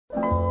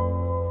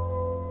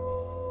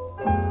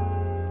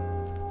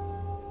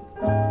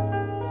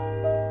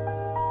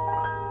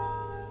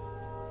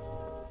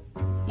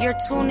You're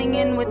tuning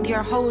in with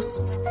your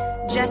host,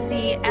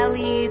 Jesse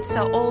Ellie,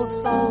 to Old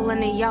Soul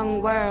in a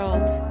Young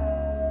World.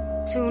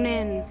 Tune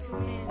in,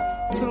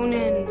 tune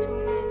in,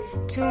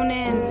 tune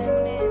in.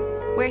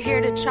 We're here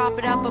to chop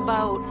it up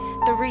about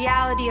the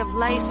reality of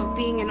life of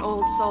being an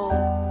old soul.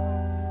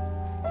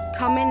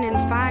 Come in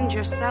and find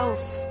yourself,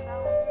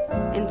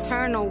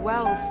 internal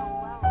wealth.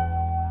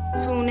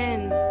 Tune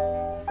in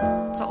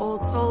to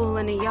Old Soul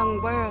in a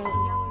Young World.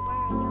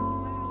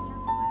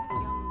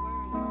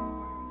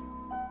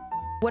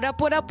 What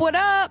up, what up, what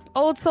up,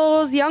 old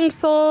souls, young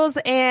souls,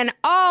 and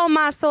all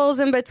my souls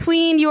in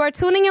between. You are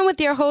tuning in with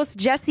your host,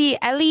 Jesse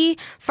Ellie,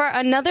 for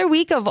another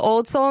week of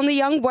Old Soul in the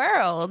Young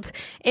World.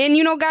 And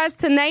you know, guys,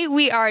 tonight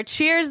we are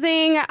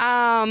cheersing.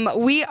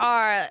 We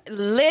are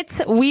lit.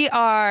 We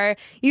are,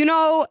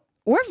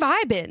 we're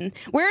vibing.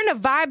 We're in a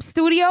vibe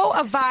studio,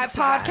 a vibe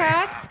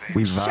podcast.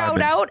 We vibing. Shout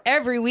out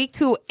every week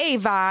to a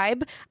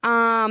vibe.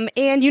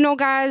 And you know,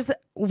 guys,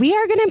 we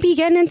are going to be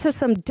getting into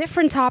some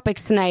different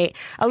topics tonight.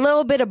 A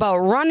little bit about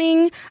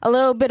running, a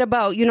little bit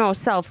about,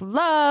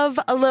 self-love,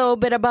 a little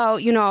bit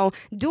about,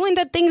 doing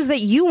the things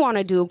that you want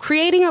to do,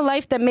 creating a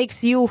life that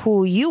makes you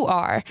who you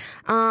are.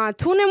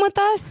 Tune in with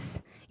us,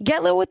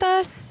 get lit with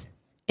us,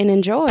 and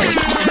enjoy.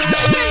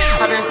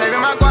 I've been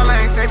saving my guap,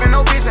 I ain't saving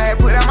no bitch. I had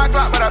put out my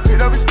Glock, but I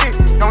picked up a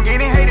stick. Don't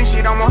get in hating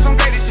shit, I'm on some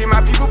greatest shit.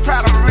 My people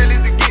proud, I'm real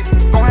as it gets.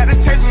 Gon' have to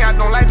taste me, I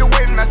don't like to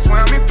wait, and I swear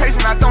I'm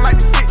impatient, I don't like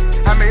to sit.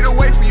 I made a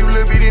way for you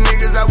little bitty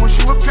niggas, I wish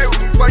you would play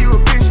with me, boy, you a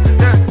bitch.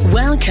 Yeah.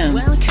 Welcome.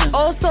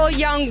 Also,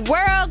 Young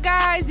World,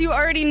 guys, you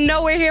already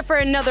know we're here for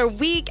another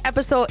week,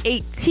 episode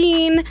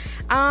 18.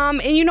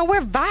 And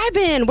we're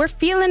vibing, we're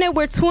feeling it,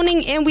 we're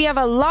tuning in. We have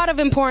a lot of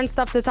important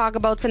stuff to talk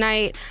about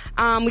tonight.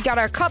 We got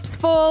our cups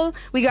full,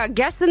 we got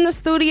guests in the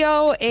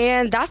studio,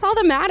 and that's all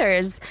that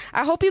matters.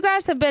 I hope you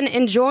guys have been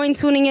enjoying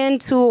tuning in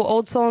to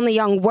Old Soul in the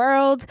Young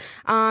World.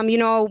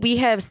 We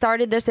have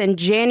started this in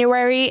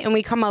January, and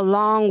we come a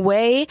long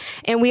way,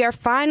 and we are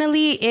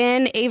finally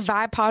in a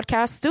Vibe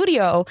podcast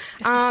studio.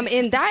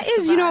 And that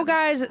is,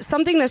 guys,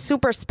 something that's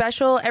super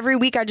special. Every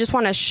week, I just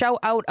want to shout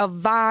out a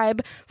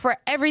Vibe for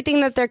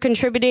everything that they're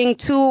contributing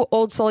to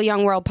Old Soul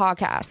Young World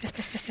podcast.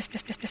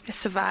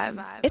 It's a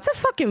vibe. It's a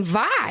fucking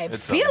vibe.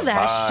 It's Feel a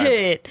that vibe.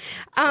 shit.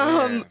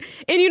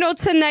 And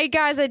tonight,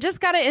 guys, I just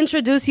got to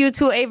introduce you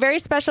to a very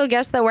special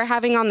guest that we're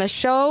having on the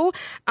show.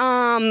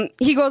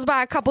 He goes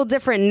by a couple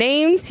different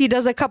names. He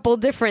does a couple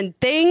different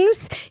things.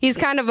 He's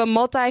kind of a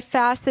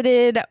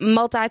multifaceted,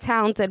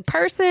 multi-talented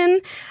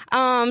person.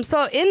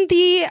 So in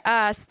the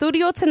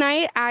studio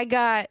tonight, I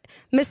got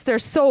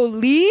Mr.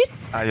 Solis.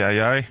 Ay,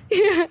 ay, ay.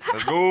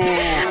 Let's go.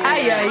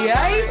 Ay, ay,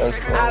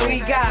 ay. We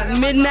got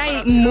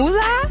Midnight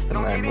Moolah.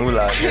 Midnight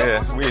Moolah,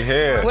 yeah. We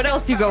here. What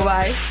else you go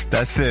by?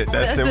 That's it.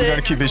 That's We're it. going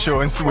to keep it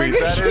short and sweet.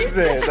 That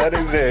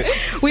is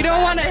it. We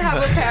don't want to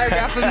have a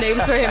paragraph of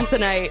names for him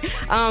tonight.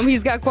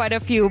 He's got quite a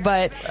few,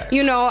 but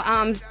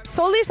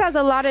Solis has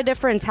a lot of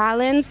different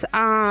talents.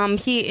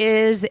 He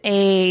is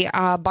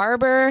a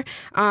barber.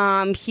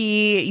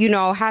 He,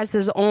 has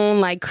his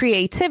own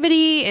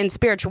creativity and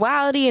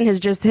spirituality and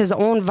his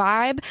own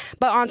vibe.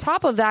 But on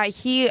top of that,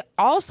 he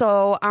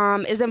also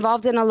is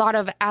involved in a lot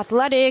of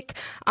athletic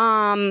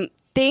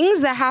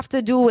things that have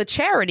to do with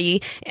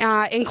charity,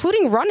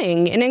 including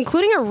running and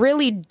including a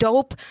really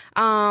dope,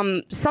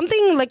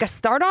 something like a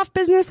start-off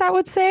business, I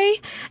would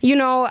say.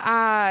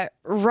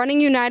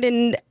 Running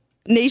United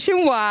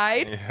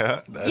Nationwide.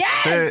 Yeah, that's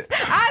Yes! it.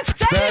 I said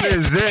That it!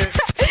 is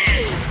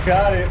it.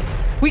 Got it.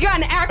 We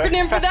got an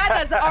acronym for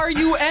that. That's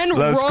RUN.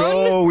 Let's run.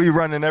 go. We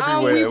running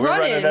everywhere. We We're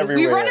running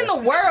everywhere. We running the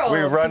world. We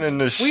running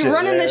the shit. We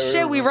running the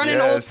shit. We running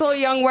Yes. Old Soul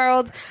Young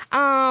World.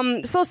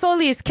 So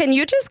Solis, can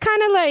you just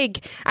kind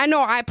of I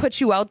know I put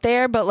you out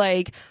there, but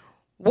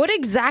what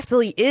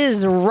exactly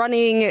is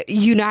running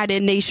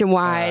United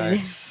Nationwide?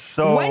 Right.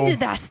 So, when did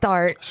that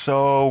start?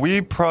 So we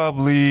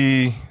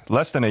probably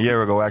less than a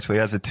year ago, actually,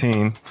 as a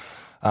team,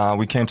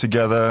 we came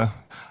together.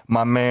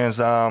 My man's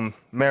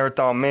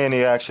Marathon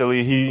Manny,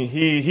 actually,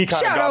 he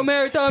kind Shout out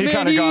Marathon of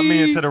got me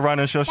Manny. into the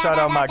running show. Shout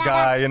out my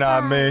guy, you know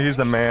what I mean? He's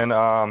the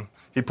man.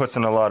 He puts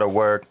in a lot of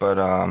work, but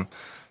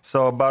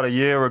so about a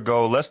year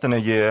ago, less than a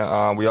year,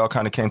 we all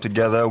kind of came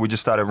together. We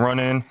just started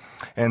running,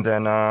 and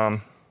then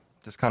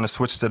just kind of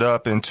switched it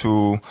up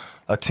into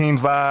a team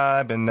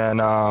vibe, and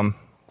then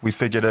we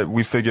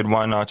figured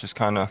why not just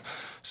kind of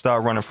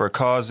start running for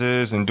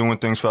causes and doing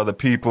things for other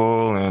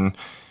people, and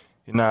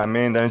you know what I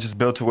mean? Then it just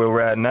built to where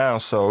we're at now.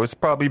 So it's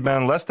probably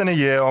been less than a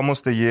year,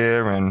 almost a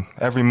year, and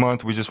every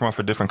month we just run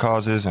for different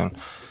causes and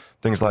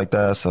things like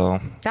that. So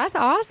That's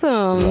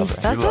awesome.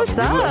 That's what's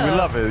up. We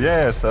love it,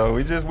 yeah. So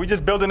we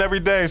just building every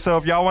day. So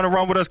if y'all want to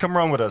run with us, come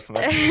run with us,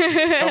 man.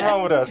 Come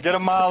run with us. Get a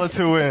mile or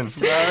two in.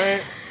 You know what I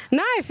mean?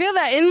 No, I feel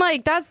that.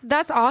 And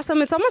that's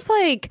awesome. It's almost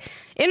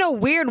in a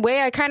weird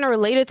way, I kind of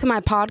relate it to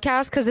my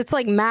podcast because it's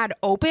mad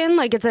open.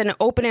 It's an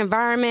open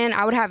environment.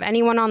 I would have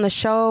anyone on the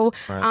show.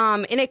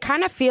 Right. And it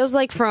kind of feels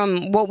like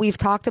from what we've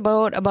talked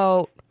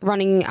about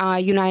running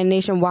United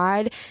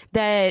Nationwide,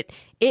 that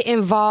it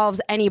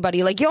involves anybody.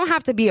 You don't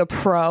have to be a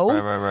pro.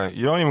 Right.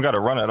 You don't even got to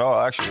run at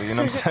all, actually. You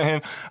know what I'm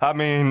saying? I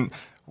mean,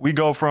 we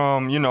go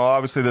from,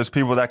 obviously there's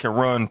people that can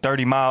run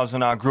 30 miles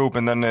in our group,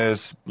 and then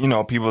there's,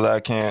 people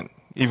that can't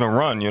even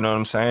run, you know what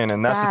I'm saying?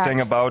 And that's the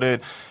thing about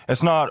it.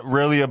 It's not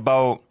really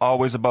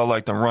always about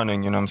like the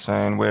running, you know what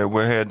I'm saying?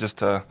 We're here just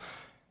to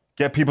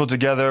get people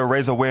together,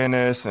 raise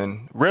awareness,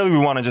 and really we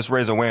want to just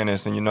raise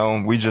awareness,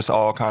 and, we just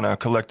all kind of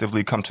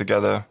collectively come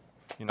together,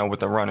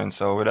 with the running.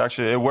 So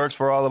it works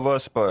for all of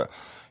us, but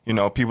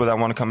people that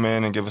want to come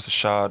in and give us a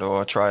shot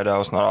or try it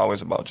out, it's not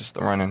always about just the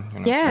running. You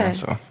know what I'm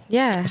saying?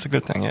 So it's a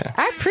good thing, yeah.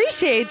 I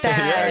appreciate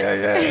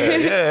that.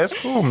 Yeah, it's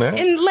cool, man.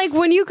 And like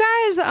when you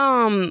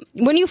guys,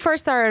 when you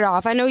first started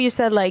off, I know you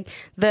said like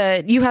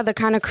you had the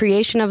kind of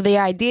creation of the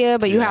idea,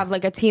 but you have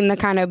like a team that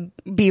kind of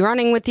be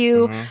running with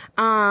you.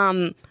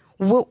 Mm-hmm.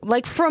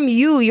 Like from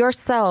you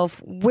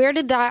yourself, where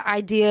did that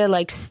idea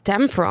like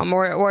stem from,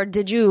 or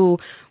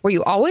were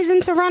you always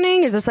into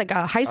running? Is this like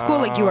a high school,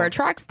 like you were a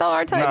track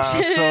star type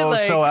shit?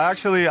 So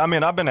actually, I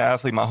mean, I've been an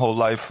athlete my whole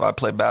life. I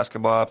played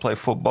basketball, I played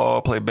football,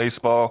 I played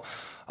baseball.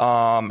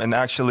 And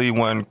actually,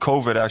 when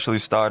COVID actually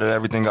started,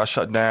 everything got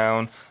shut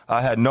down.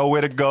 I had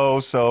nowhere to go,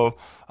 so.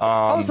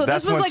 So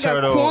this was like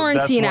a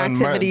quarantine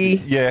activity.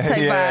 Type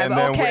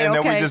vibe. And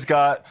then we just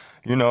got,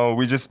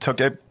 we just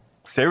took it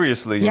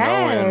seriously,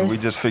 and we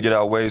just figured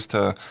out ways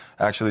to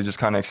actually just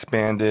kind of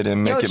expand it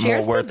and make it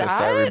more worth it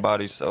for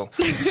everybody. So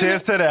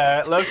cheers to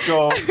that. Let's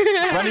go.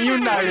 Running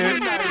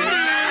United.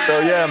 So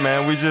yeah,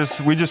 man, we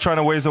just trying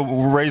to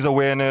raise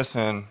awareness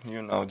and,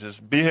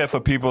 just be here for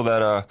people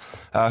that are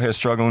out here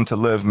struggling to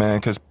live, man,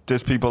 because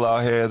there's people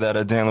out here that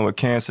are dealing with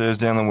cancers,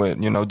 dealing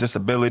with,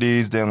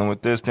 disabilities, dealing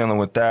with this, dealing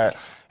with that.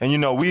 And,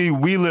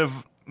 we live,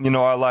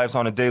 our lives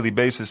on a daily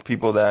basis,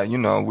 people that,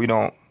 we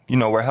don't,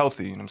 we're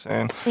healthy, you know what I'm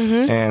saying?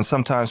 Mm-hmm. And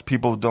sometimes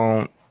people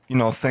don't,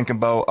 think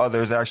about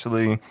others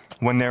actually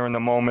when they're in the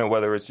moment,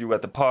 whether it's you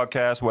at the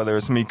podcast, whether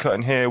it's me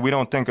cutting hair. We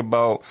don't think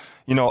about,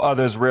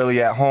 others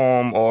really at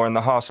home or in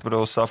the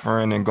hospital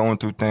suffering and going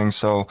through things.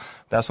 So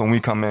that's when we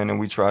come in and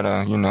we try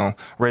to,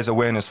 raise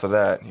awareness for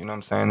that. You know what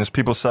I'm saying? There's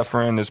people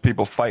suffering, there's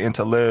people fighting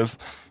to live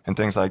and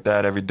things like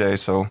that every day.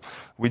 So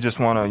we just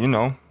want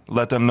to,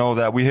 let them know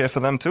that we're here for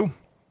them too.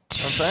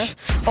 You know what I'm saying?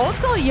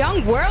 Also,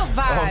 young world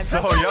vibes.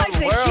 That's what I like to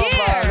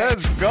hear.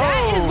 Let's go.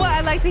 That is what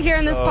I like to hear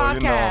in this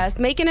podcast.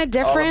 Making a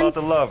difference. All about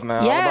the love,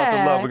 man. Yeah. All about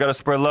the love. We got to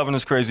spread love in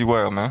this crazy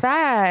world, man.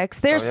 Facts.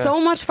 There's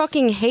so much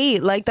fucking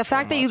hate. Like the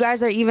fact that you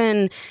guys are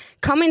even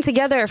coming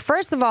together,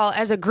 first of all,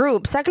 as a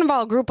group. Second of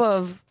all, a group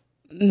of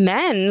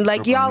men.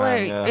 Like y'all are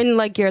in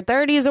like your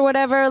 30s or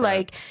whatever.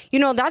 Right.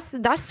 Like,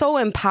 that's so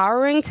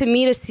empowering to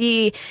me to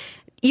see.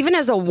 Even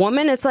as a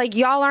woman, it's like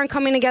y'all aren't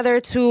coming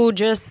together to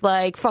just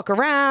like fuck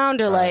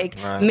around or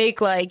make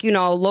like,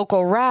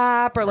 local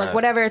rap or like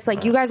whatever. It's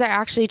like you guys are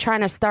actually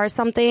trying to start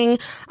something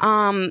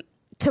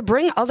to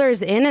bring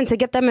others in and to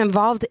get them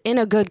involved in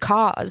a good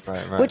cause,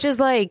 which is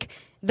like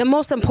the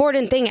most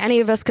important thing any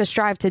of us could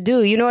strive to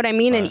do. You know what I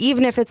mean? And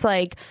even if it's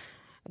like,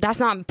 that's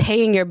not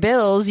paying your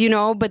bills,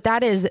 but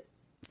that is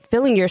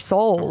filling your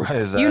soul.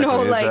 Right,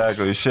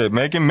 exactly. Shit,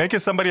 making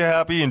somebody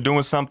happy and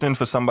doing something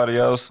for somebody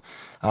else.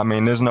 I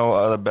mean, there's no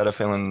other better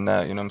feeling than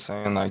that, you know what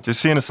I'm saying? Like,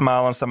 just seeing a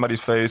smile on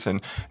somebody's face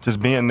and just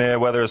being there,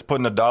 whether it's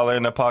putting $1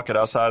 in their pocket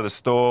outside of the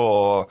store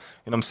or,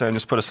 you know what I'm saying,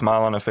 just put a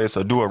smile on their face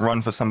or do a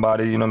run for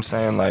somebody, you know what I'm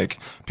saying? Like,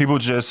 people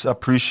just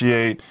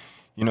appreciate,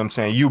 you know what I'm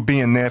saying, you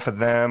being there for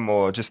them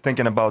or just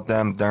thinking about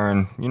them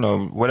during,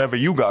 whatever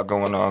you got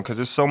going on. Because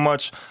there's so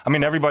much, I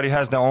mean, everybody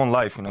has their own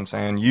life, you know what I'm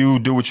saying? You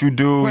do what you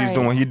do, he's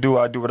doing what he do,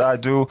 I do what I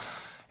do.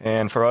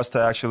 And for us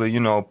to actually,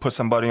 put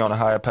somebody on a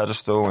higher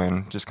pedestal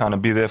and just kind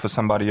of be there for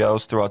somebody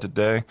else throughout the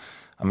day,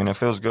 I mean, it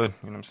feels good,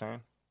 you know what I'm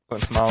saying?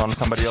 Put a smile on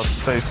somebody else's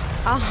face.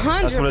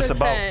 100%. That's what it's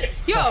about.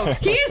 Yo,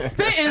 he's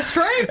spitting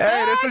straight.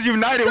 Hey, this is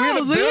United. We in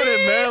the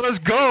building, man. Let's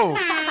go.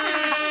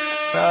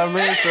 I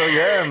mean, so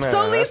yeah, man.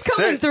 Solis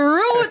coming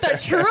through with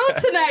the truth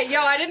tonight.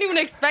 Yo, I didn't even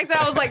expect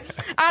that. I was like,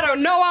 I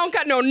don't know. I don't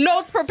got no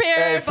notes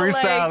prepared. Hey,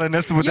 freestyling.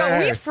 This was that.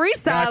 We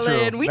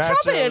freestyling. We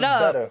chopping it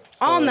up.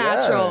 All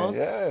natural.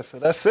 Yeah, so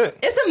that's it.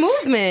 It's a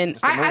movement.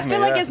 I feel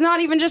like it's not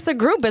even just a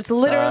group. It's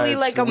literally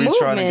like a movement. We're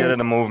trying to get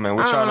it a movement.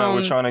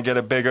 We're trying to get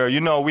it bigger.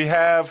 We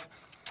have,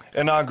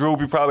 in our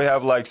group, we probably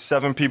have like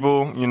 7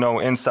 people,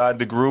 inside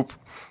the group.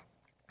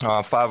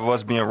 5 of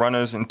us being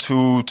runners and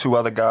two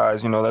other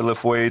guys, they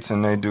lift weights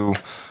and they do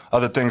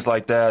other things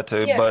like that.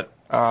 But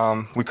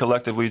we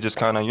collectively just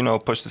kind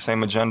of, push the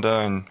same agenda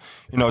and,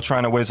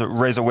 trying to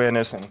raise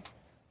awareness and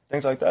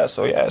things like that.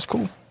 So, yeah, it's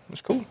cool. It's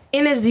cool.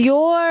 And is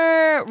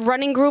your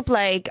running group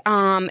like,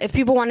 if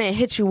people want to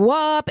hit you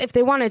up, if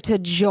they wanted to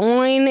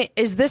join,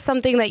 is this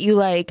something that you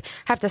like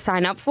have to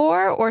sign up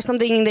for, or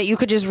something that you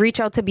could just reach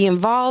out to be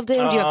involved in?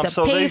 Do you have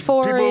to pay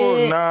for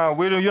it? Nah,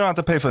 you don't have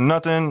to pay for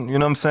nothing. You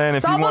know what I'm saying?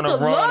 If you want to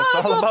run,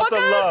 it's all about the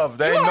love.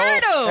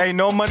 There ain't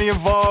no money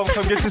involved.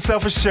 Come get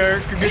yourself a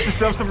shirt. Come get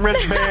yourself some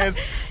wristbands.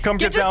 Come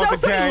get down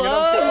with the gang. You know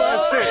what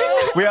I'm saying?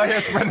 That's it. We out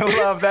here spreading the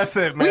love. That's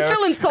it, man. We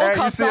feeling soul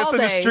cuffs all day. You see us in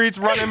the streets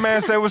running,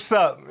 man. Say what's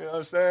up. You know what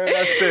I'm saying?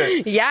 That's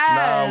it.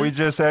 Yes. Nah, we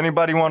just,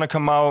 anybody want to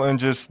come out and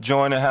just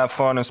join and have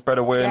fun and spread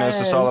awareness.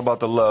 It's all about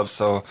the love.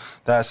 So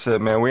that's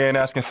it, man. We ain't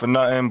asking for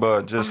nothing,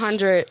 but just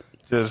 100.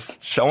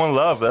 just showing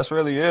love. That's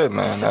really it,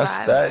 man.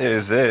 That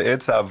is it.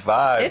 It's a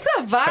vibe. It's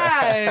a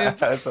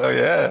vibe. So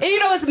yeah. And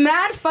it's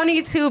mad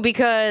funny too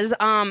because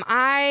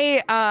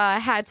I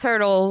had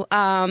Turtle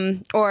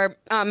or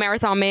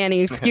Marathon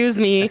Manny, excuse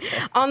me,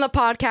 on the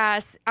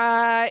podcast.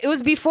 It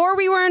was before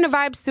we were in the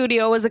Vibe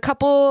Studio. It was a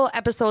couple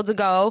episodes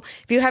ago.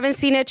 If you haven't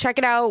seen it, check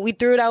it out. We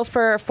threw it out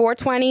for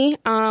 420.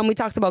 We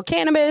talked about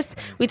cannabis.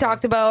 We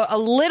talked about a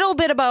little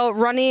bit about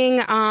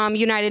running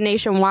United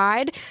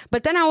Nationwide.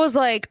 But then I was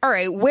like, all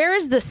right, where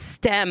is the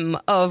stem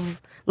of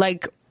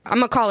like, I'm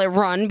going to call it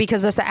RUN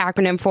because that's the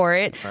acronym for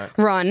it. Right.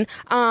 RUN.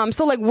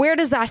 So like, where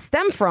does that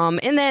stem from?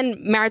 And then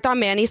Marathon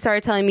Manny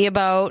started telling me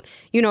about,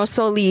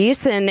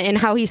 Solis and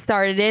how he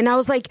started it. And I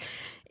was like,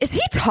 is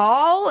he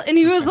tall? And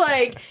he was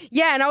like,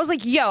 yeah. And I was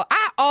like, yo,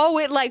 I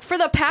always, like, for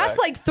the past,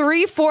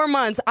 3-4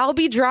 months, I'll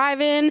be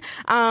driving,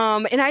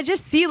 and I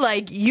just see,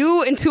 like,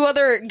 you and 2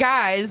 other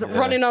guys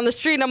running on the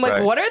street. And I'm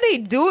like, what are they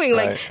doing?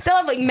 Like, they'll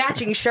have, like,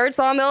 matching shirts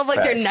on. They'll have,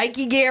 like, their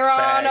Nike gear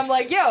on. I'm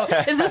like, yo,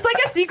 is this, like,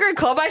 a secret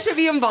club I should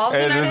be involved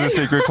in? It is a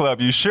secret club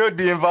you should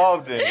be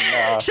involved in.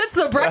 Shit's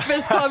the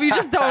Breakfast Club. You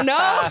just don't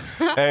know.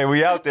 Hey,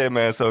 we out there,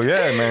 man. So,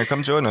 yeah, man,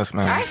 come join us,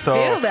 man. I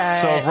feel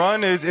that. So,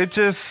 RUN,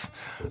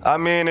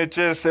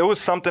 it was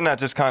something that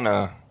just kind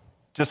of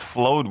just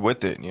flowed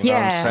with it. You know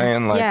what I'm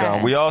saying?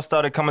 Like, we all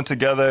started coming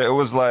together. It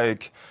was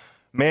like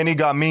Manny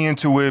got me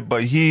into it,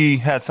 but he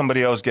had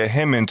somebody else get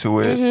him into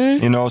it.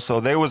 Mm-hmm. So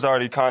they was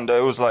already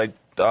it was like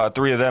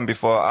 3 of them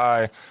before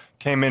I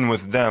came in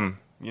with them.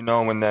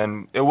 And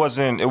then it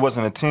wasn't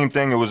a team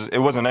thing. It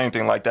wasn't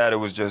anything like that. It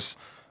was just,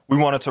 we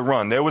wanted to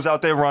run. They was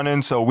out there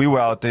running, so we were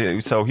out there.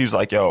 So he's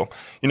like, yo,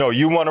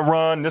 you want to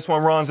run, this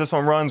one runs,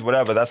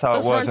 whatever. That's how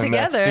Let's it was. Run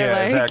together.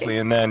 Exactly.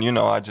 And then,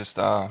 I just,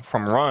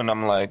 from RUN,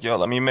 I'm like, yo,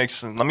 let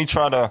me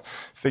try to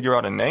figure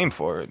out a name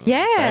for it.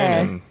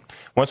 And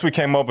once we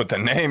came up with the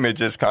name, it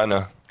just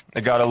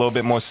it got a little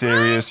bit more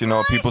serious.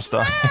 People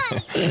started.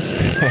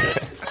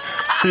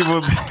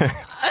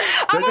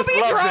 I'm gonna be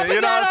dropping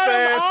that on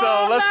him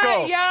all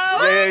night, yo.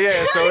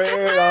 So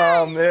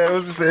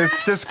let's go.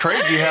 It's just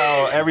crazy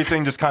how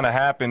everything just kind of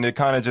happened. It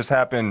kind of just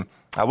happened,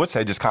 I would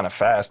say, just kind of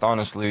fast,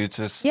 honestly. It's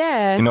just,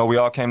 we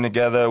all came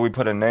together, we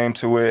put a name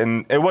to it,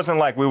 and it wasn't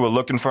like we were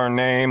looking for a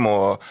name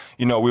or,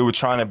 we were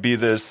trying to be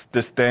this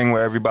thing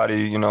where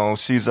everybody,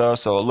 sees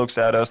us or looks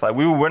at us. Like,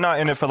 we're not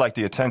in it for, like,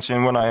 the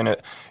attention. We're not in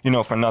it,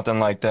 for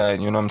nothing like that,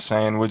 you know what I'm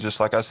saying? We're just,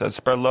 like I said,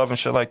 spread love and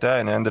shit like that,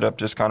 and it ended up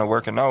just kind of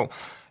working out.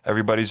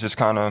 Everybody's just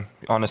kind of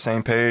on the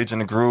same page in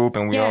the group,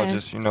 and we all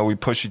just, we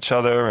push each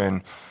other,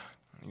 and,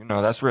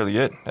 that's really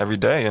it every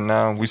day. And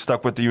now we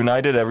stuck with the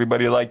United,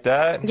 everybody like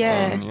that.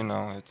 Yeah.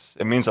 And,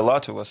 it means a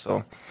lot to us.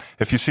 So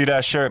if you see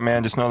that shirt,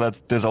 man, just know that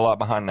there's a lot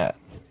behind that.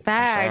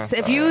 Facts.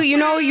 If you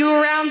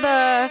around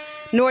the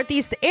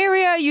Northeast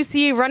area, you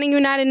see Running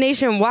United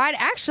Nationwide.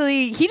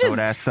 Actually, he just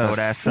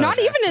not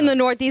even in the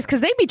Northeast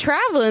because they be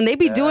traveling, they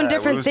be doing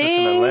different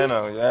things.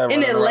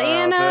 In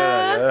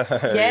Atlanta,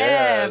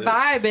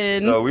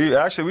 vibing. So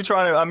we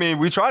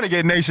trying to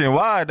get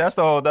nationwide. That's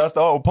the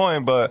whole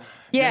point. But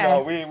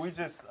we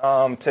just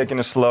taking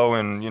it slow,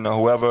 and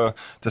whoever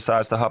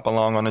decides to hop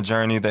along on the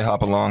journey, they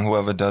hop along.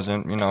 Whoever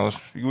doesn't,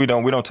 we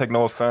don't take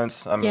no offense.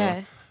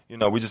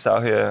 We just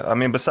out here.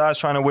 Besides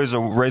trying to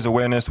raise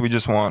awareness, we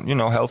just want,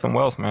 health and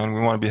wealth, man. We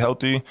want to be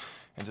healthy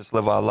and just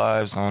live our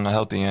lives on the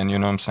healthy end, you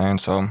know what I'm saying?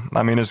 So,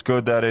 it's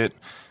good that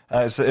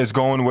it's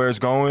going where it's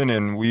going,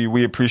 and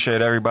we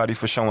appreciate everybody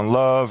for showing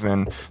love,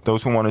 and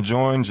those who want to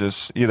join,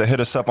 just either hit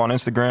us up on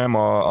Instagram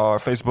or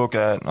Facebook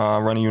at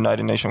Running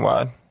United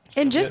Nationwide.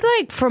 And just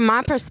like from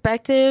my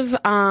perspective,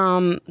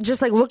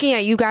 just like looking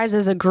at you guys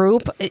as a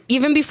group,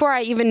 even before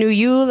I even knew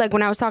you, like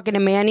when I was talking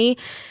to Manny,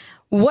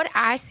 what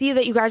I see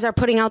that you guys are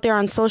putting out there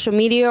on social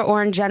media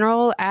or in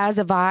general as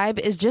a vibe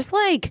is just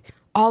like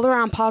all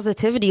around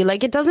positivity.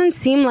 Like it doesn't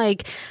seem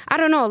like, I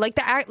don't know,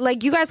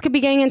 like you guys could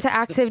be getting into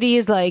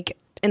activities like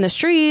in the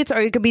streets,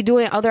 or you could be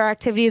doing other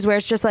activities where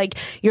it's just like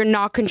you're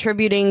not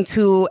contributing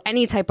to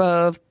any type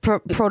of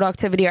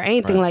productivity or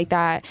anything like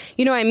that.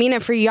 You know what I mean?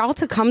 And for y'all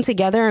to come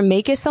together and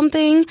make it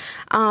something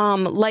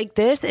like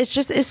this,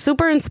 it's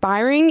super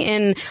inspiring.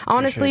 And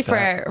honestly, for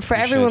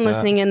everyone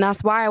listening, and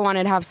that's why I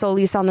wanted to have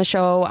Solis on the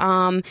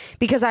show,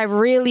 because I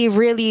really,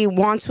 really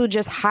want to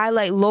just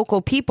highlight local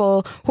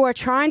people who are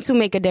trying to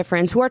make a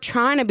difference, who are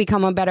trying to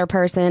become a better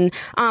person,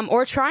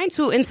 or trying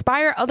to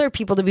inspire other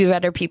people to be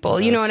better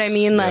people. You know what I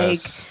mean?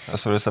 Like,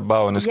 that's what it's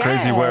about. And it's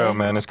crazy world,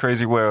 man. It's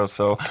crazy world.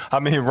 So,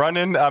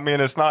 running,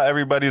 it's not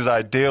everybody's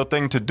ideal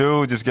thing to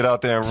do. Just get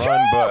out there and run.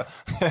 But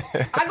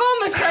I go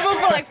on the treadmill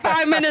for like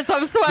 5 minutes.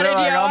 I'm sweating,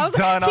 like, I'm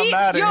done. I'm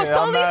out of here.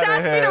 Solis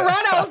asked me to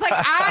run. I was like,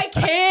 I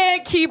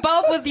can't keep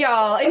up with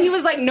y'all. And he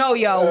was like, no,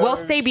 we'll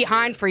stay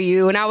behind for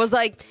you. And I was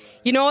like,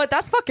 you know what?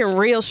 That's fucking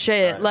real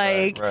shit.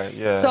 Right.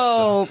 Yeah.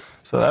 So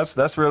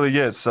that's really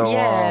it. So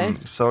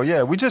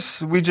we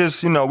just we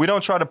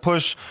don't try to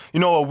push.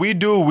 What we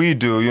do.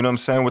 You know what I'm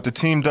saying? What the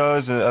team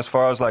does as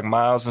far as like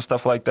miles and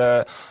stuff like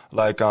that.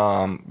 Like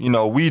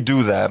we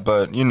do that,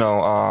 but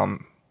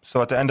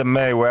So at the end of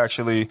May, we're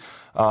actually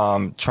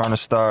trying to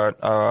start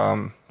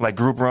like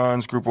group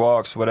runs, group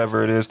walks,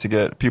 whatever it is, to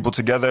get people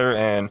together.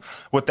 And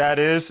what that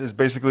is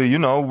basically,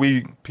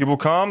 people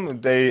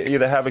come, they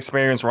either have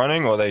experience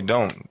running or they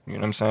don't. You know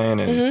what I'm saying?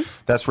 And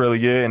that's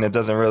really it. And it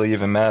doesn't really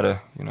even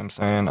matter. You know what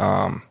I'm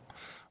saying?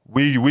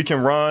 We can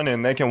run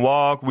and they can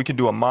walk. We can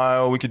do a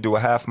mile. We could do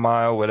a half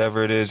mile,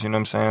 whatever it is. You know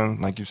what I'm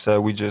saying? Like you said,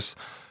 we just,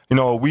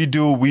 we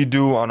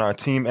do on our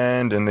team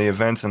end and the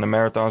events and the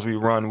marathons we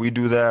run, we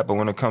do that. But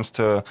when it comes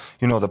to,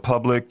 the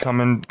public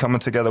coming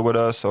together with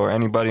us, or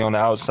anybody on the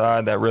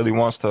outside that really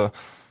wants to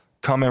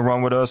come and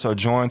run with us or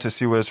join to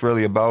see what it's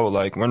really about,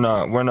 like we're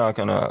not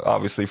gonna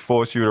obviously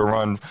force you to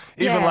run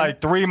even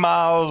like 3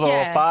 miles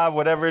or 5,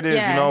 whatever it is.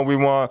 We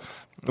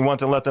want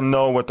to let them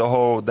know what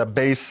the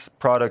base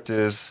product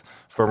is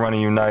for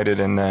Running United,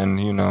 and then,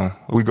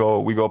 we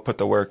go put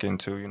the work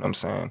into, what I'm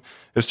saying?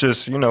 It's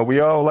just, we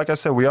all, like I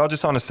said, we all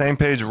just on the same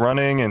page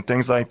running and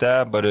things like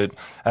that, but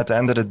at the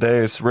end of the day,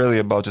 it's really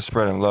about just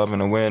spreading love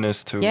and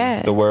awareness to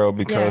the world,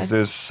 because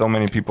there's so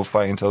many people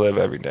fighting to live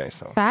every day.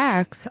 So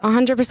facts,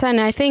 100%. And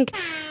I think,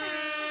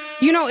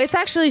 it's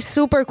actually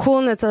super cool,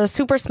 and it's a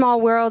super small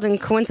world and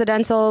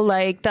coincidental.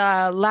 Like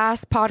the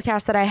last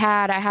podcast that I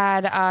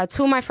had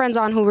 2 of my friends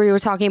on who we were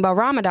talking about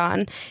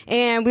Ramadan,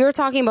 and we were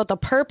talking about the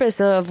purpose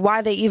of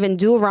why they even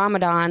do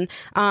Ramadan.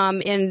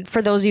 And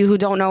for those of you who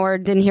don't know or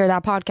didn't hear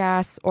that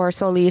podcast, or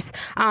Solis,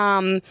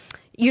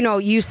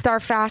 you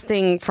start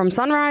fasting from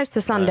sunrise to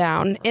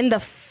sundown. In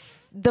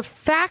the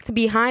fact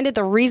behind it,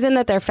 the reason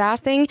that they're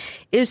fasting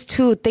is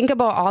to think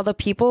about all the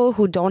people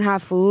who don't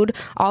have food,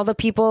 all the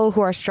people who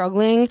are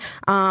struggling.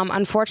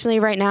 Unfortunately,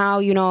 right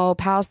now,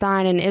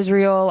 Palestine and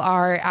Israel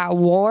are at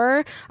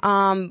war.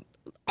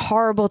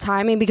 Horrible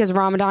timing, because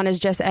Ramadan is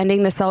just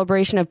ending the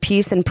celebration of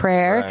peace and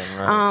prayer.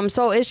 Right.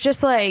 So it's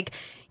just like,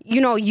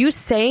 you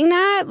saying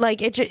that,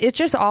 like, it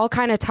just all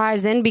kind of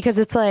ties in, because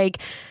it's like,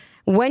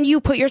 when you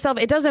put yourself,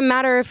 it doesn't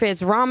matter if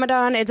it's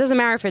Ramadan, it doesn't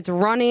matter if it's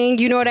running,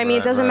 you know what I mean?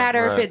 It doesn't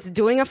matter if it's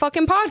doing a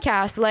fucking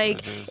podcast.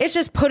 Like, it's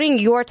just putting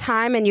your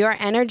time and your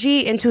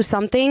energy into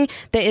something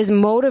that is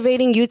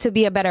motivating you to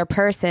be a better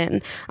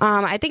person.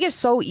 I think it's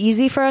so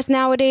easy for us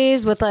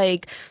nowadays with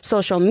like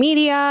social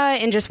media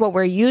and just what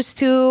we're used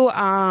to,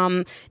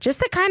 just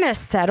to kind of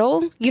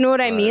settle, you know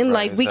what I mean?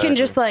 Like, we can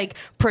just like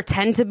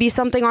pretend to be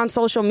something on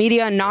social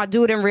media and not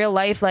do it in real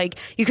life. Like,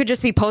 you could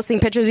just be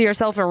posting pictures of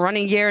yourself in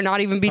running gear and not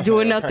even be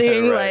doing nothing.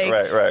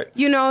 Right.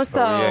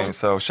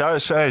 So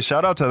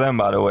shout out to them,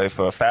 by the way,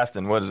 for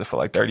fasting. What is it, for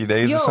like 30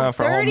 days or something,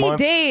 for a whole month?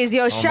 30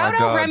 days. Shout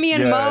out Remy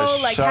and Mo.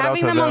 Like,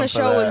 having them on the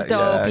show was dope.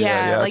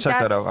 I'll like, check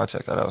that out. I'll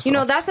check that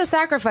out. That's a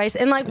sacrifice.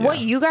 And like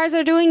what you guys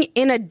are doing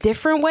in a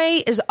different way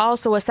is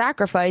also a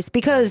sacrifice,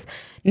 because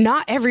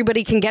not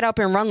everybody can get up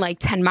and run like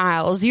 10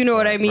 miles. You know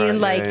what I mean?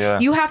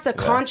 You have to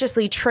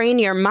consciously train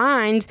your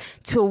mind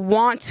to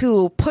want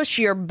to push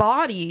your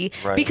body.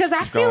 Right. Because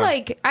I feel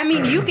like, I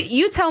mean,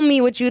 you tell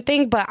me what you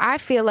think, but I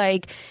feel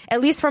like,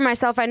 at least for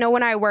myself, I know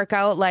when I work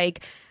out,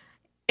 like,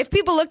 if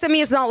people looked at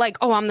me, it's not like,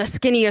 oh, I'm the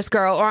skinniest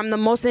girl or I'm the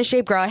most in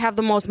shape girl, I have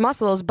the most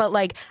muscles, but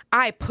like,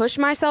 I push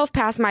myself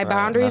past my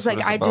boundaries.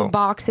 Like, I do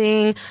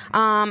boxing.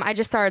 I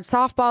just started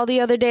softball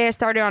the other day. I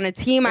started on a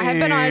team. I have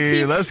been on a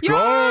team. Let's go.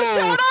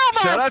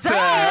 Shout out to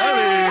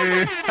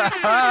Ellie.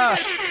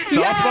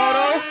 Softball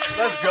though?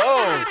 Let's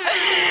go.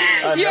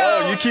 I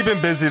know. You keeping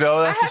busy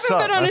though. That's I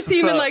haven't been on a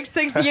team in like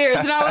 6 years,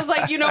 and I was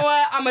like, you know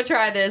what? I'm gonna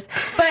try this.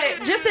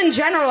 But just in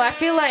general, I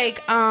feel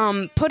like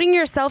putting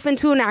yourself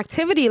into an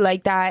activity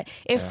like that,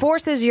 it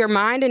forces your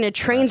mind and it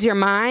trains your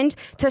mind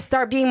to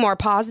start being more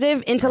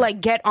positive and to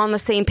like get on the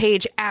same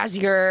page as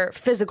your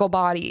physical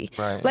body.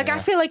 Right, like I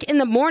feel like in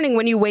the morning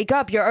when you wake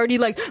up, you're already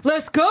like,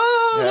 let's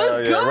go,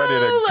 let's go, ready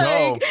to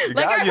go.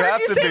 I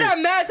heard you say that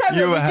mad time.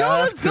 You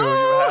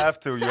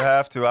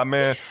have to. I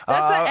mean,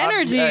 that's the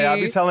energy. I'll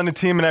be telling the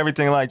team and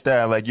everything like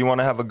that. Like, you want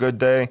to have a good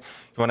day,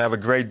 you want to have a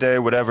great day,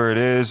 whatever it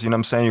is. You know what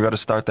I'm saying? You got to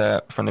start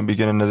that from the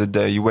beginning of the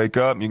day. You wake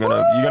up, you're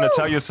gonna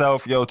tell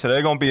yourself, yo,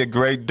 today gonna be a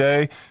great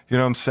day. You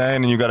know what I'm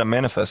saying? And you got to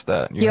manifest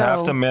that. You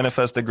have to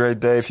manifest a great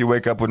day. If you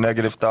wake up with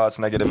negative thoughts,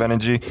 negative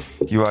energy,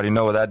 you already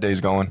know where that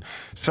day's going.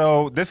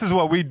 So this is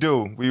what we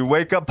do. We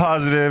wake up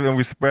positive and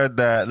we spread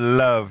that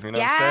love. You know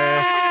what I'm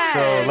saying?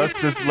 So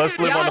let's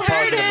live on the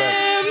positive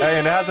end. Hey,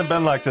 and it hasn't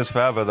been like this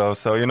forever though.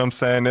 So you know what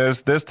I'm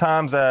saying? There's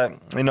times that,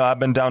 I've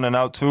been down and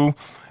out too,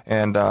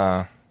 and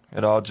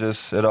it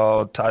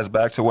all ties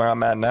back to where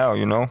I'm at now.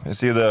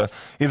 It's either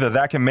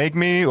that can make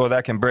me or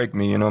that can break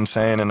me. You know what I'm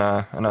saying? And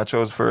I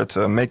chose for it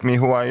to make me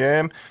who I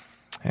am.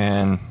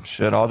 And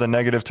shit, all the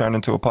negative turned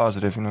into a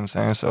positive, you know what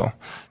I'm saying? So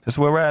this is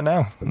where we're at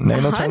now. Ain't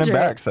no turning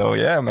back. So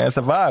yeah, man, it's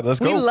a vibe. Let's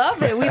go. We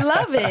love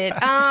it.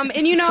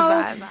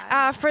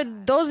 And for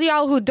those of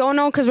y'all who don't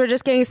know, because we're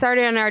just getting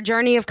started on our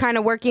journey of kind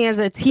of working as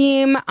a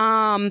team,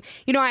 I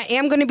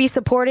am going to be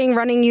supporting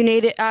Running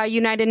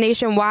United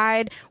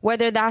Nationwide,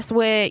 whether that's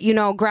with,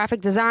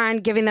 graphic design,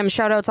 giving them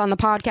shout outs on the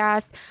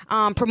podcast,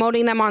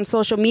 promoting them on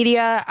social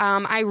media.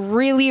 I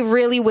really,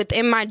 really,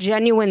 within my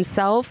genuine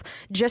self,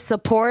 just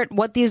support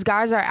what these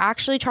guys guys are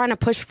actually trying to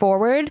push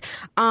forward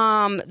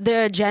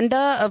the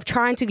agenda of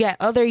trying to get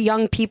other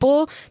young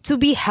people to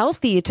be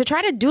healthy, to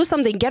try to do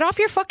something. Get off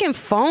your fucking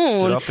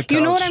phone. Get off the couch.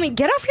 You know what I mean?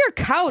 Get off your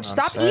couch.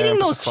 Stop eating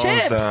those put the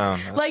phones chips. down.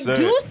 Like, That's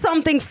do it.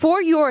 something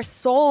for your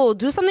soul.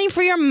 Do something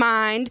for your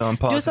mind. Something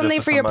Do positive something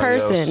for for your somebody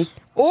person. else.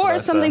 Or That's what I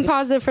something say.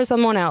 positive for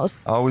someone else.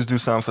 I always do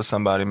something for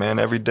somebody, man.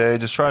 Every day,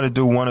 just try to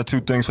do one or two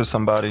things for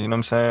somebody. You know what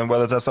I'm saying?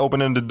 Whether that's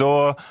opening the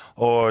door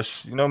or,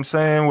 you know what I'm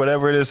saying?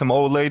 Whatever it is, some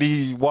old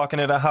lady walking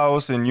in the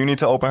house and you need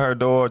to open her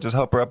door, just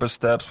help her up her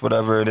steps,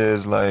 whatever it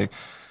is. Like,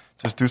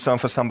 just do something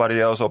for somebody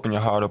else. Open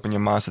your heart, open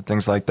your mind to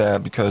things like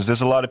that. Because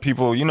there's a lot of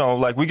people, you know,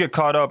 like we get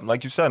caught up,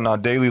 like you said, in our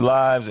daily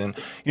lives. And,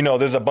 you know,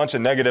 there's a bunch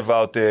of negative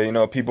out there. You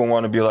know, people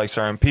want to be like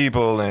certain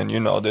people. And, you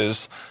know,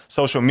 there's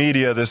social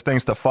media, there's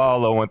things to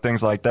follow and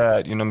things like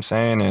that. You know what I'm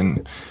saying?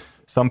 And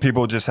some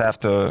people just have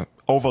to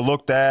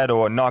overlook that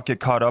or not get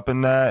caught up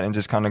in that and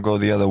just kind of go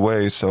the other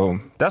way. So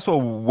that's what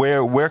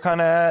we're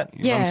kind of at.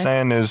 You know what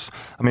I'm saying?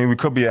 I mean, we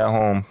could be at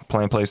home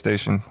playing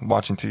PlayStation,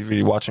 watching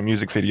TV, watching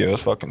music videos,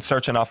 fucking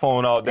searching our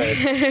phone all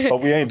day. But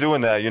we ain't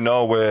doing that, you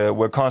know?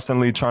 We're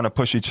constantly trying to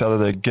push each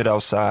other to get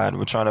outside.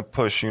 We're trying to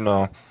push, you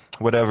know,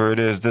 whatever it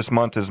is. This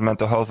month is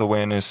mental health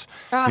awareness.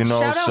 You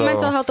know, shout out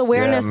Mental Health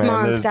Awareness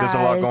Month, there's a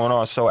lot guys. going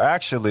on. So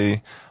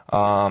actually,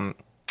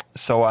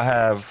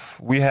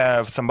 we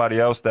have somebody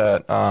else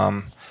that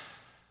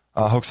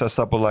hooks us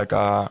up with like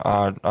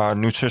our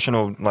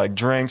nutritional like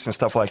drinks and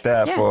stuff like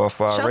that for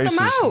our Shout races.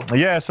 them out.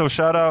 Yeah, so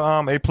shout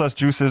out A Plus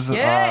Juices.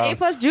 Yeah, A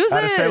Plus Juices.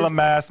 Out of Salem,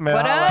 Mass, man.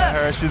 What Holla up? at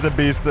her. She's a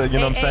beast. You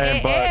know what I'm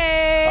saying?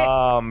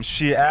 But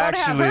she About to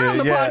actually have her on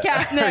the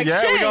podcast next.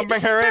 yeah, Shit. we're gonna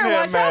bring her in Better here,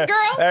 watch man. out,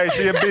 girl. Hey,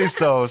 she a beast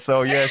though.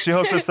 So yeah, she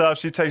hooks us up.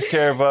 She takes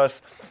care of us.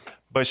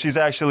 But she's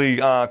actually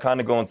kind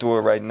of going through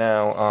it right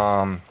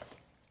now.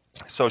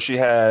 So she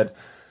had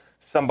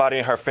somebody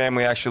in her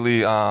family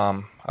actually,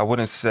 I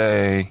wouldn't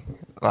say,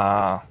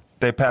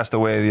 they passed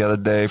away the other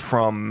day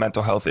from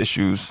mental health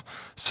issues.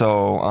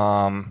 So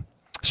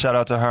shout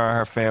out to her and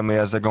her family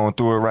as they're going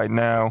through it right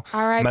now.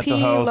 R.I.P., Mental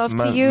health, love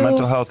to you.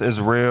 Mental health is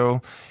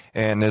real.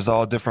 And there's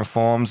all different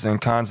forms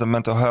and kinds of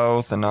mental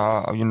health. And,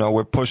 you know,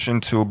 we're pushing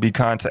to be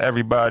kind to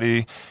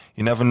everybody.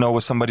 You never know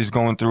what somebody's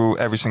going through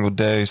every single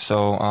day.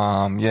 So,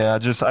 yeah,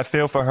 I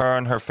feel for her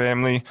and her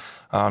family.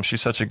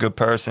 She's such a good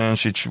person.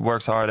 She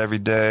works hard every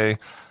day.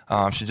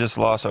 She just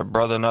lost her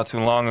brother not too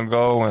long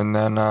ago. And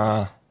then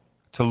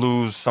to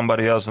lose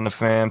somebody else in the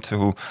fam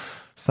to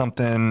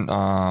something,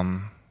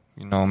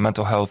 you know,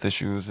 mental health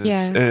issues,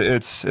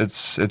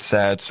 it's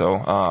sad.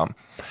 So,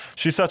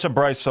 she's such a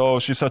bright soul.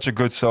 She's such a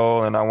good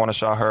soul, and I want to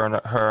shout her and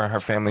her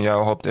family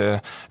out. I hope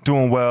they're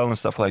doing well and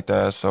stuff like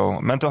that. So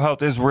mental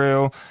health is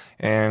real,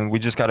 and we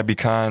just got to be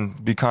kind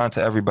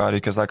to everybody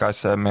because, like I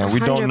said, man, we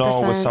don't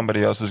know what 100%.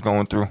 somebody else is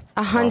going through.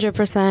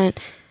 100%.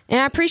 And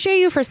I appreciate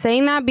you for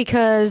saying that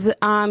because,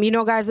 you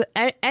know, guys,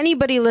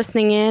 anybody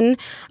listening in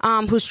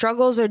who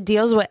struggles or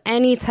deals with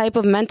any type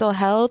of mental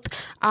health,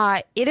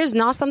 it is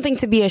not something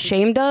to be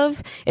ashamed of.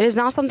 It is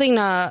not something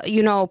to,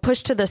 you know,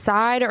 push to the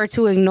side or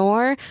to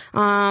ignore.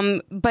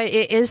 But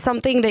it is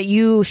something that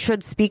you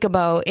should speak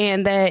about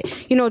and that,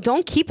 you know,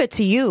 don't keep it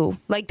to you.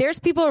 Like, there's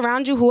people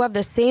around you who have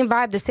the same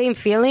vibe, the same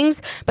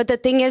feelings. But the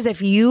thing is,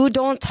 if you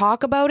don't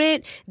talk about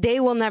it, they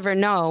will never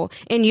know.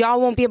 And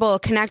y'all won't be able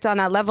to connect on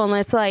that level. And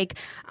it's like,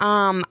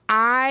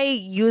 I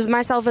use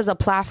myself as a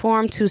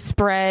platform to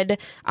spread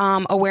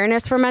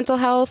awareness for mental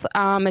health.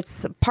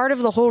 It's part of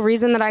the whole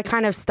reason that I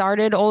kind of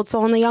started Old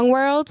Soul in the Young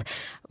World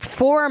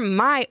for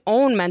my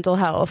own mental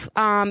health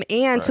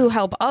and to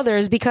help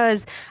others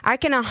because I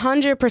can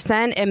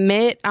 100%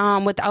 admit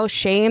without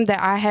shame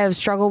that I have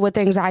struggled with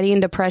anxiety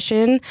and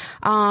depression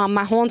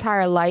my whole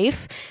entire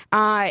life.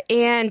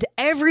 And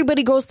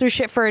everybody goes through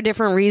shit for a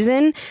different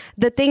reason.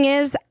 The thing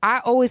is,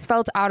 I always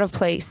felt out of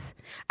place.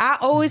 I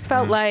always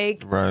felt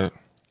like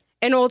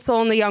an old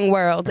soul in the young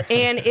world,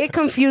 and it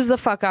confused the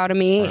fuck out of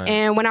me.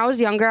 And when I was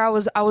younger, I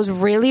was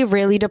really,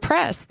 really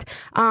depressed.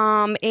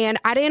 And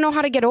I didn't know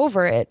how to get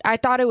over it. I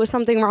thought it was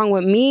something wrong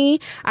with me.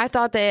 I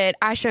thought that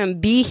I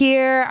shouldn't be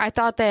here. I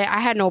thought that I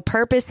had no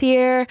purpose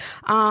here.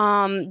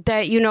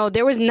 That, you know,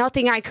 there was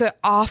nothing I could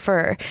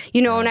offer,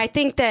 you know, and I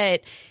think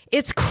that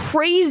it's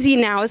crazy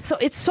now.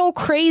 It's so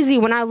crazy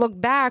when I look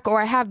back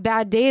or I have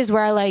bad days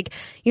where I like,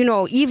 you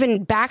know,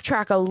 even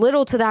backtrack a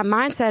little to that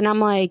mindset. And I'm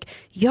like,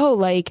 yo,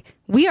 like,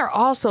 we are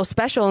all so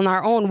special in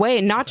our own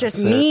way. Not just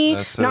me,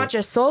 not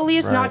just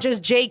Solis, not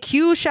just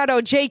JQ. Shout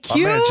out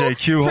JQ, man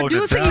JQ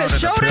producing the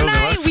show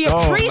tonight. We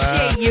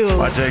appreciate you.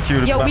 My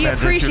JQ, yo, we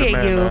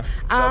appreciate you.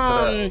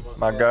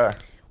 My guy.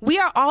 We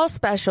are all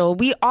special.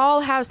 We all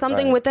have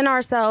something within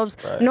ourselves,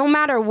 no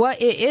matter what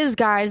it is,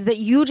 guys, that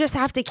you just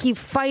have to keep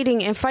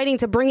fighting and fighting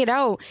to bring it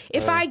out.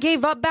 If I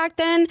gave up back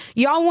then,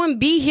 y'all wouldn't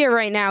be here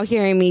right now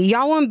hearing me.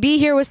 Y'all wouldn't be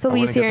here with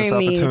Solis hearing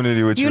me.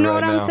 You know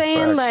what I'm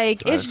saying? Facts.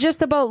 Like, it's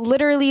just about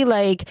literally,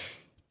 like,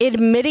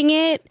 admitting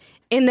it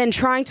and then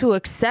trying to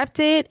accept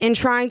it and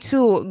trying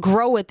to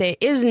grow with it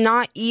is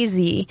not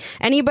easy.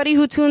 Anybody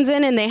who tunes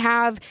in and they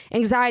have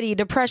anxiety,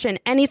 depression,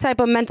 any type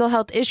of mental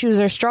health issues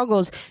or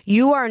struggles,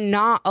 you are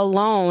not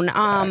alone.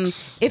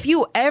 If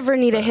you ever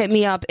need to hit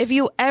me up, if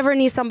you ever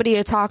need somebody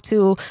to talk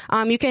to,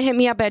 you can hit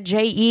me up at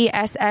JESSIE_ELLLY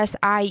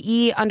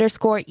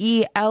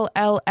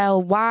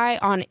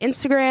on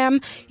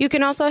Instagram. You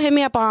can also hit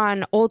me up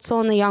on Old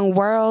Soul in the Young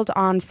World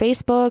on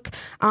Facebook.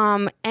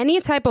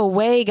 Any type of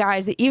way,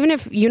 guys, even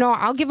if,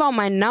 I'll give out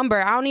my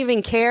number. I don't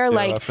even care.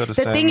 Yeah, the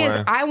thing is,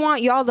 I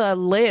want y'all to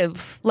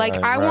live.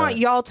 I want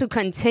y'all to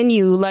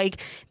continue.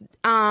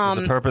 There's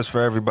a purpose for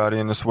everybody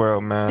in this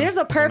world, man. There's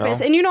a purpose.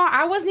 And,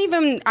 I wasn't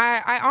even,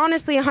 I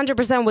honestly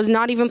 100% was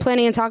not even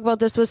planning to talk about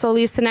this with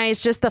Solis tonight. It's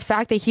just the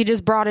fact that he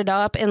just brought it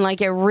up, and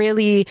it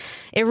really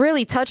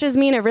touches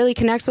me and it really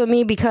connects with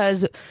me,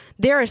 because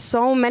there are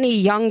so many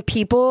young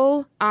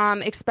people,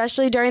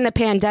 especially during the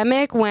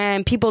pandemic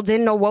when people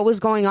didn't know what was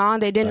going on.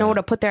 They didn't know what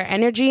to put their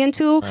energy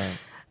into. Right.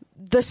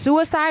 The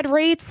suicide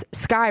rates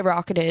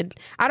skyrocketed.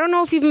 I don't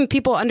know if even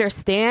people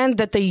understand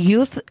that the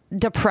youth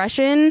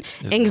depression,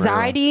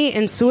 anxiety,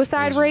 and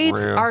suicide rates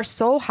are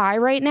so high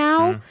right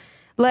now.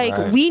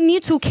 We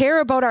need to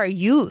care about our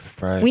youth.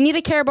 Right. We need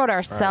to care about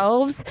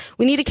ourselves. Right.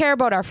 We need to care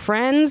about our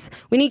friends.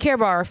 We need to care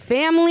about our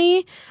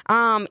family.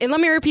 And let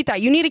me repeat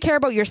that. You need to care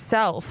about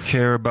yourself.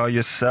 Care about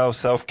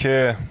yourself.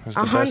 Self-care is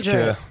the best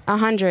care.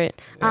 100.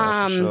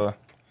 Yeah, for sure.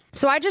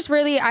 So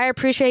I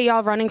appreciate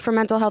y'all running for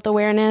mental health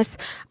awareness.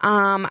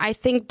 I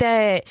think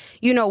that,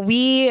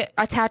 we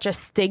attach a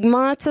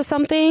stigma to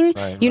something.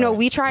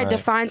 We try to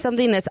define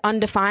something that's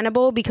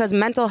undefinable, because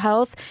mental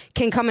health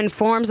can come in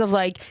forms of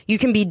you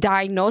can be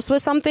diagnosed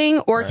with something,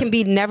 or it can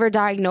be never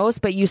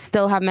diagnosed, but you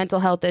still have mental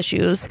health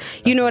issues.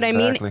 You know what I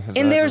mean?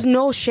 Exactly. And there's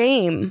no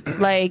shame.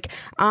 So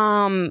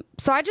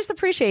I just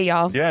appreciate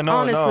y'all. Yeah,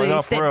 honestly.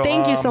 No, for real.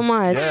 Thank you so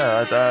much.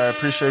 Yeah, I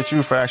appreciate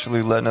you for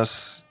actually letting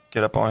us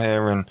get up on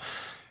here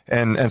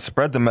and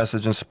spread the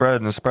message and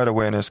spread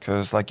awareness,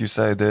 because like you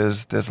say,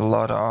 there's a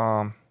lot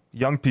of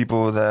young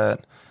people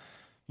that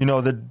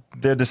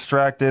they're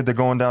distracted, they're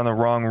going down the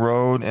wrong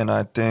road, and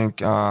I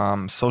think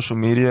social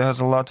media has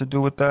a lot to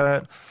do with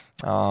that.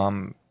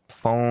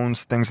 Phones,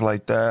 things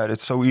like that.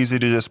 It's so easy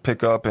to just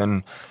pick up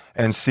and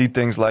see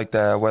things like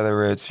that,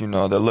 whether it's they're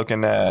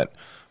looking at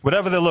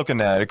whatever they're looking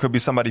at. It could be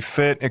somebody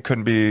fit, it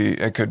could be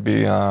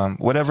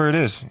whatever it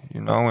is,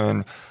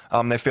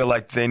 and they feel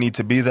like they need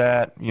to be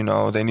that,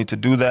 they need to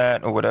do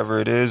that, or whatever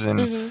it is,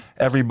 and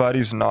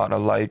everybody's not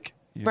alike.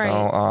 You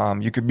know,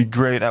 you could be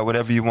great at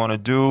whatever you want to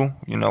do,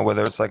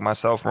 whether it's like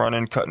myself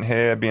running, cutting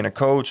hair, being a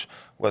coach,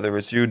 whether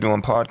it's you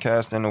doing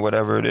podcasting or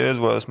whatever it is,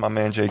 whether it's my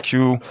man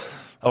JQ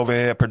over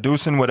here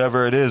producing,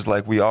 whatever it is.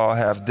 We all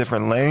have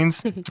different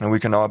lanes, and we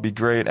can all be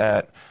great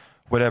at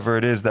whatever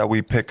it is that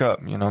we pick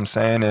up, you know what I'm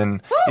saying?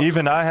 And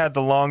even I had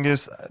the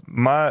longest,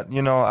 I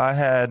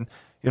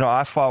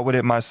fought with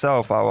it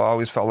myself. I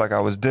always felt like I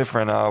was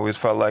different. I always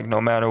felt like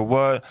no matter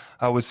what,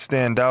 I would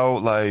stand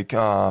out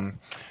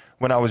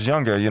when I was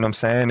younger, you know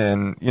what I'm saying?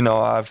 And,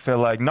 I feel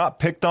like not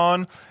picked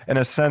on in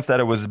a sense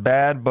that it was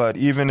bad, but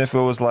even if it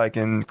was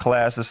in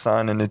class or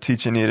something and the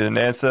teacher needed an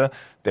answer,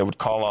 they would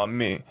call on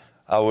me.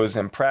 I was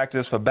in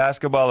practice for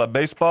basketball or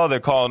baseball, they're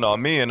calling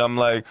on me, and I'm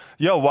like,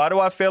 yo, why do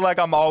I feel like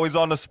I'm always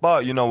on the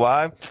spot? You know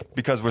why?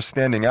 Because we're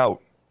standing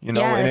out, and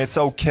it's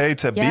okay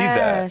to be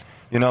that.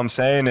 You know what I'm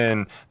saying?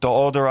 And the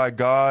older I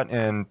got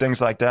and things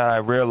like that, I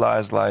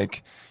realized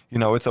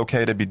it's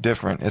okay to be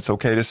different. It's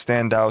okay to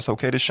stand out. It's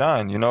okay to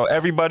shine.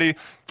 Everybody,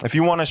 if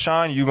you want to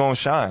shine, you going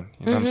to shine.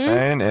 You know what I'm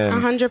saying?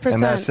 And 100%.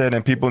 And that's it.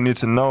 And people need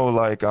to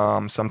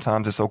know,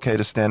 sometimes it's okay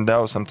to stand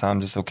out.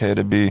 Sometimes it's okay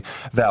to be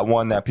that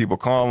one that people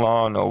call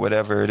on or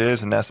whatever it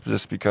is. And that's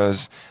just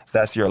because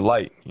that's your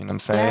light. You know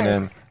what I'm saying? Yes.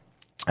 And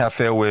I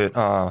feel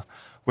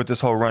with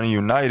this whole Running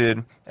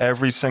United,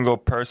 every single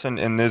person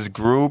in this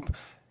group,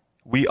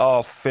 we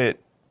all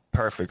fit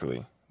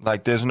perfectly.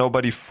 There's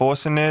nobody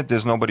forcing it.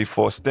 There's nobody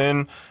forced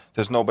in.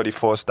 There's nobody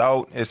forced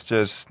out. It's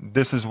just,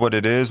 this is what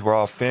it is. We're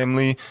all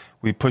family.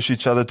 We push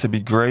each other to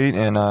be great.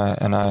 And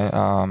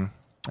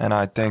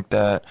I think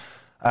that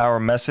our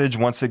message,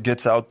 once it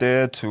gets out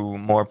there to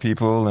more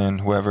people and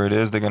whoever it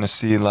is, they're going to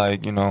see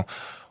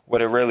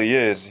what it really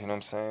is. You know what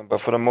I'm saying? But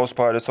for the most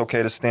part, it's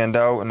okay to stand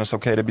out and it's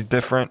okay to be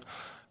different.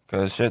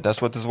 Because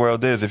that's what this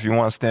world is. If you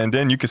want to stand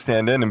in, you can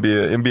stand in and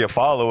be a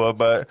follower,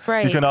 but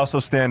you can also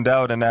stand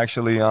out and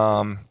actually,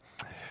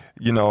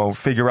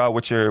 figure out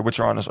what you're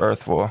on this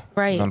earth for.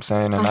 Right. You know what I'm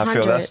saying? And 100. I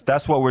feel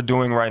that's what we're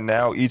doing right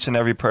now. Each and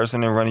every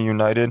person in Running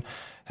United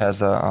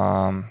has we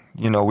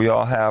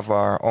all have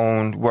our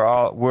own. We're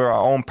our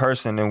own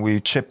person, and we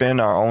chip in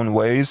our own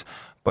ways.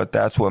 But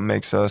that's what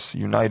makes us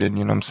united.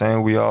 You know what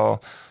I'm saying?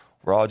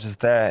 We're all just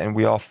that, and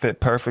we all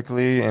fit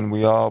perfectly, and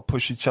we all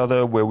push each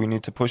other where we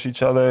need to push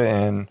each other,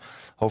 and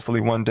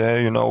hopefully one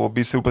day, we'll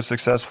be super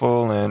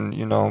successful and,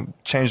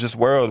 change this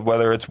world,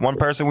 whether it's one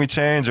person we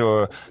change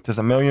or there's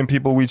a million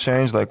people we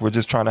change. Like, we're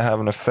just trying to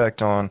have an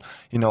effect on,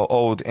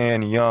 old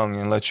and young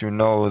and let you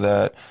know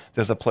that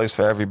there's a place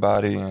for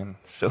everybody and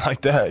shit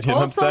like that. You know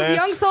Old what I'm souls, saying?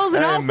 young souls,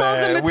 and all souls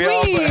in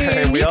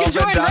between. We You all can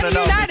been join down Running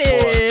and out before.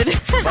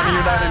 United. Running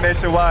United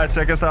Nationwide.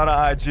 Check us out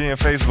on IG and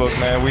Facebook,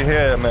 man. We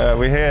here, man.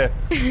 We here.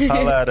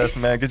 Holla at us,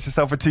 man. Get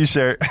yourself a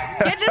T-shirt.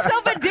 Get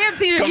yourself a damn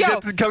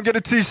T-shirt. Come get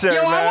a T-shirt,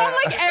 Yo, man. I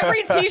want like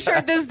every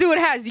T-shirt this dude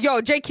has.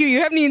 Yo, JQ,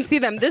 you haven't even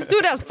seen them. This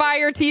dude has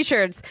fire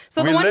T-shirts.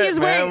 So the we one lit, he's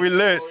man. wearing. We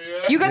lit.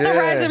 You got the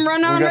Rise and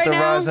Run on right now? We got the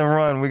Rise and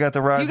Run. We got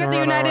the Rise Do you and got the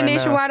Run United on right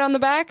Nationwide now. on the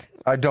back?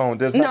 I don't.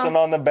 There's No. nothing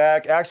on the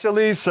back.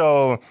 Actually,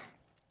 so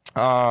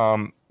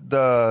the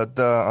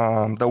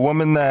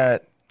woman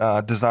that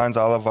designs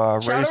all of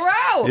our Shout race. her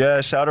out.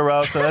 Yeah, shout her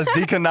out. So that's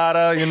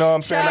Deaconata, you know what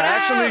I'm saying?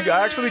 Shout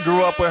I actually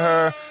grew up with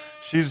her.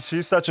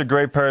 She's such a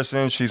great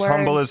person. She's Word.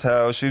 humble as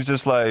hell. She's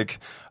just like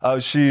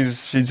she's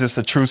just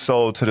a true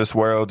soul to this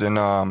world,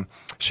 and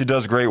she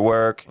does great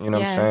work. You know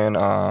what I'm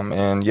saying?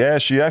 And yeah,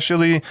 she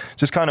actually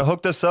just kind of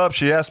hooked us up.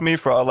 She asked me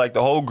for like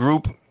the whole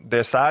group,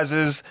 their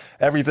sizes,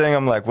 everything.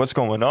 I'm like, what's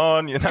going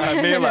on? You know what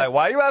I mean? Like,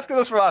 why are you asking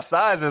us for our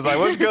sizes? Like,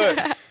 what's good?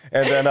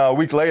 And then a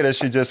week later,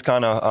 she just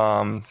kind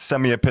of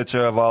sent me a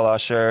picture of all our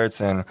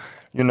shirts, and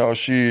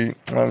she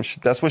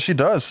that's what she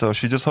does. So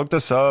she just hooked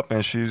us up,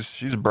 and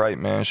she's bright,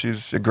 man.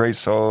 She's a great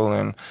soul,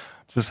 and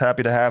just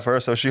happy to have her.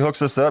 So she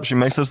hooks us up. She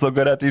makes us look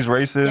good at these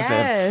races.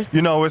 Yes.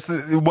 And,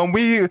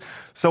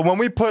 it's when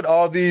we put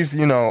all these,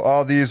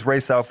 all these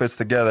race outfits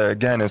together,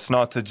 again, it's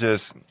not to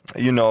just,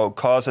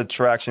 cause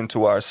attraction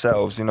to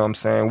ourselves. You know what I'm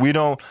saying? We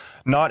don't,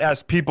 not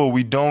as people,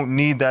 we don't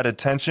need that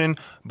attention,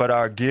 but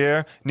our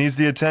gear needs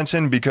the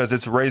attention because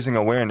it's raising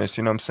awareness.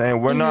 You know what I'm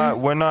saying?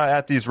 We're not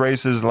at these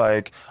races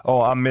like,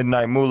 oh, I'm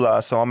Midnight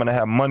Moolah, so I'm going to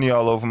have money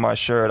all over my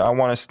shirt. I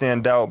want to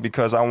stand out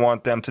because I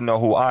want them to know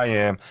who I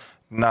am.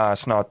 Nah,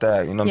 it's not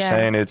that. You know what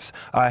I'm saying?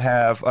 I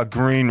have a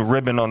green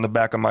ribbon on the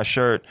back of my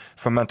shirt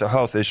for mental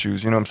health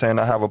issues. You know what I'm saying?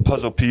 I have a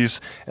puzzle piece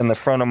in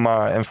front of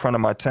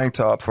my tank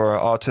top for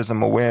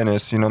autism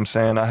awareness. You know what I'm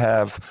saying? I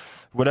have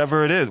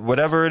whatever it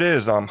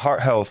is, heart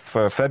health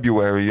for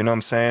February, you know what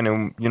I'm saying?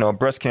 And,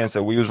 breast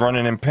cancer, we was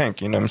running in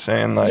pink, you know what I'm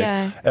saying?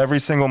 Like, every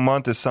single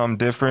month is something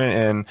different,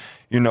 and,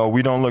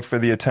 we don't look for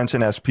the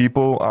attention as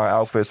people. Our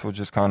outfits will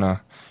just kind of,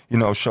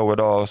 show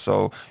it all.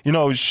 So,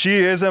 she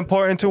is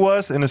important to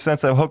us in the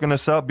sense of hooking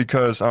us up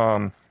because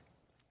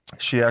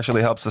she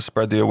actually helps us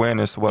spread the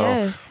awareness.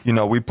 Well,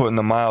 we put in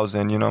the miles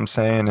in, you know what I'm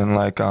saying? And,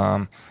 like,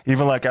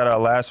 even, like, at our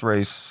last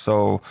race,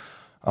 so...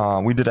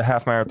 we did a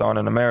half marathon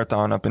and a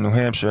marathon up in New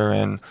Hampshire,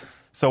 and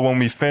so when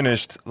we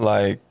finished,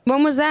 like...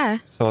 When was that?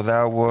 So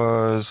that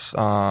was,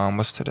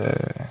 what's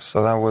today?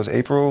 So that was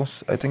April,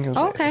 I think it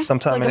was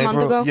sometime like in a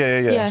April. month ago?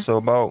 Yeah. So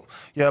about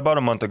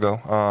a month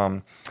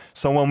ago.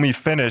 So when we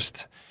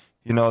finished,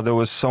 there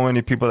was so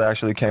many people that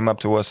actually came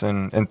up to us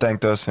and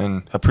thanked us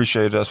and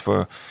appreciated us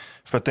for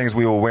things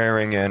we were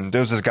wearing. And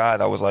there was this guy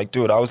that was like,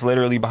 dude, I was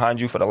literally behind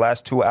you for the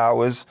last 2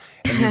 hours,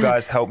 and you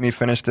guys helped me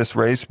finish this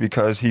race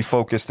because he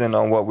focused in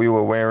on what we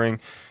were wearing,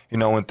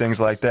 and things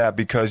like that,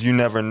 because you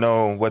never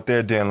know what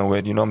they're dealing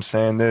with. You know what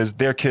I'm saying?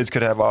 Their kids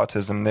could have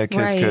autism. Their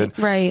kids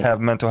could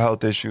have mental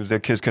health issues. Their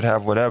kids could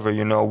have whatever.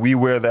 We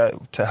wear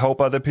that to help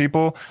other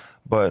people.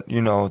 But,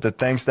 the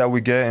thanks that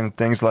we get and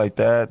things like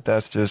that,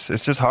 it's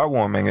just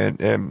heartwarming.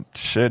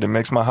 It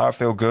makes my heart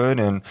feel good.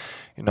 And,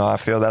 I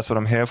feel that's what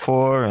I'm here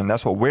for. And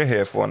that's what we're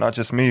here for. Not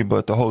just me,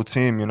 but the whole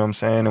team, you know what I'm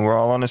saying? And we're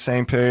all on the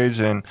same page.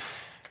 And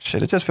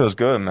shit, it just feels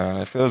good, man.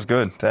 It feels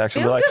good to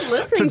actually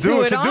to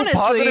do honestly,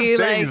 positive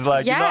things.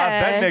 I've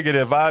been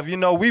negative.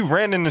 We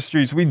ran in the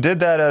streets. We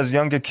did that as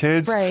younger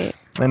kids. Right.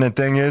 And the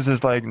thing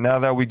is like now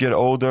that we get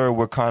older,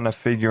 we're kind of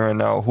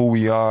figuring out who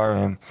we are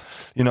and,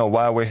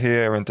 why we're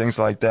here and things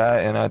like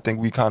that. And I think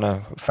we kind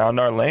of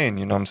found our lane,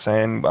 you know what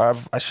I'm saying?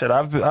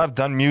 I've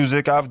done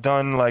music. I've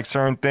done like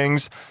certain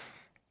things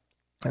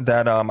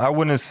that I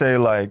wouldn't say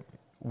like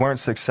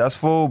weren't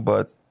successful,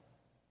 but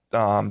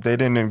it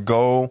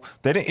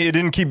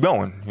didn't keep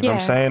going. You know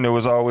what I'm saying? It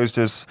was always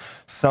just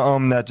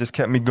something that just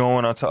kept me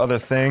going onto other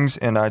things,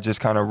 and I just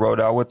kind of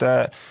rode out with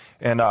that.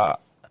 And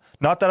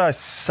not that I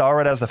saw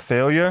it as a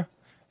failure,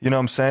 you know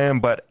what I'm saying?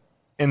 But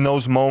in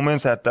those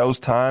moments, at those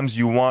times,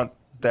 you want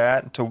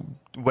that to,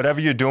 whatever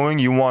you're doing,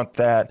 you want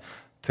that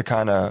to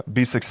kind of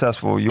be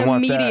successful. You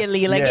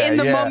immediately, want that, in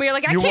the moment, you're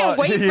like, I can't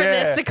wait for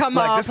this to come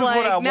off. This is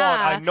what I want.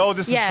 I know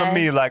this is for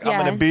me. Like, I'm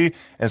going to be,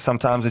 and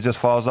sometimes it just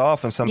falls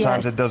off, and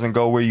sometimes it doesn't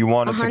go where you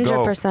want it to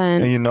go. 100%.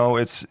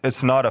 And,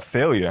 it's not a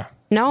failure.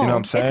 No, you know what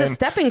I'm saying? It's a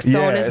stepping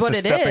stone is what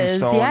it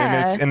is.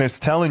 Yeah. And it's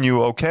telling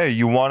you, okay,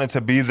 you want it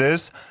to be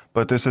this,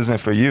 but this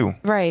isn't for you.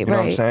 Right, You know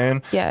what I'm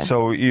saying? Yeah.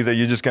 So either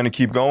you're just going to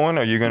keep going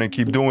or you're going to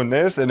keep doing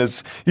this. And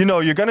it's,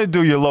 you're going to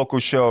do your local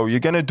show. You're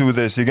going to do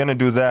this. You're going to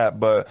do that.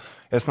 But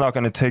it's not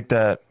going to take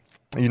that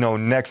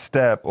next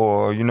step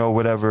or,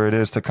 whatever it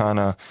is to kind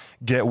of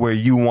get where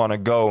you want to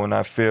go. And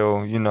I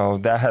feel,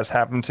 that has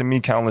happened to me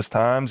countless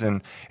times.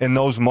 And in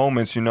those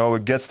moments,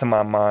 it gets to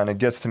my mind. It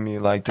gets to me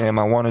like, damn,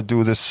 I want to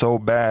do this so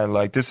bad.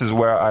 Like, this is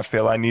where I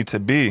feel I need to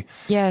be.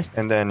 Yes.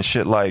 And then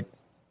shit like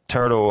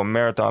Turtle or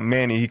Marathon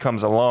Manny, he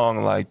comes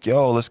along like,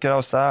 yo, let's get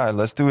outside.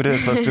 Let's do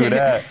this. Let's do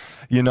that.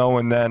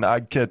 And then I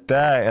get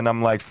that and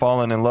I'm like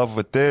falling in love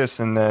with this.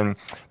 And then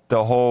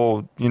the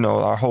whole,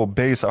 our whole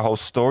base, our whole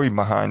story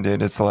behind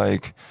it. It's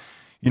like,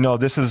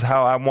 this is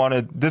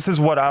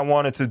what I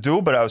wanted to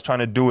do, but I was trying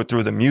to do it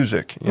through the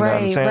music. You know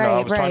what I'm saying?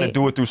 I was trying to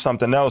do it through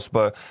something else,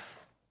 but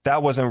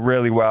that wasn't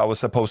really where I was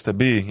supposed to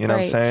be. You know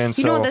what I'm saying?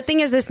 The thing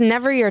is, it's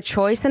never your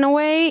choice in a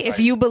way. If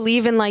you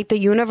believe in like the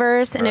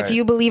universe and if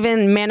you believe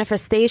in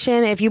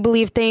manifestation, if you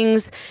believe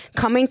things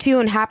coming to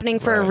you and happening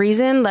for a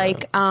reason,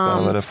 like,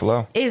 gotta let it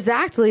flow.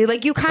 Exactly.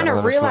 Like you kind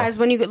of realize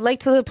when you get like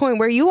to the point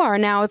where you are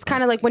now, it's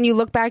kind of like when you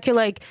look back, you're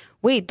like,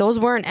 wait, those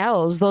weren't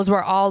L's. Those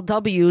were all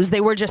W's. They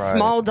were just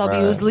small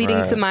W's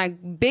leading to my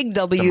big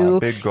W. My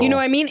big goal. You know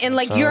what I mean? And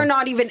like, you're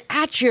not even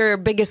at your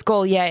biggest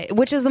goal yet,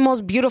 which is the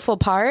most beautiful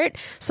part.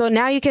 So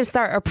now you can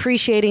start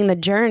appreciating the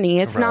journey.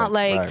 It's not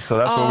like, So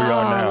that's where we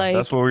are now.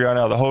 That's where we are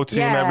now. The whole team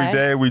every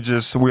day, we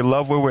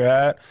love where we're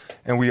at.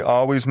 And we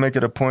always make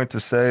it a point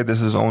to say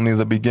this is only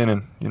the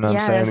beginning. You know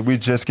what I'm saying? We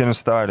just getting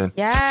started.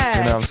 Yes.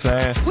 You know what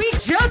I'm saying? We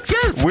just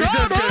getting started. We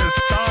just getting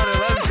started.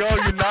 Let's go.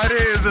 United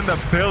is in the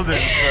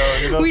building.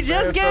 So, we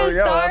just getting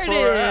started. That's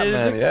where we're at,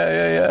 man.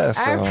 Yeah.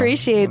 So, I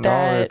appreciate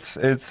that.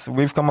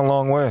 We've come a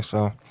long way.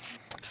 So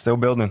still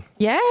building.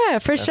 Yeah,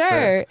 for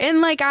sure.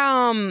 And like,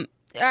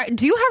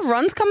 do you have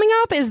runs coming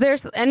up? Is there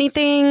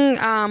anything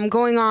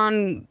going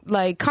on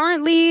like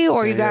currently,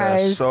 or you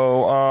guys?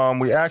 So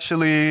we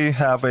actually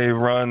have a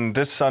run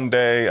this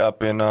Sunday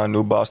up in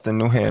New Boston,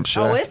 New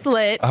Hampshire. Oh, it's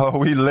lit. Oh,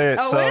 we lit.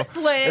 Oh, it's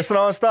lit. It's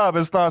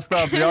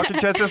nonstop. So y'all can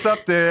catch us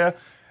up there.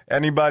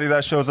 Anybody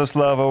that shows us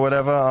love or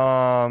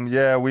whatever.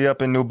 We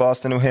up in New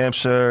Boston, New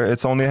Hampshire.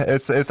 It's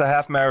a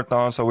half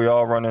marathon, so we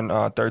all running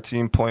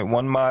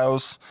 13.1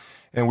 miles.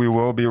 And we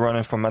will be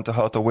running for mental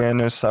health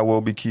awareness. I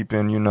will be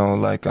keeping, Amy,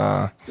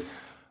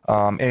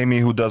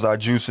 who does our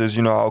juices,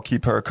 I'll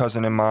keep her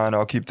cousin in mind.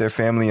 I'll keep their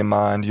family in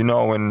mind,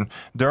 and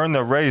during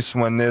the race,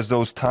 when there's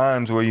those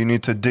times where you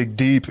need to dig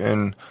deep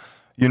and,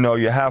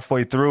 you're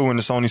halfway through and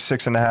it's only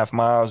 6.5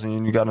 miles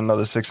and you got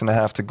another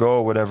 6.5 to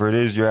go, whatever it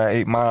is, you're at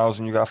 8 miles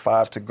and you got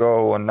 5 to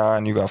go, or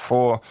 9, you got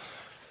 4.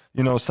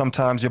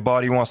 Sometimes your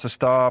body wants to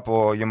stop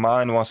or your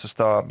mind wants to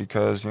stop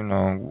because,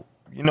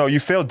 you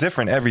feel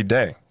different every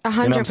day.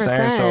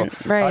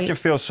 100%. So I can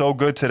feel so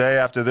good today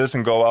after this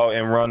and go out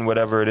and run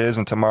whatever it is,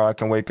 and tomorrow I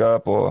can wake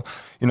up or,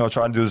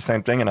 try to do the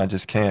same thing, and I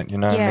just can't, you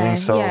know what I mean?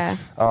 So,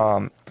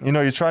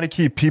 you try to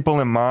keep people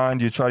in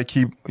mind. You try to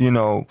keep,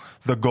 the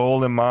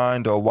goal in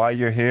mind or why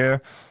you're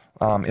here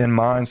in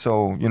mind.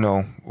 So,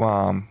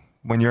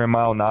 when you're in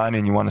mile 9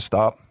 and you want to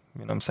stop,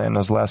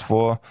 those last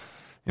 4,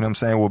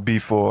 will be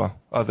for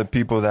other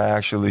people that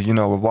actually,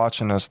 are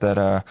watching us that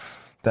are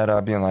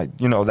being like,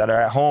 that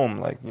are at home,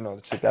 like,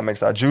 the chick that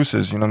makes our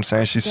juices,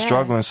 she's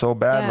struggling so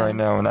bad right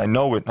now, and I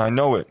know it.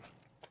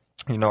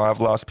 I've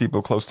lost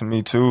people close to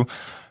me too,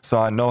 so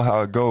I know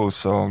how it goes.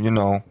 So,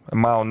 a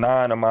mile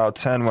 9, a mile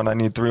 10, when I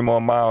need 3 more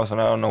miles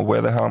and I don't know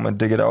where the hell I'm gonna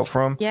dig it out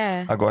from,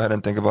 I go ahead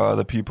and think about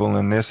other people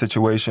and their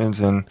situations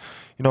and,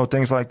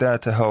 things like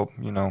that to help,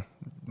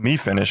 me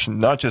finish,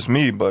 not just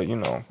me, but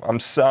I'm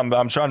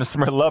trying to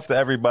spread love to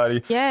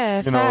everybody.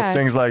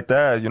 Things like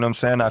that.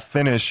 I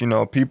finish.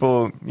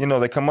 People.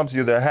 They come up to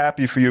you. They're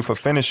happy for you for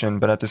finishing,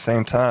 but at the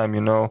same time,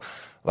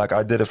 like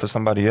I did it for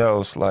somebody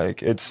else.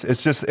 Like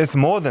it's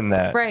more than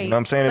that. Right.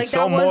 It's like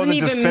so more than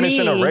just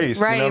finishing a race.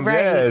 Right.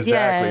 Yeah,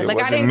 exactly.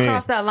 Like I didn't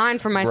cross that line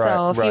for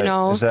myself. Right.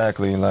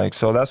 Exactly. Like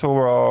so that's what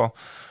we're all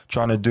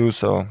trying to do.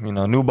 So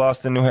New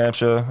Boston, New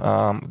Hampshire.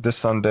 This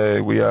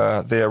Sunday we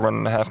are there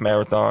running a half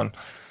marathon.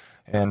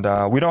 And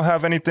we don't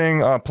have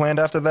anything planned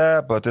after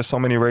that, but there's so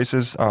many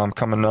races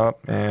coming up.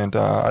 And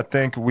I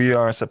think we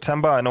are in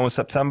September. I know in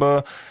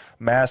September,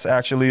 Mass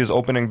actually is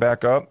opening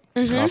back up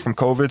from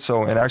COVID.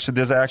 So, and actually,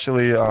 there's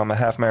actually a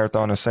half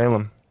marathon in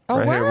Salem.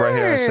 Right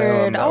here in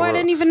Salem. Oh, I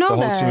didn't even know that.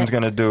 The whole team's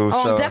going to do.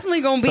 Oh, so, I'm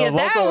definitely going to be at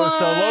that one.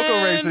 So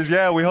local races,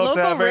 we hope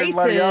to have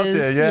everybody out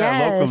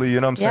there. Locally,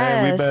 you know what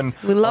I'm saying?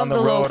 We love on the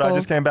road. local. I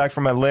just came back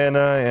from Atlanta,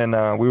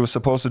 and we were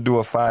supposed to do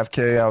a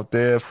 5K out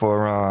there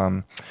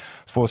for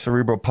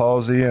cerebral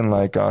palsy and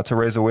like to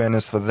raise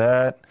awareness for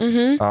that.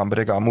 But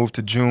it got moved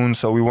to June,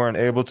 so we weren't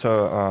able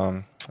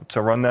to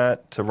run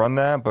that.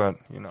 But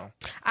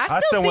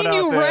I still seen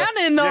you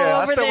running though over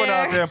there. I still went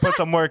out there and put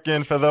some work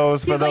in for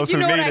those He's who like, need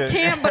it. I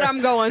can't, but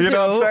I'm going to. You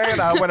know what I'm saying?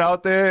 I went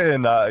out there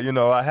and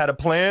I had a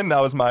plan.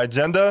 That was my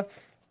agenda,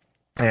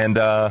 and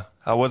I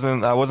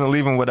wasn't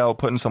leaving without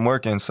putting some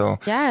work in. So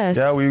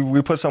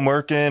we put some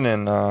work in,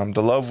 and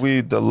the love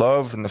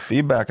and the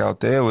feedback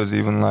out there was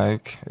even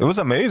like it was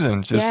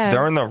amazing. Just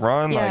during the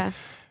run, like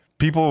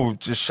people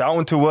just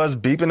shouting to us,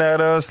 beeping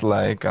at us,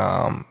 like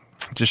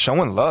just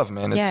showing love,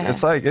 man.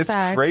 It's like it's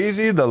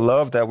crazy the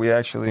love that we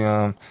actually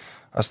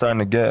are starting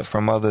to get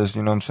from others.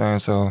 You know what I'm saying?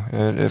 So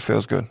it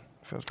feels good.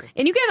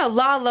 And you get a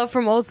lot of love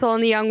from Old Soul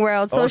in the Young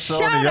World. So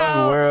shout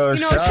out,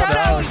 shout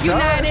out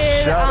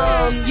United.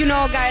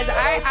 Guys,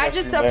 I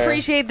just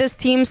appreciate this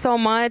team so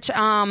much.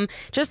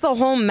 Just the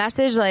whole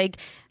message, like,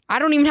 I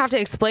don't even have to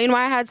explain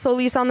why I had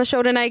Solis on the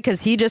show tonight because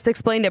he just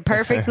explained it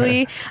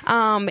perfectly.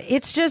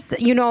 It's just,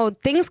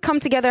 things come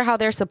together how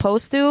they're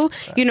supposed to.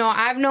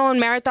 I've known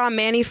Marathon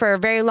Manny for a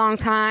very long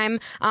time.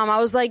 I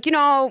was like,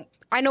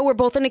 I know we're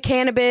both into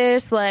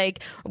cannabis.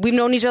 Like, we've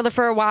known each other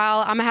for a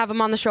while. I'm going to have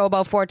him on the show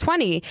about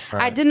 420.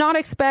 Right. I did not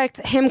expect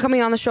him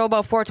coming on the show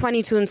about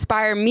 420 to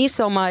inspire me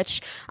so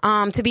much,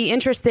 to be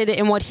interested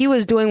in what he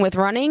was doing with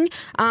running,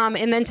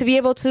 and then to be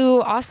able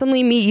to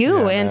awesomely meet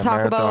you and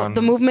talk about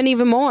the movement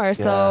even more. Yeah,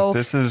 so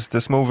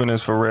this movement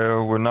is for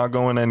real. We're not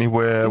going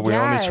anywhere.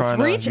 We're only trying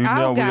to reach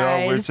out,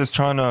 guys. We're just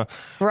trying to,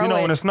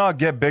 when it's not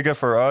get bigger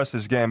for us,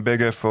 it's getting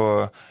bigger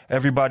for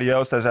everybody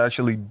else that's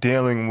actually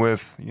dealing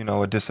with,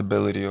 a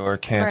disability or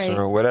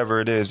cancer or whatever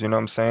it is, you know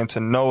what I'm saying? To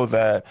know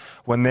that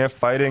when they're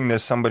fighting,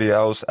 there's somebody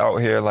else out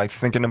here like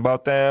thinking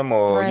about them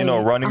or,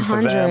 running 100.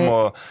 For them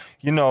or,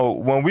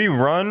 when we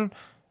run,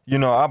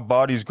 our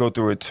bodies go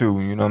through it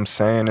too, you know what I'm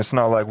saying? It's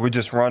not like we're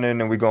just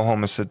running and we go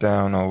home and sit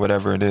down or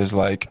whatever it is.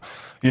 Like,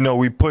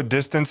 we put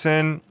distance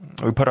in,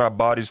 we put our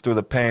bodies through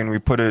the pain, we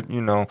put it,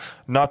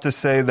 not to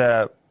say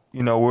that,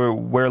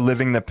 we're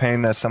living the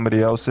pain that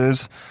somebody else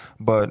is,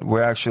 but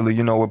we're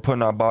actually, we're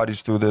putting our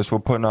bodies through this, we're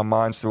putting our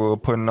minds through it, we're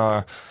putting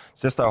our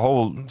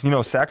whole,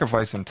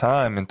 sacrificing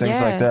time and things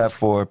like that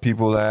for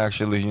people that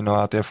actually,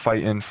 out there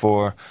fighting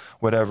for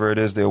whatever it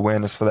is, the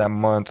awareness for that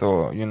month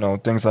or,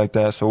 things like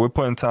that. So we're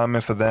putting time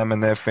in for them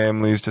and their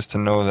families just to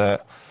know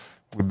that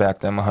we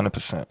back them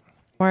 100%.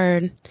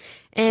 Word.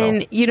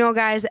 And,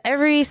 guys,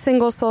 every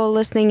single soul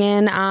listening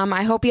in,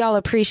 I hope y'all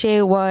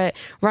appreciate what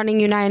Running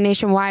United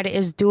Nationwide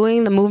is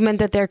doing, the movement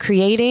that they're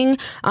creating,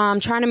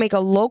 trying to make a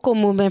local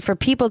movement for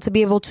people to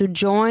be able to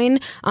join,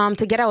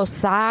 to get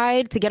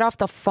outside, to get off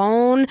the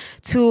phone,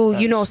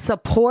 to,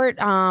 support,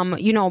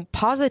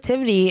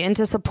 positivity and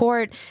to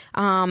support,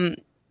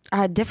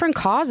 different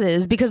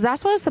causes, because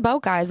that's what it's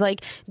about, guys.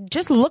 Like,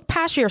 just look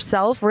past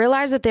yourself,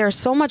 realize that there's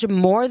so much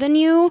more than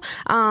you,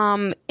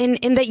 and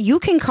that you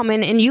can come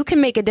in and you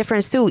can make a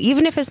difference too,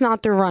 even if it's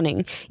not through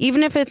running,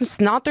 even if it's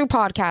not through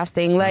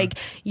podcasting. Like,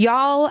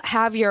 y'all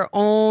have your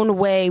own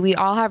way. We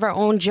all have our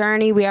own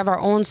journey. We have our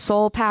own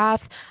soul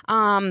path.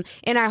 And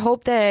I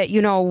hope that,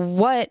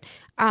 what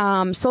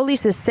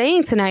Solis is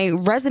saying tonight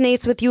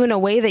resonates with you in a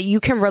way that you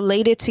can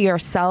relate it to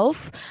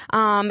yourself,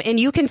 and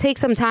you can take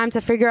some time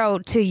to figure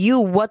out to you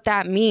what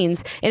that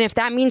means. And if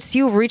that means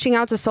you reaching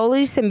out to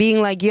Solis and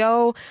being like,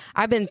 yo,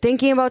 I've been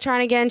thinking about trying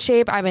to get in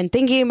shape, I've been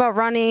thinking about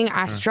running,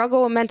 I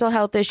struggle with mental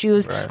health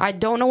issues, I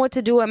don't know what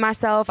to do with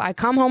myself, I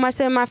come home, I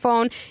sit on my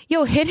phone,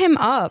 yo, hit him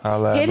up.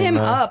 Hit him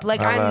up.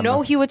 Like, I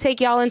know he would take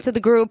y'all into the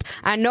group.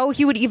 I know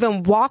he would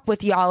even walk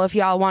with y'all if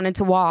y'all wanted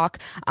to walk.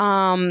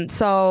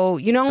 So,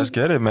 let's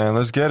get it, man.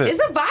 Let's get it. It's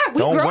a vibe.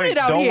 We grown it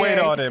out here. Don't wait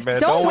on it,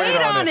 man. Don't wait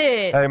on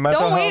it. Hey,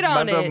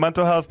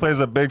 mental health plays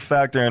a big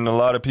factor in a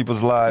lot of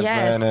people's lives,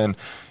 man. And,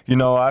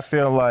 I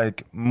feel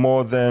like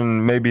more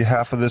than maybe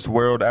half of this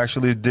world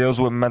actually deals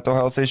with mental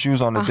health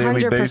issues on a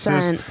daily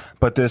basis.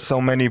 But there's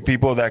so many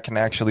people that can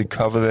actually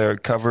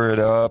cover it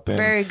up. And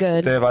very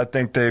good. I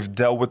think they've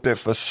dealt with it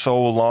for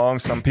so long.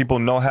 Some people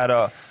know how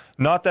to,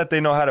 not that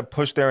they know how to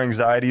push their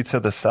anxiety to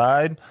the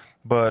side,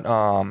 but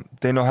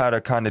they know how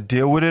to kind of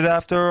deal with it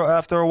after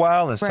a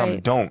while, and some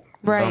don't.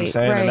 You know what I'm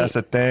saying? And that's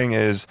the thing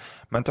is,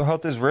 mental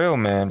health is real,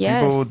 man.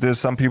 Yes. There's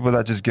some people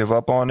that just give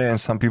up on it, and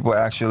some people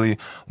actually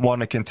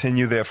want to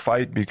continue their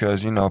fight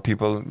because,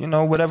 people,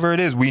 whatever it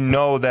is, we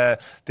know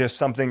that there's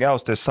something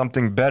else, there's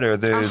something better,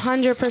 there's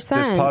 100%.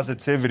 There's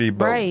positivity,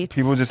 but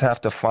people just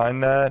have to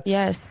find that.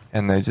 Yes.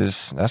 And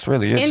that's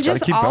really it. And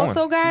just keep also,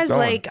 going. guys,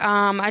 like,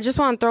 I just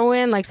want to throw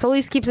in, like,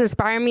 Solis keeps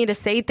inspiring me to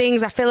say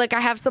things. I feel like I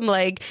have some,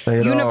 like,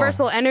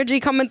 universal energy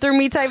coming through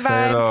me type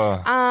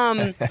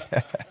vibe.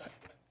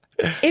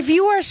 If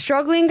you are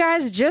struggling,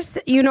 guys, just,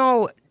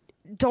 don't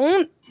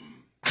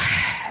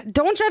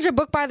judge a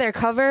book by their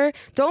cover.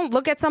 Don't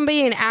look at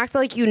somebody and act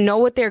like you know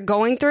what they're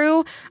going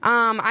through.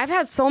 I've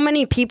had so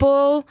many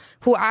people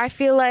who I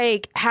feel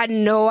like had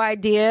no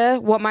idea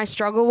what my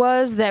struggle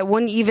was, that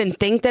wouldn't even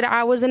think that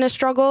I was in a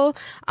struggle.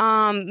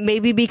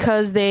 Maybe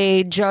because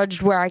they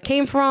judged where I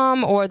came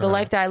from or the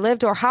life that I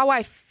lived or how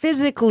I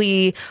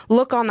physically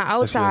look on the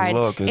outside.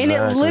 And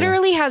it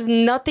literally has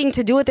nothing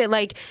to do with it.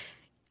 Like,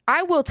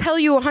 I will tell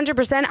you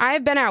 100%,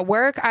 I've been at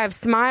work, I've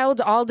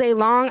smiled all day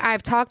long,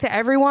 I've talked to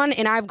everyone,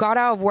 and I've got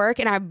out of work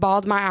and I've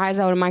bawled my eyes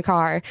out in my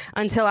car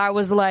until I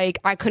was like,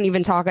 I couldn't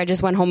even talk. I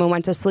just went home and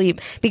went to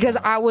sleep because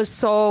I was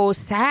so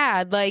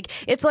sad. Like,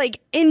 it's like,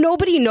 and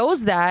nobody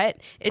knows that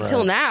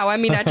until now. I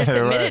mean, I just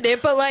admitted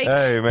it, but like,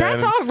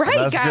 that's all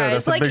right,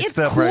 guys. Like, it's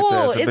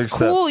cool. It's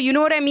cool. You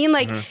know what I mean?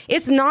 Like,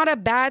 it's not a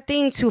bad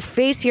thing to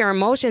face your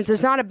emotions.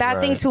 It's not a bad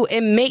thing to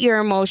admit your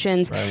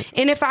emotions.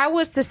 And if I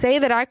was to say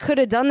that I could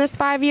have done this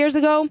 5 years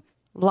ago,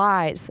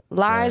 Lies.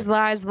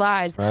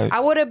 Right. I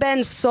would have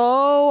been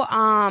so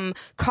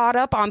caught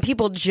up on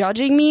people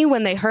judging me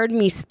when they heard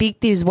me speak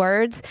these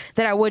words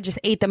that I would just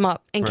ate them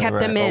up and kept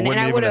them in. Or and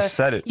I would have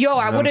said it.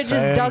 I would have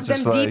just dug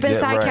them deep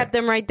inside, kept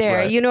them right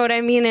there. You know what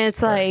I mean?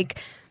 It's like,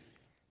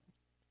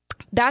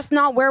 that's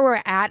not where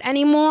we're at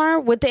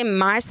anymore within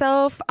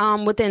myself,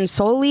 within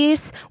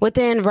Solis,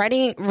 within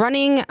running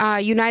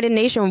United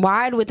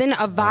Nationwide, within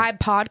a Vibe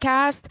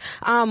podcast.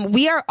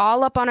 We are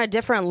all up on a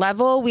different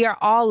level. We are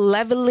all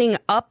leveling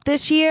up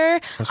this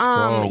year.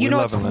 You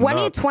know,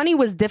 2020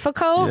 was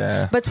difficult,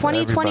 but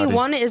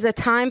 2021 is a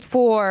time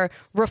for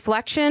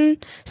reflection,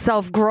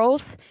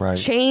 self-growth,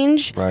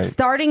 change,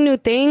 starting new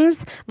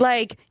things.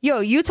 Like, yo,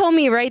 you told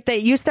me, right,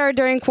 that you started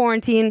during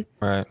quarantine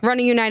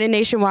running United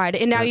Nationwide,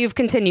 and now you've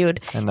continued.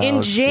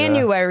 In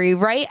January,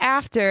 right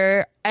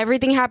after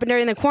everything happened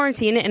during the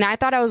quarantine, and I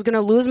thought I was going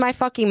to lose my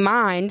fucking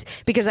mind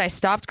because I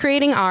stopped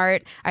creating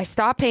art, I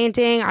stopped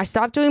painting, I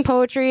stopped doing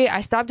poetry,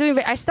 I stopped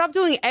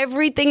doing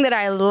everything that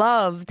I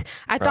loved.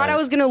 I thought I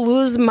was going to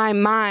lose my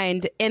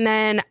mind, and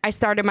then I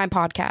started my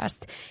podcast.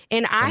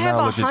 And I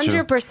have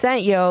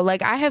 100%, yo,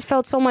 like, I have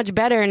felt so much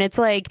better, and it's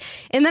like,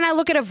 and then I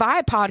look at a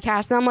Vibe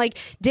podcast, and I'm like,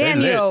 damn,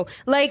 yo,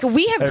 like,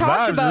 we have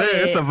talked about it.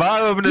 It's a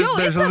vibe up in this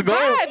bitch. It's a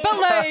vibe, but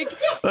like,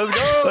 let's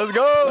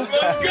go.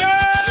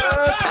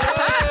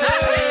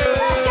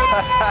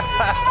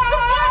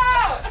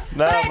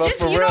 But I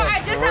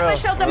just have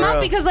to shout them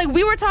out because, like,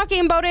 we were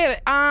talking about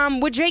it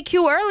with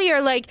JQ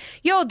earlier. Like,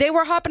 yo, they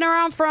were hopping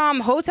around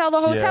from hotel to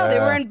hotel. They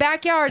were in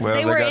backyards.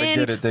 They were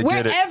in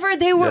wherever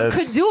they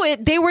could do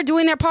it. They were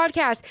doing their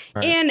podcast.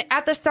 And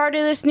at the start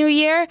of this new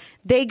year,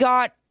 they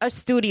got a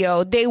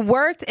studio. They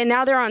worked, and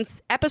now they're on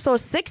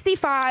episode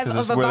 65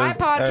 of a Vibe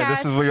podcast.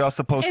 This is where y'all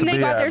supposed to be. And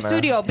they got their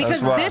studio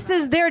because this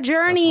is their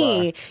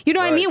journey. You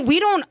know what I mean? We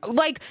don't,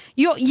 like,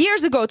 2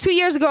 years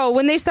ago,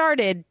 when they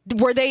started,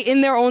 were they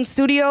in their own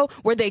studio?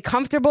 Were they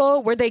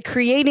comfortable? Were they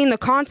creating the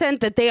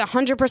content that they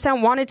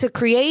 100% wanted to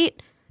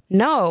create?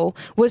 No.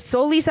 Was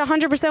Solis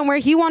 100% where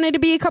he wanted to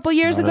be a couple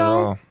years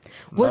ago?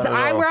 Was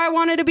I where I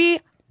wanted to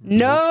be?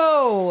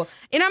 No.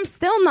 And I'm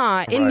still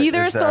not. And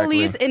neither is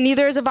Solis, and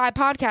neither is a Vibe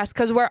podcast,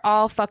 because we're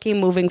all fucking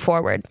moving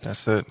forward.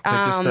 That's it. Take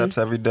the steps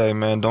every day,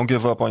 man. Don't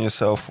give up on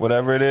yourself.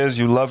 Whatever it is,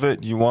 you love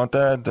it, you want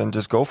that, then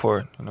just go for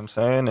it. You know what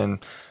I'm saying?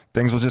 And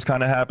things will just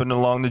kind of happen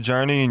along the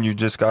journey, and you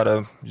just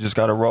gotta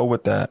roll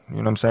with that. You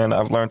know what I'm saying?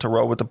 I've learned to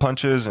roll with the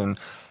punches and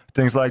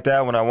things like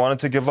that. When I wanted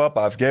to give up,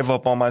 I've gave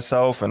up on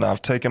myself, and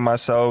I've taken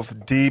myself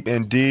deep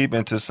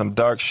into some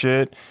dark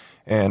shit.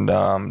 And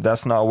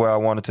that's not where I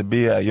wanted to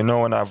be at, you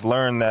know. And I've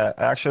learned that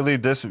actually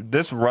this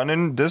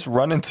running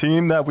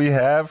team that we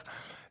have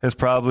has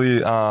probably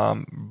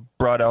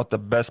brought out the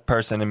best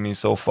person in me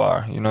so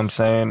far. You know what I'm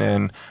saying?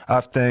 And I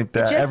think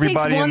that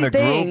everybody in the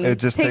group, it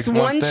just takes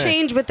one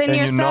change within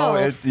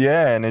yourself. You know,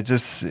 and it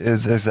just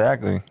is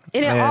exactly.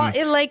 And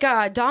it like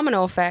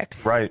domino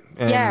effects. Right.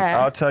 And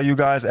I'll tell you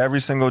guys,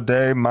 every single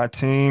day, my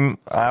team,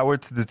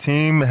 the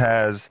team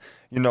has,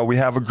 you know, we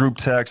have a group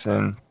text,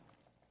 and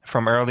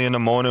from early in the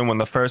morning when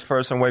the first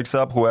person wakes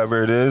up,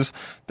 whoever it is,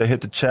 they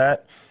hit the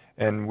chat,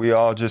 and we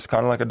all just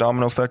kind of like a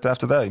domino effect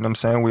after that. You know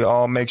what I'm saying? We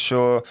all make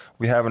sure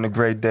we're having a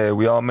great day.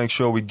 We all make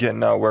sure we're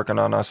getting out working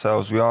on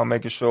ourselves. We all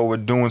making sure we're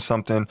doing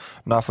something,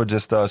 not for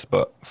just us,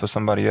 but for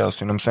somebody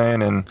else. You know what I'm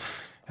saying?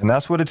 And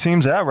that's where the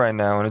team's at right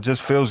now. And it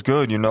just feels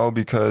good, you know,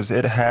 because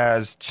it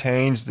has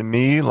changed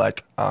me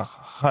like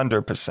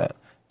 100%.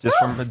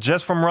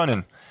 Just from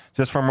running.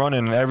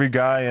 And every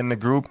guy in the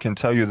group can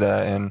tell you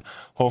that. And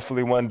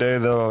hopefully one day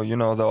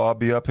they'll all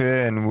be up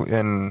here,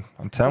 and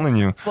I'm telling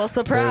you, well,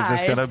 surprise,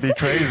 it's gonna be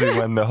crazy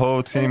when the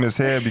whole team is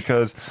here,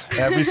 because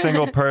every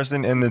single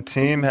person in the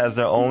team has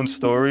their own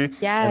story.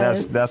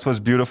 Yes. And that's what's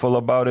beautiful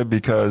about it,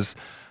 because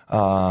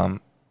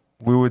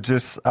we were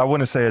just, I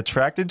wouldn't say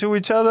attracted to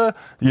each other,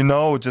 you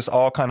know, just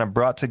all kind of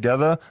brought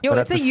together. Yo,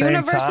 but it's a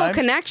universal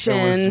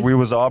connection. We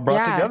was all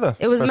brought together.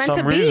 It was meant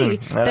to be.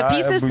 The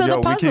pieces to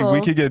the puzzle. We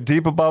could get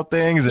deep about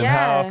things and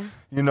how,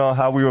 you know,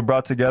 how we were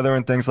brought together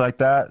and things like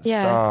that.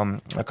 Yeah.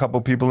 A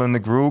couple people in the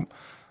group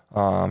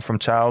from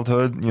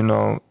childhood, you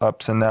know, up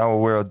to now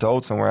we're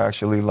adults and we're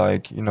actually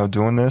like, you know,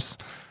 doing this.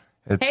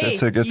 You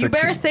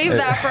better save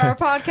that for our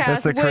podcast.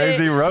 It's a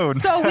crazy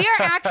road. So we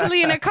are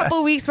actually, in a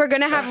couple weeks, we're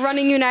going to have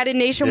Running United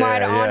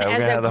Nationwide on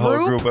as a group. The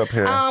whole group up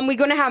here. We're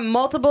going to have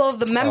multiple of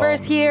the members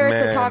here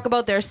to talk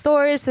about their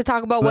stories, to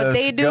talk about what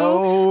they do.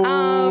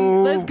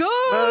 Let's go.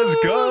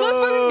 Let's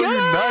fucking get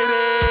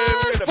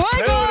United.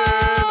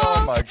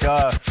 Oh my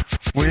God.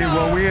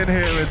 When we in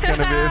here, it's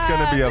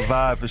gonna be a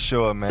vibe for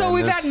sure, man. So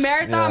we've had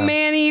Marathon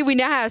Manny. We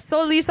now have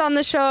Solis on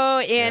the show,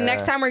 and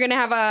next time we're gonna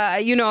have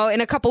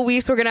in a couple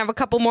weeks we're gonna have a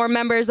couple more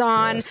members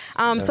on.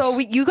 So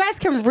you guys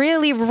can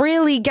really,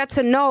 really get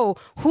to know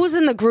who's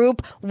in the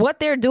group, what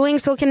they're doing,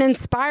 so it can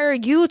inspire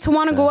you to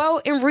want to go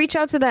out and reach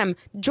out to them,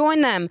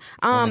 join them.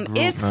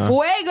 It's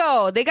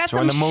Fuego. They got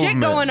some shit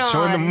going on.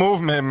 Join the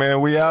movement,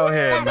 man. We out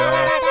here,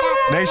 man.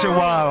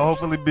 Nationwide.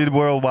 Hopefully, be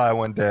worldwide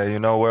one day. You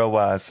know,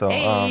 worldwide. So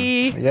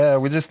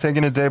we're just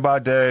taking it day by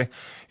day.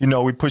 You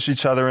know, we push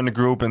each other in the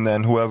group, and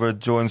then whoever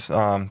joins,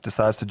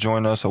 decides to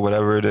join us or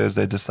whatever it is,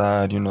 they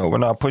decide, you know, we're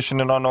not pushing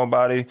it on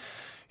nobody.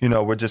 You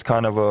know, we're just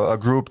kind of a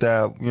group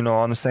that, you know,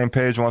 on the same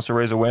page wants to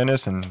raise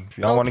awareness. And if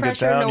y'all want to get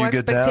down, you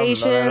get down.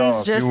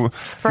 Expectations, just you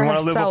want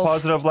to live a herself.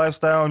 positive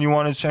lifestyle and you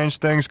want to change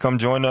things, come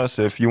join us.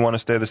 If you want to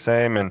stay the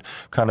same and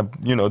kind of,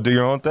 you know, do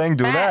your own thing,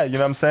 do that. You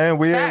know what I'm saying?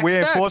 We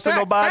ain't forcing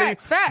nobody.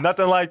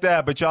 Nothing like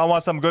that. But y'all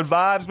want some good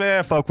vibes,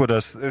 man? Fuck with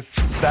us. It's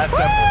that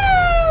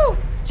simple. Woo!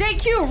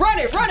 JQ, run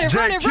it.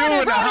 JQ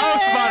in the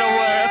house, by the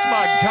way. That's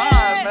my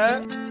guy,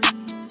 man.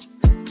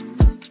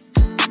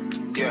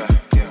 Yeah.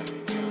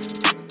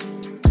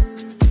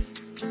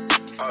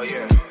 Oh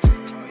yeah.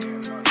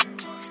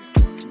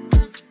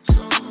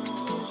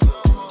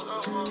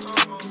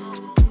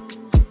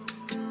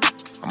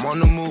 I'm on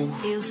the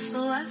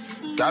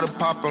move. Got it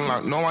poppin'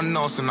 like no one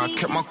else, and I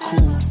kept my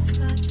cool.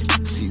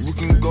 See, we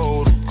can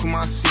go to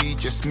Kumasi,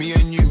 just me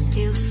and you.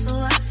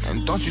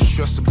 And don't you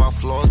stress about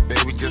flaws,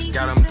 baby, just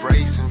gotta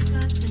embrace them.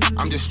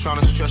 I'm just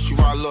tryna stress you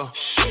out, look.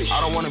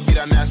 I don't wanna be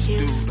that nasty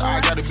dude.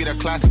 I gotta be that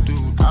classic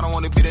dude. I don't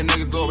wanna be that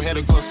nigga go ahead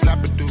and go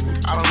slap a dude.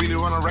 I don't really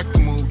wanna wreck the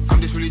mood. I'm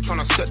just really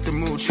tryna set the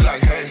mood. She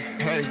like, hey.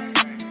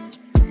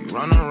 You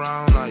run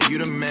around like you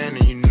the man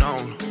and you know.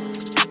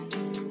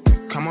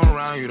 You come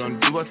around, you don't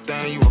do a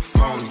thing, you a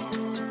phony.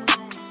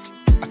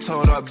 I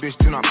told that bitch,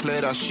 do not play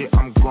that shit,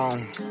 I'm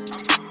grown.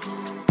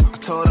 I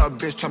told that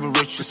bitch, try to be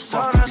rich, just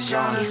fuck and be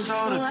honest.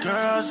 So the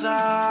girls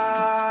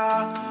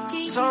out.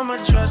 Summer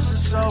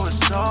dresses, so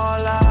it's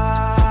all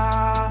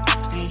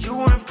out. And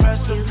you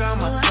impressive,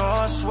 got my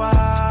thoughts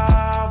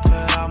wild.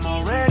 But I'm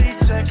already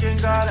taking,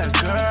 got a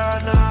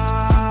girl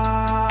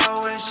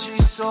now. And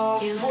she's so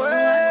fuego.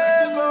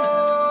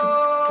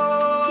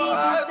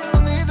 I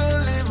don't need to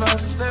leave, I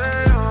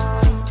stay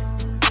home.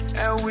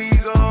 And we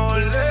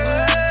gon'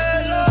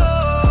 lay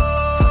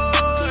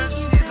low. And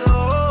see the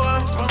whole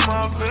world from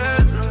my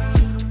bedroom.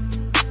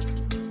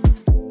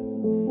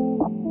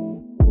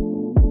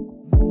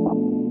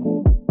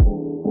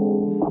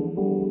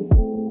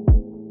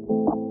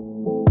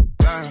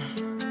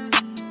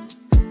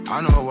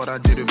 I know what I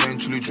did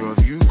eventually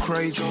drove you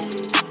crazy.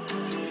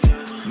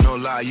 No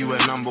lie, you were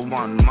number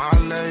one, my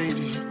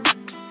lady.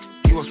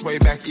 You was way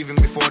back even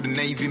before the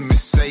Navy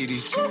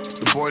Mercedes.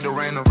 The boy that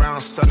ran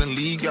around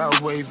suddenly got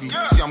wavy.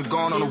 See, I'm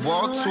going on a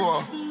world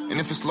tour. And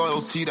if it's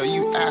loyalty that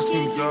you ask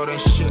me, girl, then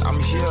shit, I'm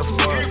here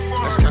for it.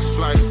 Let's catch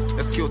flights,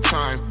 let's kill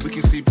time. We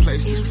can see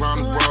places around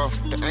the world.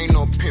 There ain't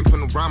no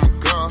pimping around my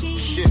girl.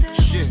 Shit.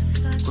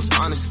 Cause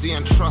honesty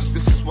and trust,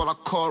 this is what I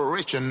call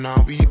rich. And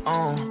now we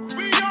on.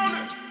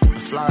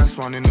 Flies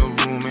one in the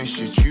room and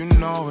shit, you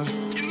know it.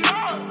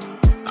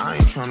 I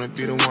ain't tryna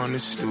be the one to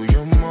steal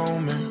your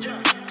moment.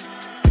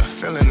 The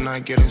feeling I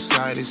get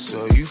inside is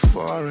so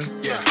euphoric.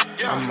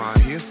 I'm out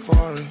here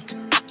for it.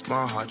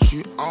 My heart,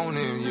 you own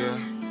it, yeah.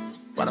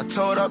 But I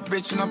told that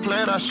bitch and I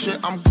play that shit,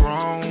 I'm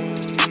grown.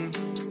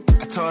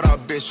 I told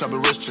that bitch I'll be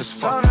rich,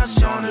 just fuck it.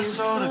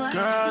 So the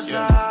girls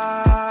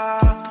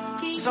out.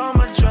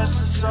 Summer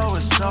dresses, so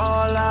it's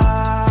all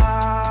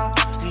out.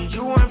 And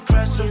you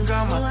impressive,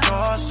 got my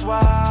thoughts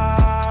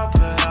wild.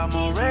 But I'm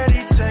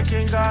already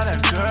taking, got a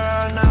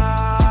girl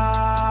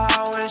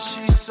now. And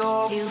she's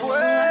so fuego.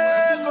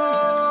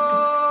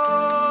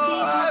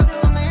 I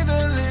don't need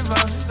to leave,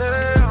 I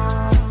stay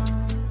home.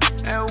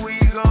 And we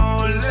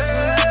gon'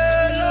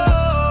 lay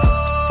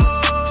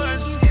low.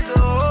 And see the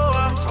whole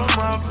world from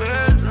my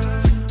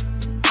bedroom.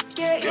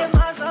 Get in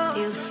my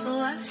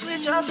zone.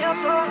 Switch off your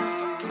phone.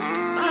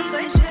 My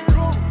spaceship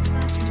cool.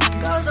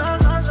 Goes on.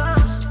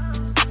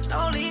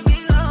 Don't leave me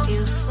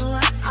alone.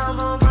 I'm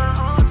on my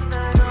own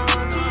tonight. No,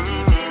 don't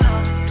leave me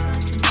alone.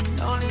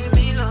 Don't leave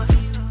me alone.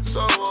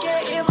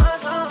 Get in my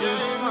zone.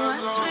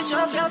 Switch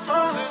off your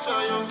phone.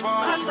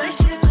 My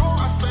spaceship cool.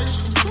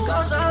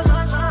 Goes on.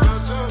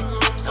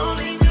 Don't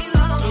leave me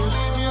alone.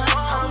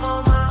 I'm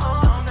on my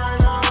own tonight.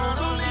 No,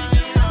 don't leave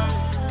me alone.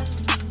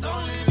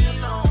 Don't leave me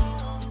alone.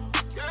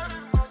 Get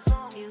in my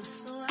zone.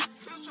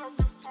 Switch off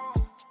your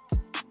phone.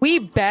 We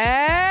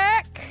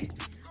back.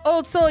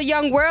 Old Soul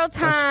Young World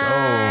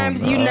Times.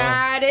 Go,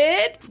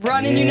 United.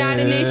 Running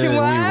United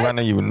nationwide. We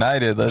running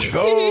United. Let's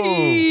go.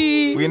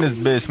 We in this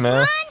bitch, man.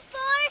 Run,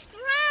 Forrest,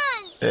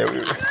 run.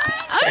 Yeah,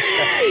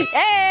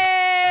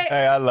 Hey.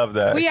 Hey, I love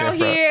that. We out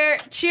here.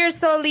 Cheers,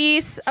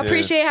 Solis.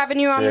 Appreciate having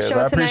you on the show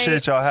I tonight.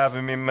 appreciate y'all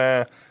having me,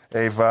 man.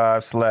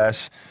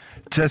 A-Vibe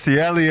 / Jesse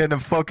Elliott in the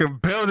fucking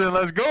building.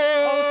 Let's go.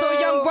 Oh, so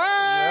Young World.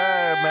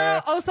 Yeah,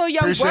 man. Oh, so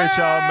Young Appreciate World.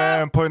 y'all,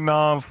 man, putting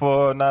on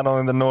for not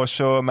only the North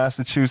Shore,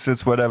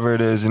 Massachusetts, whatever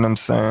it is, you know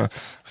what I'm saying?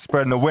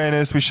 Spreading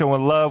awareness, we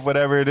showing love,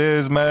 whatever it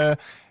is, man.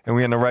 And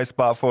we in the right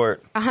spot for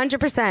it.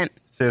 100%.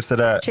 Cheers to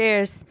that.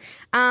 Cheers.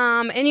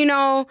 And you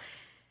know,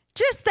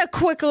 just a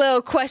quick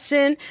little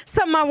question.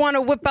 Something I want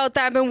to whip out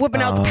that I've been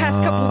whipping out the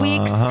past couple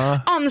weeks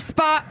on the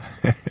spot.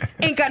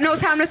 Ain't got no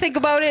time to think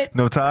about it.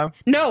 No time?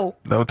 No.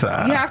 No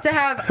time. You have to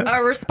have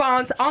a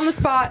response on the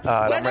spot.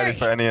 I'm ready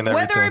for any and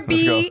everything. Whether it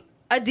be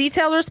a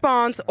detailed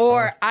response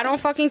or I don't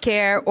fucking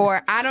care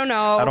or I don't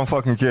know. I don't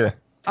fucking care.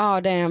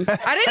 Oh, damn.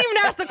 I didn't even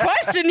ask the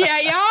question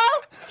yet, y'all.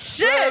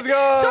 Shit. Let's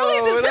go.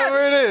 Solis is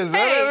Whatever it is.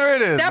 Hey, Whatever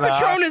it is. that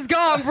Patron is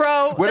gone,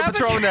 bro. Where that the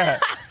Patron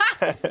at?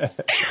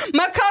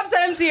 My cup's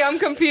empty. I'm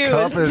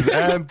confused. Cup is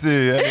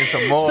empty. I need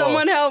some more.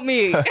 Someone help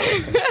me.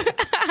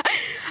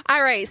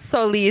 All right,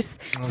 Solis.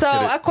 So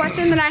a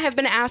question that I have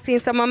been asking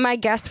some of my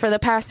guests for the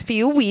past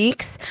few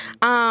weeks,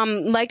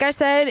 like I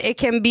said, it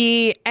can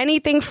be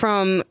anything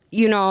from,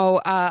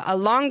 a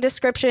long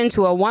description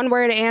to a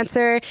one-word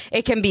answer.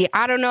 It can be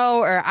I don't know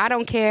or I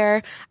don't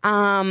care.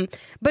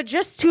 But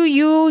just to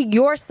you,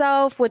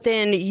 yourself,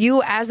 within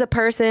you as a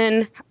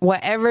person,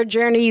 whatever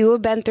journey you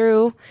have been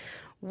through,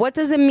 what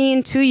does it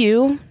mean to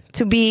you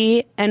to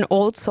be an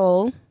old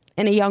soul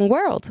in a young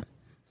world?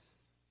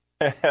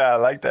 I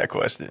like that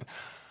question.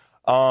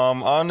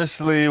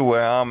 Honestly,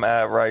 where I'm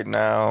at right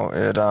now,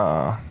 where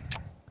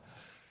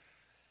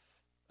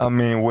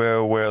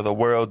the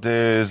world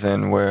is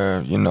and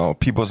where,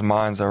 people's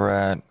minds are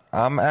at,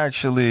 I'm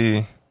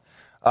actually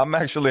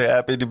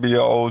happy to be an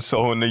old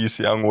soul in this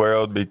young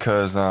world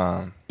because,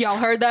 y'all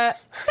heard that?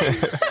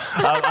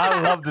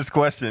 I love this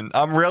question.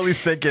 I'm really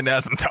thinking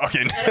as I'm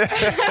talking.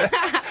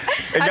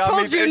 I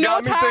told you, no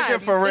time. Thinking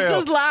for real.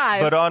 This is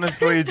live. But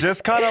honestly,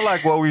 just kind of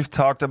like what we've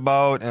talked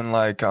about and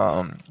like,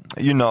 I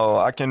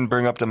can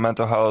bring up the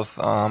mental health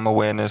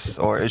awareness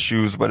or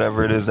issues,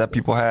 whatever it is that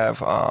people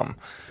have. A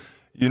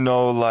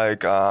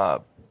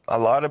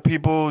lot of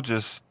people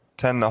just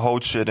tend to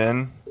hold shit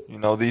in,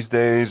 these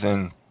days.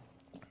 And,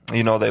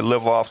 they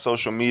live off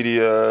social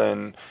media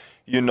and,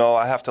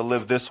 I have to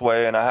live this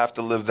way and I have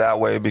to live that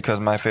way because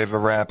my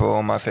favorite rapper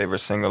or my favorite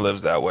singer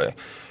lives that way.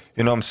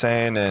 You know what I'm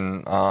saying?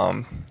 And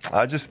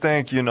I just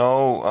think,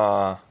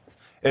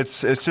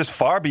 it's just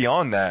far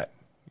beyond that.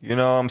 You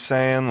know what I'm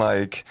saying?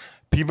 Like,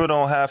 people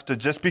don't have to,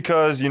 just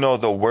because,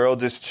 the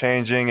world is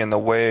changing and the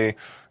way,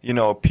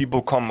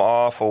 people come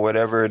off or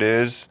whatever it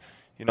is,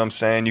 you know what I'm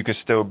saying? You can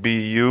still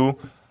be you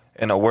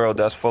in a world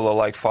that's full of,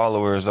 like,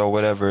 followers or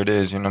whatever it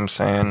is, you know what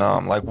I'm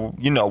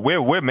saying?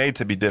 We're made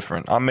to be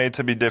different. I'm made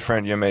to be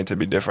different. You're made to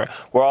be different.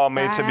 We're all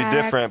made to be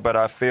different, but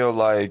I feel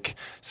like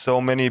so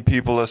many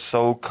people are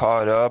so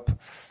caught up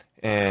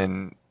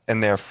in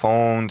their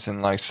phones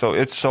and like, so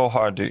it's so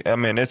hard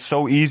it's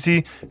so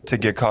easy to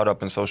get caught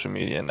up in social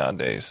media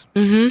nowadays.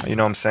 Mm-hmm. You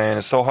know what I'm saying?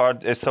 It's so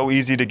hard. It's so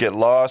easy to get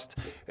lost.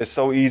 It's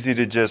so easy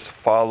to just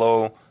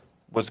follow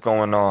what's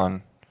going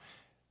on.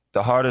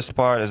 The hardest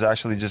part is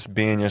actually just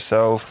being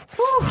yourself,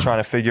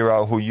 trying to figure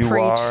out who you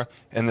are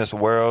in this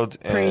world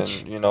and,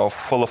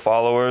 full of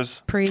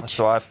followers.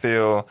 So I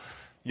feel,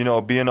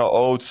 being an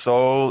old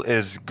soul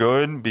is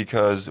good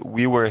because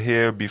we were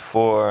here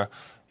before,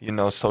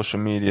 social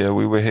media.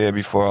 We were here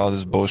before all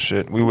this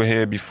bullshit. We were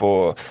here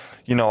before,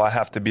 I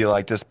have to be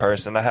like this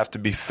person. I have to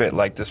be fit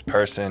like this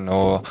person.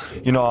 Or,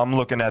 I'm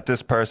looking at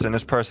this person.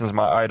 This person's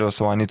my idol,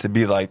 so I need to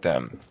be like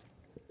them.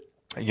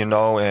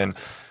 And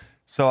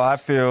so I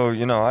feel,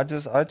 I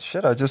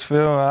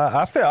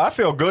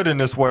feel good in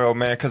this world,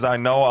 man, because I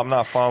know I'm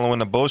not following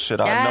the bullshit.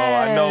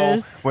 Yes. I know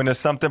when there's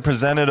something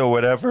presented or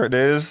whatever it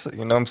is,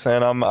 you know what I'm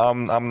saying? I'm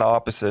the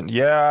opposite.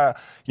 Yeah,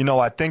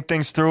 I think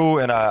things through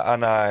and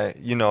I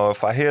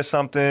if I hear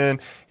something,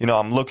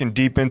 I'm looking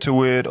deep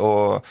into it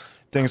or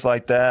things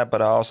like that,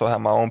 but I also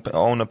have my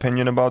own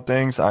opinion about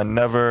things. I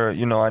never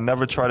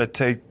try to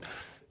take,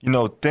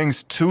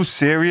 things too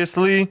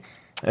seriously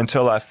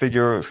until I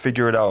figure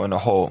it out in a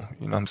whole,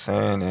 you know what I'm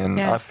saying? And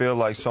I feel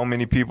like so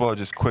many people are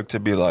just quick to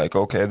be like,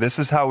 okay, this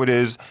is how it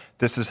is.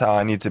 This is how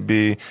I need to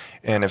be.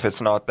 And if it's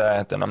not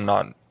that, then I'm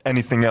not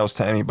anything else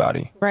to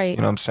anybody. Right.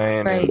 You know what I'm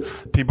saying? Right.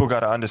 And people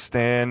got to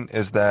understand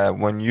is that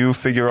when you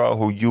figure out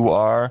who you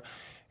are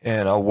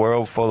in a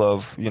world full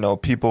of,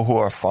 people who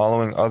are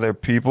following other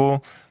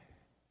people,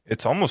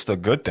 it's almost a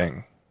good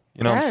thing.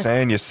 You know what I'm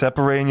saying? You're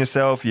separating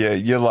yourself.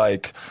 You're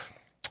like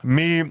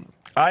me.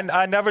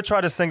 I never try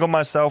to single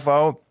myself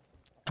out,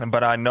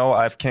 but I know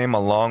I've came a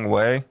long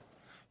way,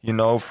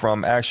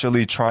 from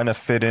actually trying to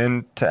fit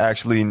in to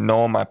actually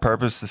knowing my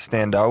purpose to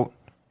stand out.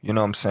 You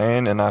know what I'm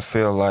saying? And I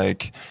feel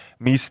like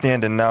me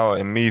standing out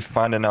and me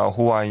finding out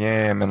who I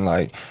am and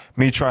like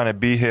me trying to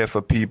be here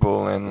for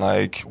people and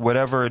like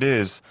whatever it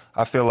is,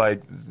 I feel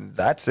like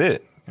that's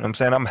it. You know what I'm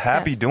saying? I'm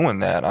happy doing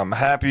that. I'm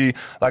happy.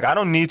 Like, I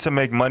don't need to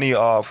make money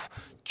off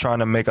trying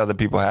to make other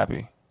people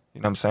happy. You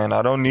know what I'm saying?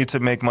 I don't need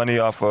to make money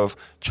off of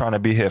trying to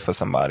be here for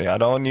somebody. I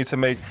don't need to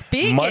make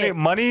money.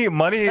 Money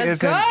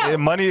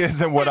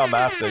isn't what I'm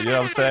after. You know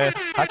what I'm saying?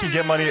 I can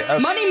get money.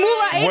 Money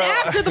moolah ain't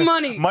after the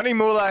money. Money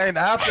moolah ain't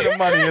after the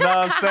money. You know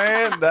what I'm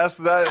saying? That's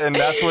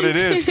what it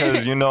is.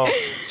 Because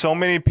so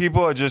many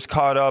people are just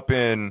caught up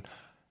in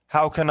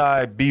how can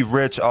I be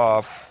rich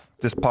off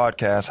this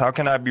podcast? How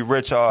can I be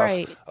rich off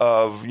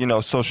of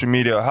social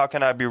media? How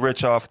can I be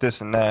rich off this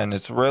and that? And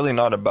it's really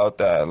not about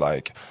that.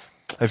 Like,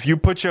 if you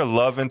put your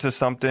love into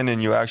something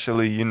and you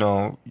actually,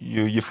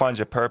 you find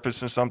your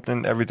purpose in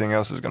something, everything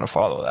else is going to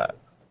follow that.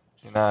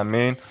 You know what I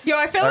mean? Yo,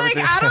 I feel like,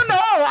 I don't know.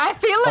 I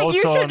feel like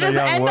you should just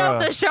end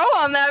up the show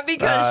on that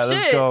because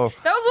shit. That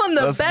was one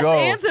of the best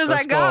answers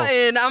I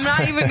gotten. I'm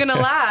not even going to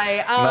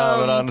lie. No,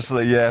 but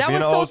honestly, yeah. That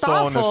being was so old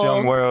soul in this thoughtful.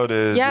 young world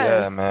is,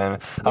 Yes. yeah, man.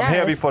 I'm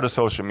here before the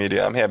social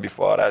media. I'm here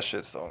before all that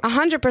shit. So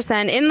 100%.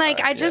 And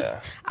like, I just,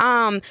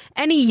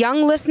 any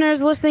young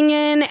listeners listening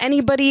in,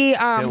 anybody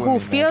who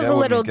feels a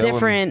little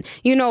different,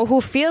 you know,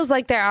 who feels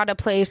like they're out of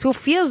place, who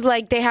feels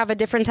like they have a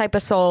different type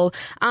of soul,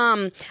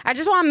 I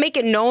just want to make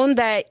it known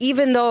that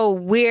even though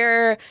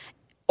we're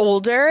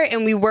older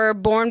and we were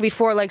born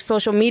before like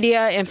social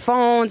media and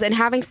phones and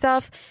having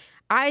stuff,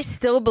 I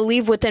still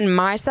believe within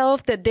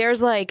myself that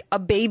there's like a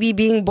baby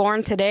being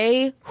born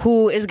today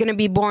who is going to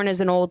be born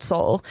as an old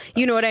soul.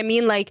 You know what I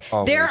mean? Like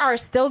there are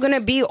still going to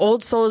be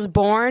old souls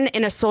born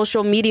in a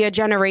social media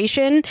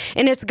generation,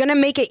 and it's going to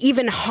make it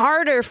even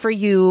harder for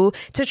you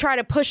to try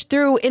to push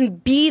through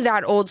and be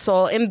that old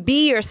soul and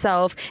be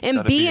yourself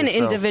and be an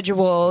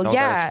individual. No,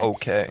 yeah. that's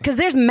okay. Because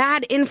there's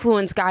mad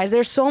influence, guys.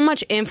 There's so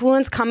much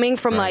influence coming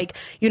from like,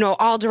 you know,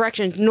 all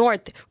directions,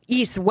 north,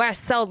 east,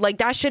 west, south. Like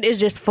that shit is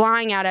just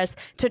flying at us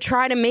to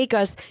try to make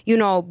us, you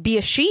know, be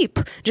a sheep,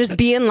 just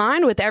be in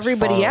line with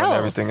everybody else.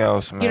 Everything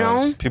else, man. You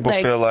know, people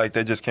feel like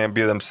they just can't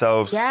be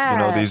themselves. Yeah. You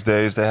know, these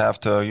days they have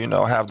to, you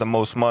know, have the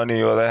most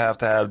money or they have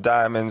to have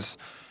diamonds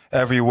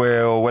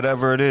everywhere or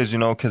whatever it is, you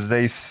know, because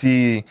they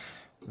see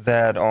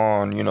that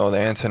on, you know,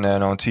 the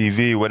internet, on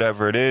TV,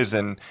 whatever it is.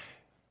 And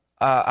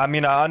I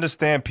mean, I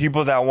understand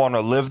people that want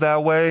to live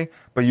that way,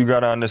 but you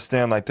got to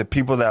understand, like, the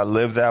people that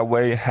live that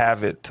way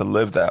have it to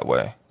live that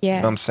way. Yeah.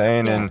 You know what I'm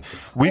saying? Yeah. And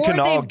we can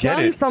all get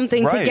it. They've done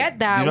something to get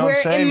that, you know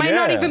where it might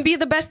not even be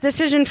the best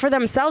decision for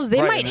themselves.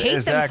 They might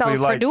hate themselves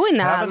for doing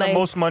that. Having the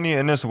most money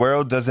in this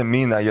world doesn't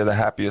mean that you're the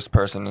happiest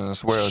person in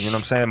this world. You know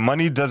what I'm saying?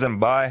 Money doesn't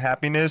buy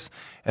happiness,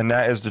 and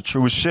that is the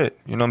truest shit.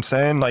 You know what I'm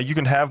saying? Like, you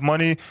can have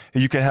money,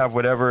 you can have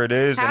whatever it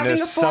is.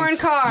 Having a foreign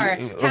car,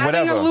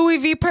 having a Louis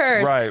V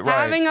purse,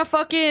 having a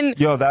fucking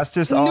that's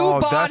just new all,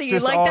 body.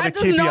 That's just like, all that to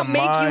does keep not your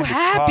make mind you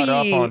happy.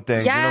 Caught up on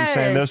things. Yes. You know what I'm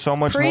saying? There's so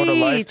much more to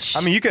life.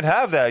 I mean, you can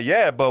have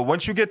that, but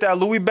once you get that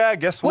Louis bag,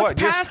 guess what?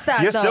 What's past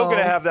that, you're still going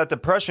to have that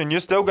depression.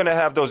 You're still going to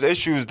have those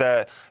issues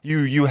that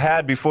you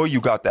had before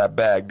you got that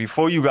bag,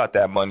 before you got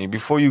that money,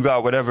 before you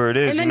got whatever it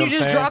is. And then you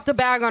just dropped a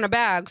bag on a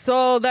bag.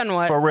 So then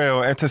what? For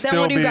real. And to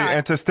still be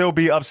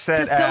upset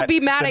to still be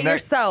mad at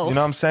yourself. You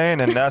know what I'm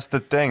saying? And that's the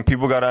thing.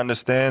 People got to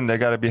understand they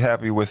got to be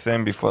happy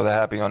within before they're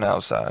happy on the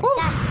outside.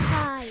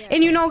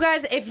 And you know,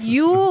 guys, if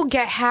you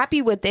get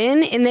happy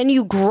within and then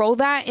you grow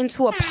that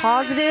into a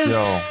positive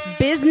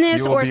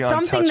business or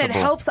something that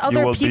helps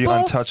other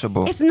people,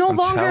 it's no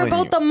longer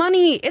about the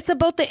money. It's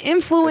about the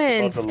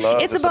influence.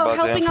 It's about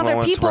helping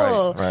other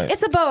people. Right.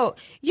 It's about,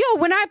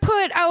 when I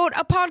put out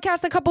a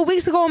podcast a couple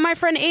weeks ago with my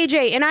friend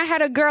AJ, and I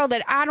had a girl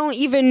that I don't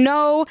even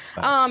know.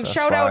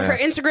 Shout out, her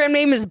Instagram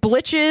name is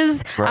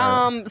Blitches.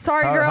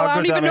 Sorry, girl, I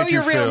don't even know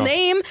your real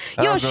name.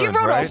 She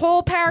wrote a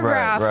whole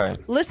paragraph.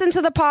 Listen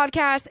to the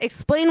podcast,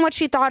 explain what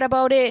she thought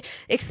about it,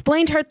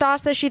 explained her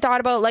thoughts that she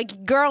thought about.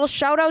 Like, girl,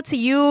 shout out to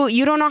you.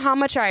 You don't know how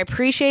much I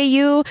appreciate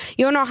you.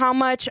 You don't know how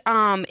much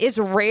it's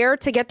rare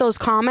to get those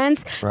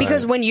comments,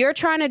 because when you're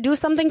trying to do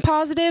something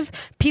positive,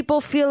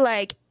 people feel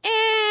like,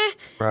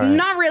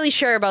 not really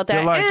sure about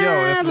that.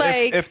 You're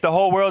like, if the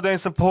whole world ain't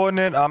supporting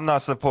it, I'm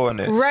not supporting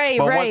it.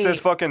 But once there's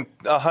fucking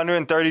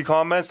 130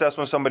 comments, that's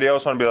when somebody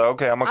else want to be like,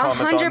 okay, I'm going to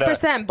comment on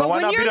that. 100%. But why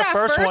when not you're be the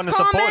first one to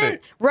support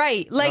it?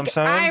 Right. Like,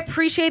 I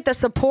appreciate the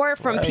support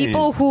from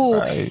people who,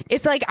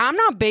 it's like, I'm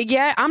not big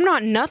yet. I'm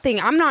not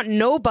nothing. I'm not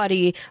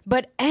nobody.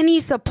 But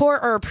any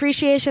support or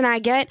appreciation I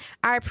get,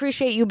 I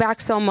appreciate you back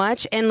so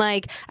much. And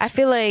like, I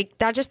feel like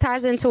that just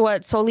ties into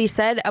what Soli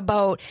said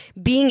about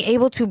being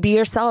able to be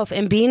yourself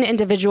and be an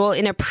individual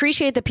and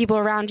appreciate the people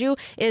around you.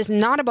 It is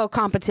not about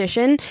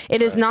competition.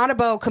 It is not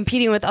about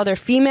competing with other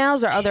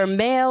females or other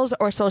males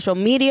or social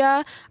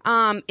media.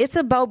 It's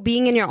about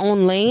being in your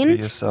own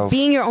lane,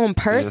 being your own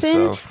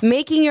person,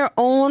 making your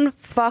own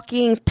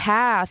fucking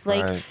path.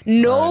 Like,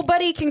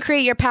 nobody can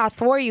create your path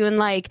for you. And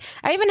like,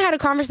 I even had a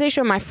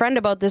conversation with my friend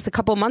about this a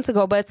couple months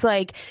ago, but it's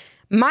like,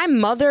 my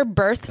mother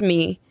birthed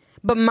me,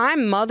 but my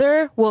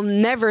mother will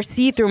never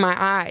see through my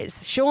eyes.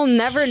 She'll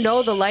never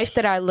know the life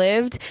that I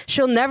lived.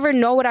 She'll never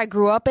know what I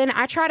grew up in.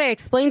 I try to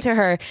explain to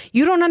her,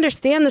 you don't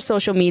understand the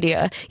social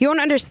media. You don't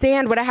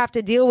understand what I have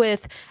to deal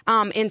with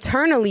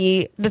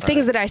internally, the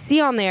things that I see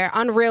on there,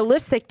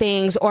 unrealistic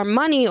things or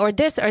money or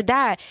this or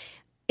that.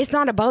 It's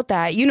not about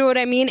that. You know what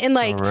I mean? And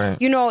like,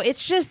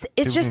 it's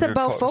just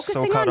about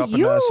focusing on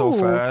you. So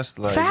fast.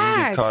 Like, you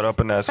get caught up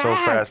in that so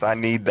fast. I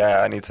need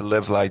that. I need to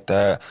live like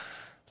that.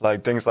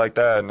 Like, things like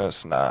that, and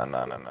it's nah.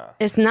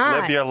 It's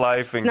not. Live your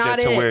life and get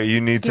to where you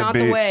need to be. It's not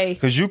the way.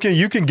 Because you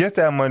can get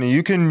that money.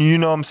 You can, you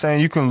know what I'm saying?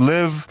 You can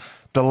live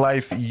the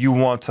life you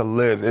want to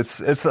live.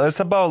 It's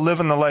about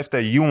living the life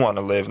that you want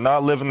to live,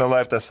 not living the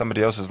life that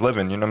somebody else is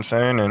living. You know what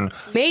I'm saying? And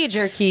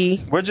major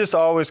key. We're just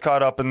always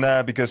caught up in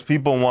that because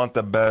people want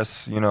the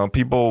best. You know,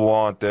 people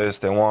want this,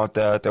 they want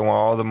that, they want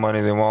all the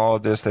money, they want all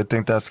this. They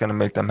think that's going to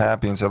make them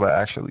happy until they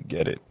actually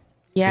get it.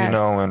 Yes. You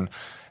know, and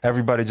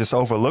everybody just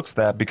overlooks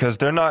that because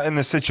they're not in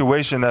the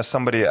situation that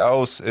somebody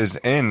else is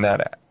in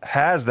that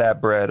has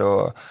that bread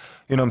or,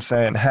 you know what I'm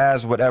saying,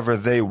 has whatever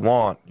they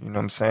want. You know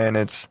what I'm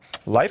saying?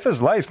 Life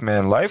is life,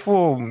 man. Life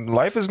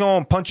is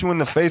going to punch you in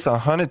the face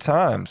 100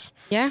 times.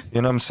 Yeah.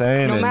 You know what I'm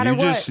saying? No matter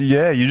what.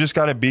 You just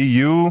got to be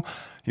you.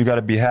 You got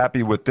to be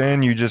happy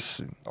within. You just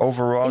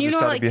overall and just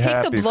got to be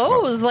happy. Take the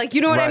blows. Like,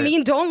 you know what I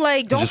mean? Don't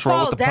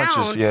fall down.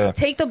 Punches, yeah.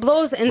 Take the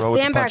blows and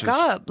stand back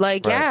up.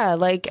 Like, yeah,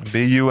 like.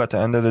 Be you at the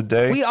end of the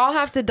day. We all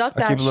have to duck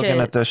that shit. I keep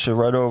looking at that shit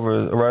right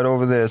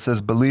over there. It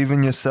says believe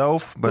in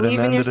yourself, but at the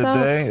end of the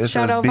day, it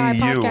says be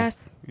you. Podcast.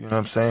 You know what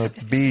I'm saying?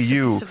 Be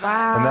you.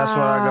 Wow. And that's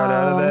what I got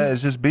out of that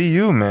is just be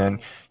you,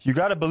 man. You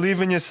got to believe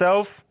in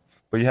yourself,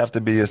 but you have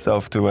to be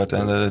yourself too at the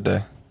end of the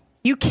day.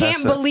 You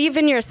can't believe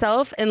in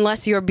yourself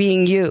unless you're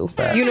being you.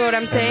 Facts. You know what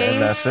I'm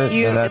saying? And that's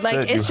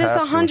it. It's just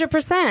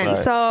 100%. Right.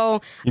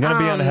 So you're gonna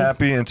be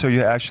unhappy until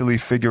you actually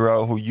figure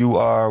out who you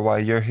are, why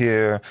you're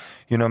here.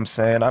 You know what I'm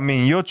saying? I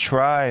mean, you'll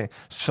try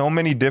so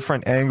many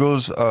different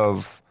angles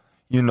of,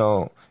 you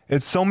know,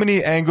 it's so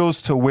many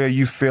angles to where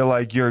you feel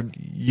like your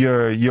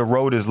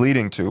road is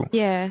leading to.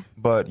 Yeah.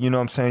 But you know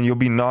what I'm saying? You'll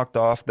be knocked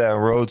off that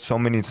road so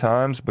many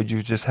times, but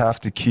you just have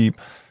to keep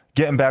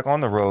getting back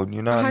on the road,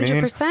 you know what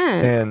 100%.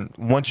 I mean? And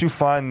once you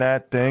find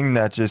that thing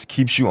that just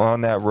keeps you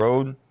on that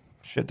road,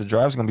 shit, the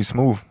drive's gonna be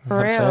smooth. For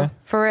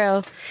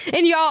real.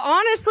 And y'all,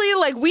 honestly,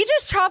 like, we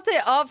just chopped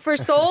it up for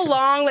so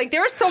long. Like,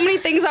 there were so many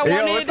things I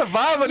wanted. Yo, let's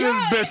vibe in this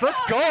bitch. Let's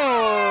go,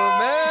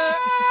 man.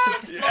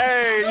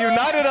 Hey,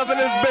 united up in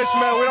this bitch,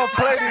 man. We don't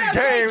play these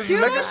games.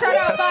 JQ, shout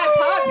out Vibe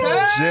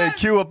Podcast.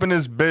 JQ up in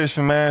this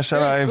bitch, man.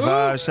 Shout out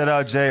Vibe. Shout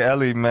out Jay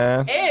Ellie,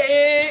 man.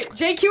 Hey,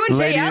 JQ and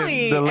Jay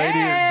Ellie. The lady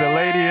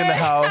in the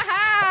house.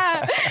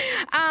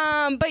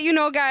 But you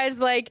know, guys,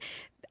 like,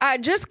 I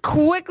just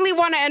quickly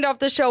want to end off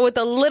the show with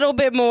a little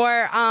bit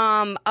more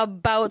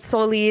about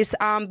Solis.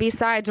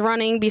 Besides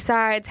running,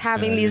 besides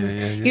having these,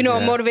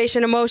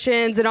 motivation,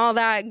 emotions, and all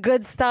that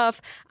good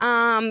stuff.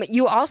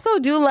 You also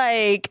do,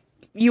 like,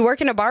 you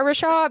work in a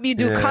barbershop, you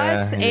do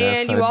cuts,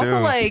 and you also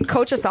like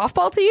coach a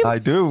softball team? I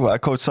do. I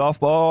coach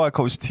softball, I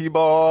coach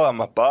t-ball, I'm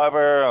a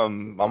barber,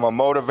 I'm a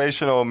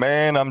motivational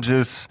man. I'm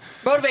just...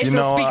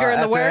 Motivational speaker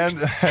in the works.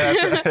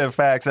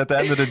 Facts. At the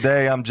end of the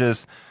day, I'm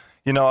just...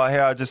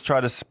 I just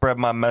try to spread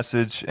my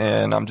message,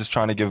 and I'm just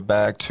trying to give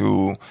back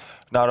to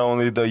not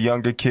only the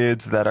younger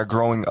kids that are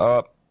growing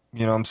up,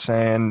 you know what I'm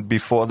saying,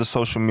 before the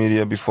social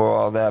media, before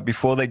all that,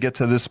 before they get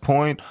to this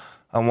point,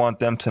 I want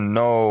them to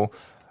know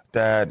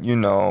that,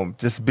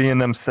 just being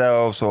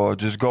themselves or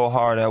just go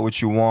hard at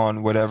what you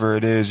want, whatever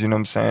it is, you know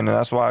what I'm saying? And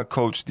that's why I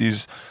coach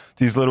these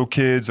little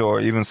kids, or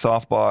even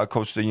softball, I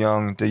coach the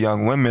young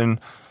women,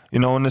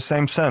 in the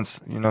same sense,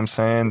 you know what I'm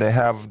saying? They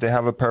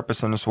have a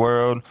purpose in this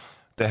world.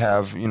 They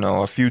have,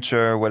 a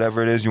future,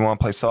 whatever it is. You want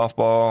to play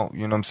softball,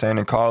 you know what I'm saying,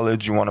 in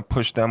college. You want to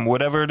push them,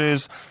 whatever it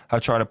is. I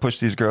try to push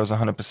these girls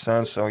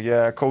 100%. So,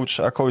 yeah, I coach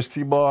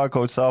t-ball, I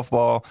coach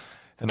softball.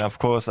 And, of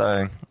course,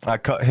 I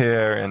cut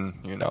hair and,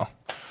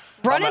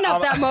 Running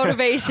up that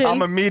motivation.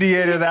 I'm a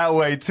mediator that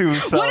way, too.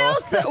 So. What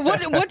else?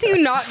 What do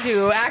you not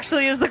do,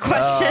 actually, is the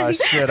question.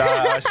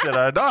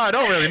 No, I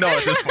don't really know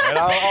at this point.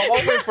 I'm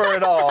open for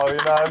it all, you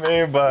know what I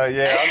mean? But,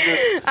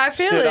 yeah, I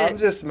feel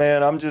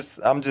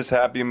it. I'm just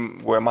happy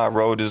where my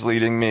road is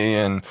leading me,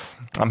 and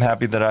I'm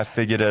happy that I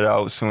figured it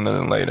out sooner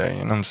than later,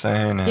 you know what I'm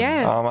saying? And,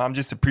 I'm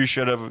just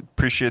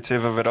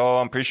appreciative of it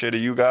all. I'm appreciative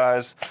of you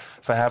guys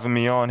for having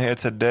me on here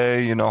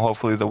today.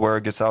 Hopefully the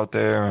word gets out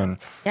there, and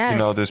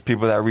there's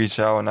people that reach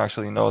out and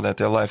actually know that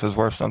their life is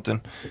worth something.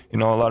 A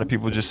lot of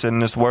people just sit in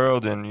this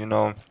world,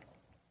 and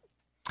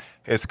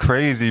it's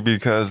crazy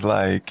because,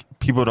 like,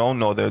 people don't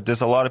know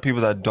there's a lot of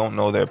people that don't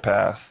know their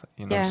path,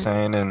 you know what I'm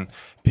saying? And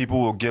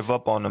people will give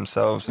up on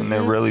themselves, and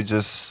they're really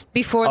just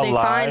before they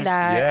find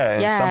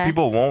that. And some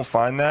people won't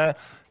find that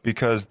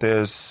because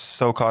they're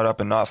so caught up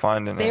in not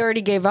finding it. They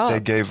already gave up. They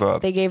gave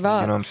up. You know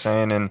what I'm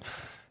saying? And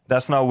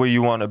that's not where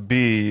you want to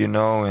be,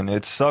 and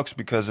it sucks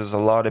because there's a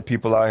lot of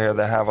people out here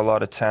that have a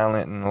lot of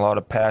talent and a lot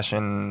of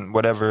passion,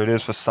 whatever it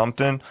is, for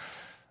something,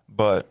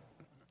 but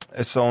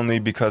it's only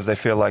because they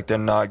feel like they're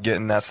not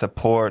getting that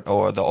support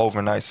or the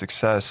overnight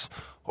success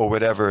or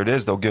whatever it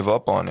is, they'll give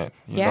up on it.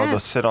 They'll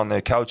sit on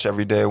their couch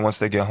every day. Once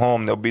they get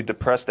home, they'll be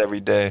depressed every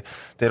day.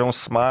 They don't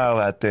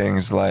smile at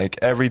things, like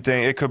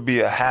everything. It could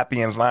be a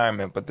happy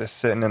environment, but they're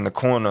sitting in the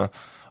corner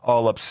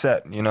all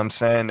upset, you know what I'm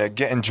saying? They're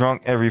getting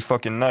drunk every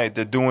fucking night.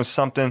 They're doing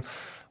something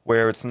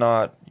where it's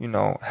not,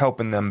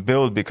 helping them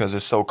build because they're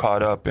so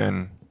caught up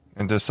in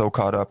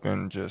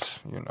just,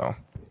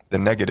 the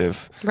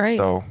negative. Right.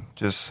 So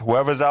just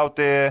whoever's out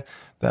there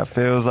that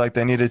feels like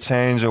they need a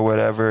change or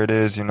whatever it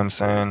is, you know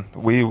what I'm saying?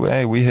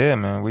 We here,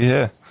 man. We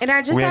here. And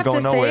I just have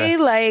to say,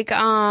 like,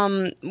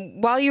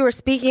 while you were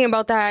speaking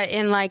about that,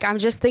 and like, I'm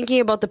just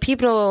thinking about the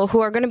people who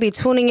are going to be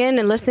tuning in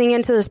and listening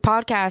into this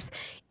podcast.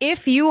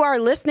 If you are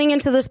listening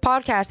into this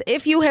podcast,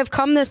 if you have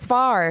come this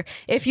far,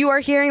 if you are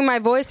hearing my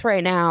voice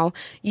right now,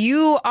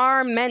 you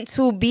are meant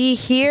to be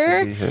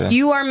here.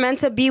 You are meant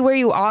to be where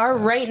you are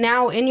right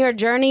now in your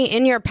journey,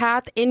 in your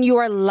path, in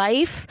your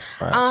life.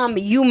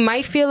 You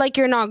might feel like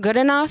you're not good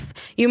enough.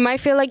 You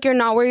might feel like you're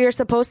not where you're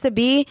supposed to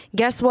be.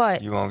 Guess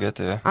what? You won't get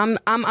there.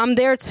 I'm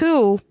there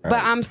too,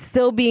 but I'm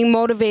still being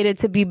motivated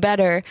to be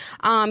better.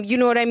 You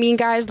know what I mean,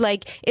 guys?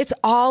 Like, it's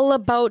all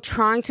about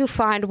trying to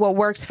find what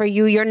works for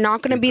you. You're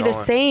not going to be the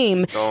same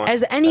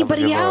as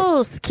anybody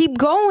else. Keep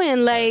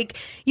going. Like,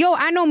 yo,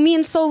 I know me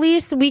and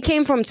Solis, we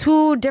came from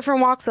 2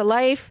 different walks of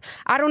life.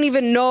 I don't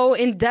even know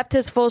in depth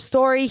his full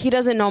story. He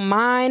doesn't know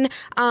mine.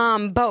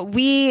 But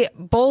we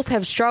both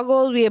have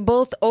struggled. We have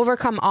both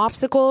overcome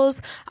obstacles.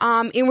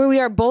 And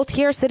we are both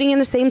here sitting in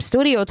the same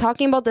studio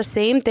talking about the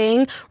same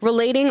thing,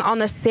 relating on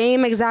the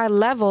same exact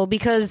level,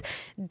 because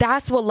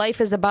that's what life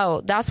is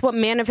about. That's what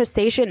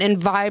manifestation and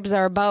vibes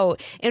are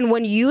about. And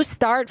when you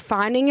start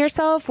finding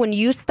yourself, when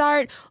you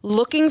start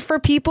looking for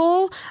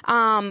people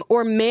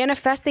or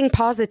manifesting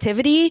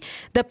positivity,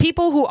 the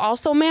people who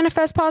also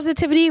manifest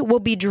positivity will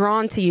be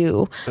drawn to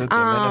you.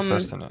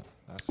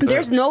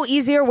 There's no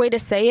easier way to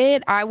say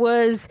it. I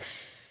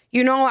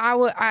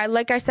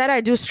like I said,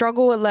 I do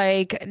struggle with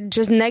like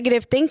just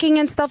negative thinking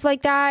and stuff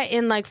like that.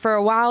 And like for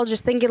a while,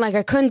 just thinking like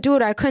I couldn't do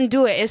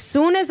it. As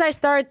soon as I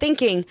started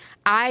thinking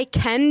I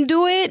can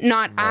do it,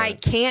 not I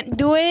can't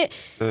do it,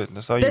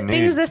 that's all you need.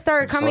 Things that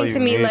started coming to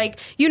me, like,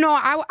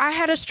 I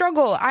had a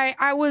struggle.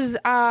 I was,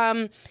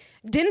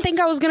 didn't think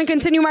I was going to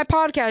continue my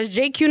podcast.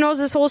 JQ knows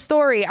this whole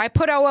story. I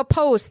put out a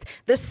post.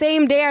 The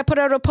same day I put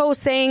out a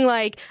post saying,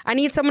 like, I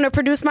need someone to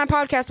produce my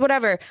podcast,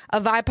 whatever. A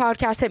Vibe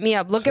podcast hit me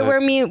up. Look at where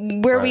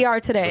we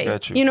are today.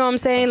 You know what I'm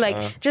saying?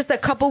 Like, just a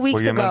couple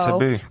weeks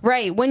ago.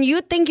 Right. When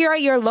you think you're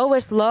at your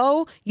lowest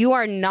low, you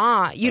are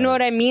not. You know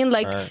what I mean?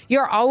 Like,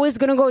 you're always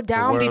going to go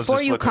down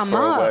before you come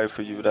up. Way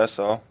for you. That's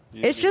all.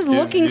 It's just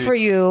looking for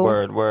you.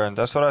 Word.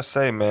 That's what I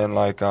say, man.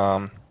 Like,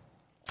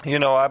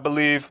 I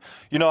believe,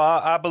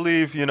 I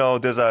believe,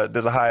 there's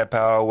a higher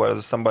power, whether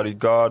it's somebody,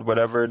 God,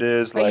 whatever it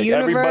is. Like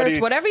universe,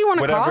 everybody, whatever you want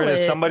to call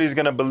it. Somebody's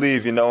going to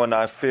believe, and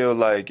I feel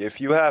like if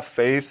you have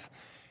faith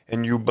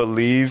and you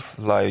believe,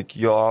 like,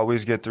 you'll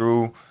always get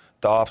through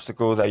the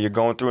obstacles that you're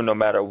going through, no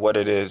matter what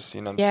it is.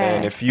 You know what I'm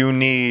saying? If you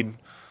need,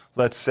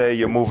 let's say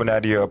you're moving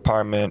out of your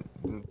apartment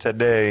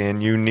today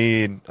and you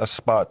need a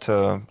spot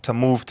to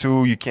move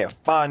to, you can't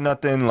find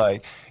nothing,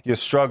 like, you're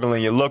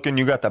struggling, you're looking,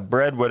 you got the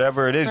bread,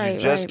 whatever it is, you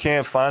just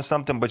can't find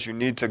something, but you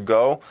need to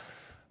go.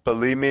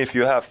 Believe me, if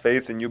you have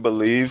faith and you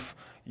believe,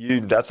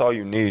 that's all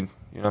you need.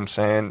 You know what I'm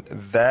saying?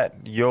 That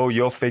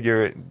you'll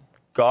figure it.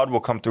 God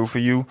will come through for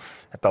you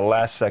at the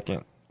last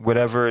second.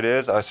 Whatever it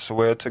is, I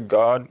swear to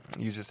God,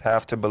 you just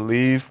have to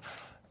believe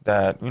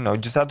that, you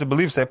just have to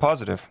believe, stay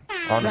positive,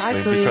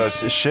 honestly, because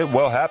shit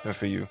will happen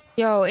for you.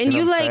 Yo, and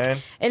you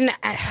like, and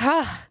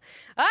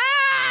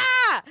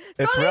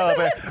it's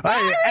relevant.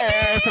 Hey,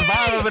 it's a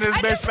vibe in this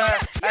bitch, man.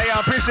 Hey, I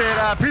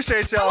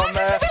appreciate y'all, man.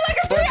 This has been like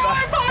a 3-hour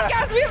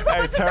podcast. We have so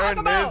much to talk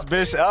about. Turn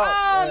this bitch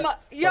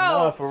up.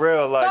 Yo, for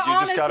real, like, you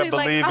honestly, just gotta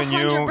believe in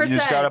you. 100%. You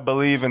just gotta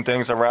believe in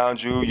things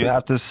around you. You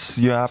have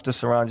to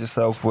surround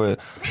yourself with,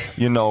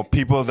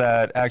 people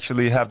that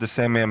actually have the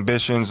same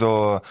ambitions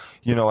or,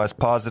 as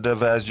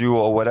positive as you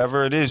or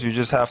whatever it is. You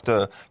just have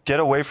to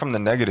get away from the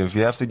negative.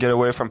 You have to get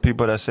away from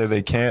people that say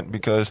they can't,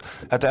 because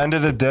at the end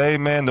of the day,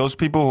 man, those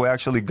people who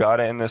actually got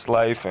it in this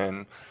life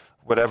and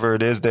whatever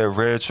it is, they're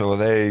rich or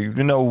they,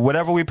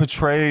 whatever we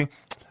portray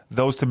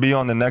those to be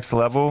on the next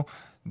level,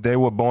 they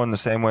were born the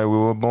same way we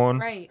were born.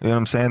 Right. You know what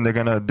I'm saying? They're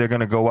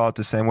gonna go out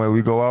the same way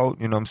we go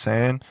out. You know what I'm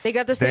saying? They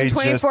got the same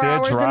 24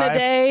 hours in a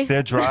day.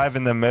 Their drive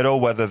in the middle,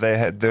 whether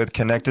they're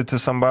connected to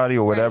somebody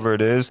or whatever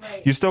it is,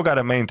 you still got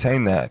to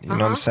maintain that. You know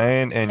what I'm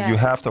saying? And you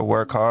have to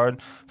work hard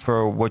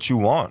for what you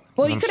want.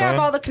 Well, you could have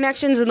all the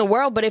connections in the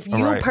world, but if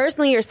you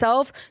personally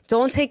yourself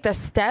don't take the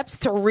steps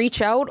to reach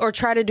out or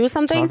try to do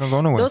something,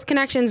 those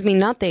connections mean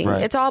nothing.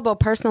 It's all about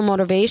personal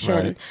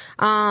motivation.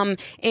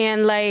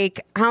 And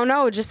like, I don't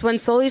know, just when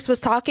Solis was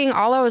talking,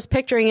 all I was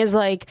picturing is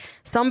like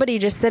somebody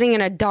just sitting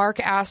in a dark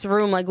ass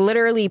room, like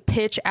literally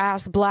pitch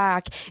ass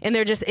black, and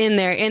they're just in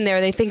there.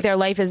 They think their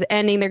life is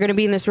ending. They're going to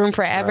be in this room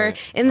forever.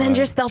 And then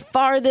just the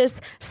farthest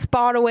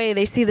spot away,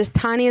 they see this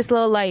tiniest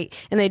little light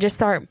and they just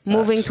start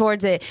moving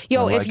towards it.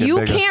 Yo, if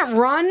you can't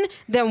run,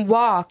 then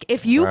walk.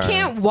 If you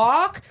can't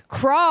walk,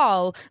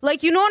 crawl.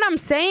 Like, you know what I'm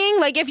saying?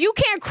 Like, if you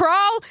can't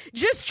crawl,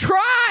 just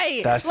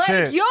try. That's like,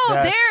 it. yo,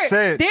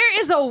 there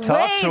is a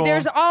way.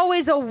 There's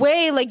always a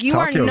way. Like, you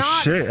are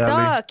not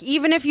stuck,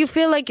 even if you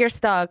feel like you're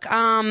stuck.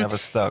 Never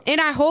stuck. And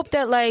I hope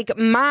that like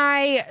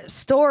my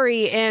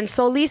story and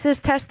Solis's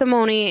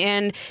testimony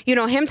and,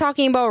 him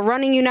talking about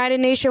running United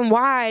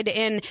Nationwide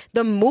and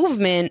the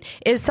movement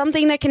is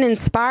something that can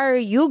inspire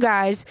you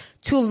guys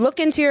to look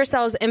into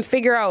yourselves and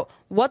figure out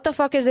what the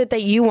fuck is it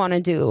that you want to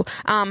do?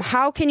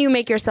 How can you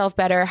make yourself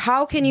better?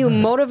 How can you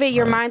motivate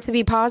your mind to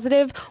be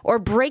positive or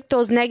break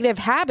those negative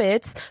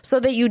habits so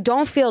that you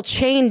don't feel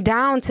chained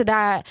down to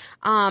that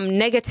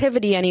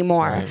negativity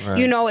anymore? Right.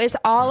 You know, it's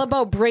all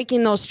about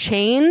breaking those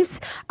chains.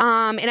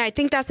 And I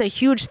think that's a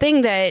huge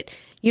thing that,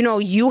 you know,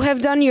 you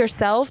have done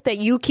yourself, that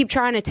you keep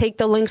trying to take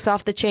the links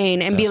off the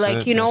chain and be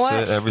like, you know what?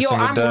 Every Yo,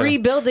 single I'm day.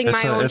 rebuilding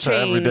my own it's chain.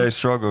 It's an everyday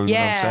struggle. You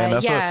know what I'm saying?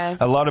 That's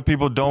what a lot of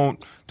people don't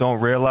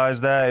realize.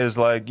 That is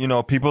like, you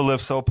know, people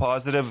live so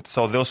positive,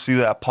 so they'll see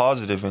that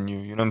positive in you.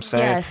 You know what I'm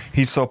saying? Yes.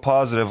 He's so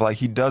positive, like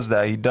he does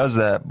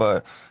that.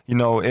 But, you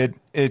know,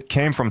 it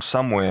came from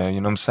somewhere.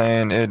 You know what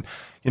I'm saying?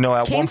 You know,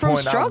 at one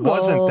point I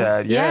wasn't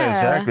that. Yeah,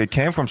 exactly. It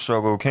came from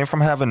struggle. It came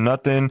from having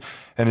nothing,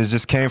 and it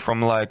just came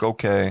from like,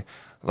 okay,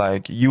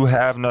 like you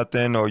have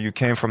nothing, or you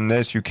came from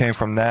this, you came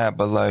from that,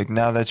 but like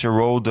now that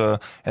you're older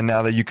and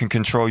now that you can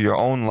control your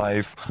own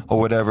life or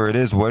whatever it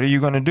is, what are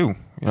you going to do? You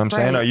know what I'm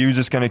saying? Are you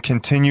just going to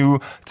continue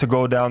to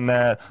go down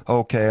that,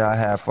 okay, I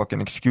have fucking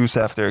excuse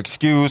after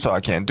excuse, or I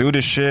can't do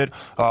this shit,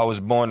 or I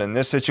was born in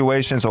this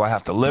situation, so I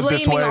have to live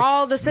this way? Blaming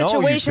all the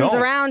situations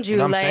around you. You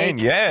know what like, I'm saying?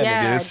 Yeah,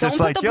 nigga, it's don't just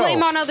put like, the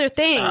blame on other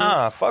things.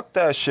 Nah, fuck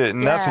that shit.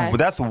 And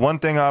that's one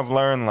thing I've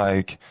learned,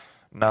 like,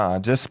 nah,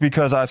 just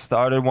because I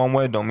started one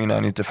way don't mean I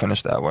need to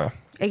finish that way.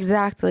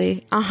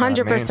 Exactly.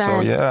 100%.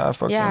 So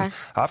yeah,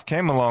 I've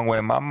came a long way.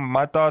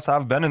 My thoughts,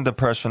 I've been in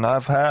depression. I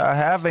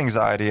have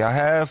anxiety. I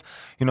have,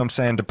 you know what I'm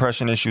saying,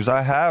 depression issues.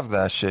 I have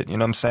that shit, you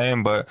know what I'm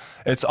saying? But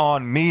it's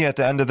on me at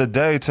the end of the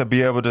day to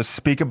be able to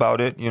speak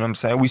about it, you know what I'm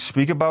saying? We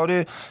speak about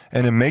it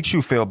and it makes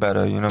you feel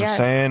better, you know what I'm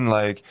saying?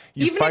 Like,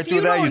 you even fight through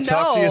that, you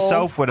talk to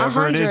yourself,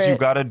 whatever it is you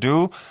got to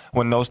do.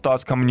 When those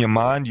thoughts come in your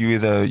mind, you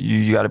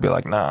got to be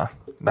like, nah,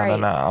 I'm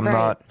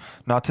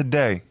not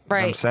today. Right.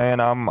 You know what I'm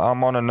saying?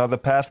 I'm on another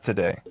path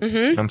today. Mm-hmm.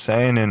 You know what I'm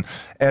saying? And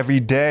every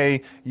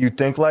day you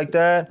think like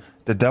that,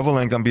 the devil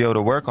ain't gonna be able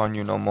to work on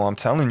you no more. I'm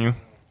telling you.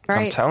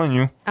 Right. I'm telling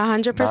you.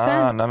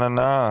 100%.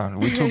 Nah.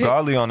 We too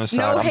godly on this side.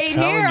 No I'm hate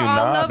telling here, you, all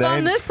love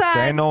on this side.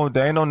 There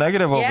ain't no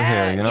negative over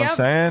here. You know what I'm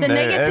saying? The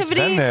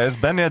negativity. It's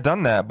been there,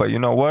 done that. But you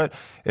know what?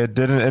 It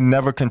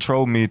never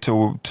controlled me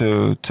to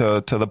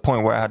the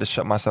point where I had to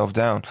shut myself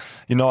down.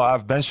 You know,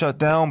 I've been shut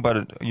down,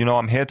 but you know,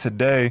 I'm here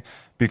today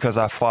because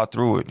I fought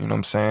through it, you know what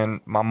I'm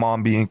saying? My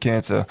mom being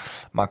cancer,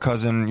 my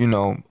cousin, you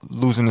know,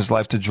 losing his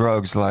life to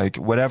drugs, like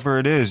whatever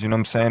it is, you know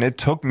what I'm saying? It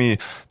took me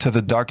to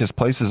the darkest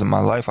places in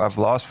my life. I've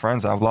lost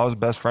friends, I've lost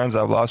best friends,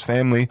 I've lost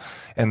family,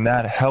 and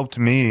that helped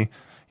me,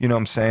 you know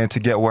what I'm saying, to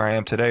get where I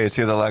am today. It's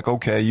either like,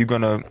 okay, are you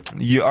gonna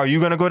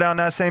go down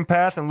that same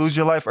path and lose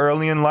your life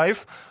early in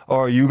life,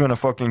 or are you gonna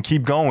fucking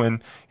keep going,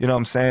 you know what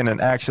I'm saying,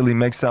 and actually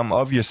make something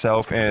of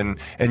yourself and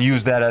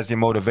use that as your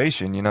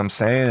motivation, you know what I'm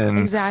saying? And,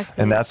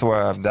 exactly. And that's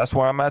where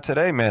I'm at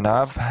today, man.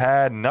 I've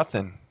had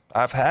nothing,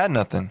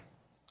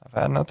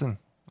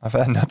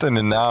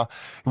 and now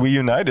we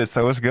united,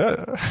 so it's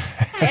good.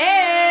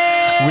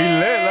 Hey! We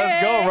lit.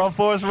 Let's go. Run,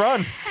 Forrest,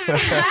 run.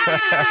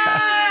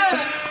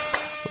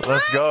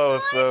 Let's go.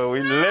 So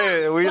we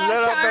lit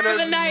up in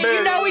the night.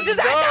 You know, we just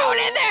had thrown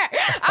in there.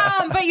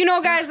 But you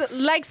know, guys,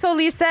 like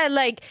Soli said,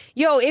 like,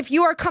 yo, if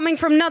you are coming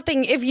from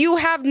nothing, if you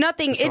have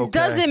nothing, it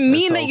doesn't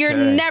mean that you're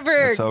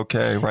never. It's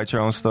okay. Write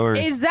your own story.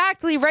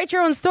 Exactly. Write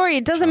your own story.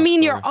 It doesn't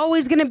mean you're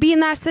always going to be in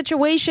that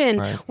situation.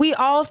 Right. We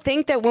all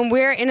think that when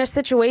we're in a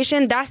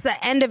situation, that's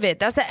the end of it.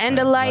 That's the end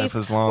of life.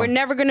 Life is long. We're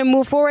never going to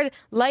move forward.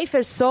 Life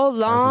is so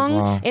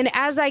long. And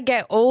as I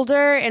get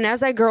older and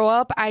as I grow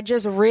up, I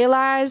just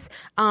realize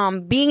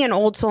being an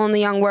old soul in the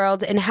young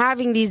world and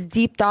having these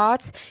deep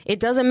thoughts, it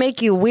doesn't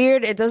make you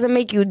weird. It doesn't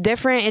make you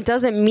different. It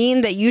doesn't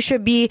mean that you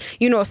should be,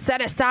 you know,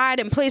 set aside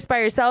and placed by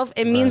yourself.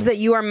 It means that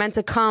you are meant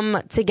to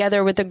come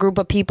together with a group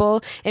of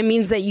people. It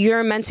means that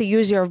you're meant to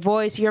use your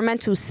voice. You're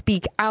meant to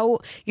speak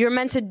out. You're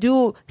meant to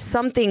do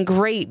something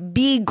great.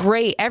 Be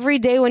great. Every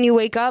day when you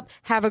wake up,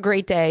 have a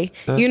great day.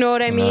 You know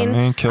what I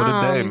mean? Kill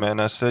the day, man.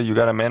 That's it. You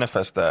got to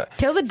manifest that.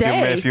 Kill the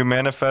day. If you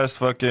manifest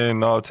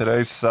fucking, oh,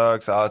 today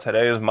sucks. Oh,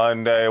 today is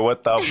Monday.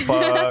 What the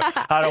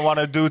fuck? I don't want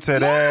to do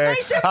today.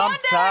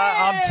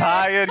 I'm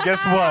tired.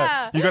 Guess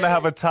what? You're going to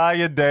have a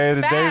tired day.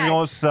 The day's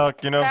going to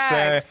suck. You know what I'm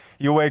saying?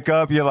 You wake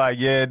up, you're like,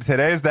 yeah,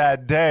 today's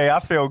that day. I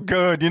feel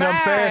good. You know what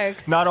I'm saying?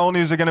 Not only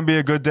is it going to be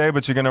a good day,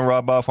 but you're going to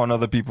rub off on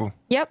other people.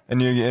 Yep.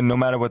 And no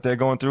matter what they're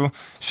going through,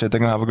 shit, they're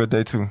going to have a good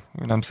day too. You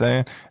know what I'm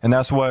saying? And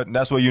that's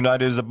what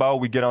United is about.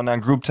 We get on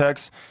that group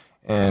text.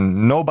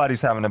 And nobody's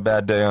having a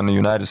bad day on the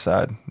United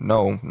side.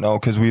 No,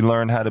 because we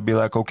learn how to be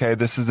like, okay,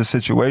 this is the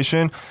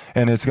situation,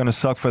 and it's going to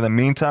suck for the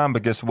meantime,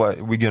 but guess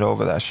what? We get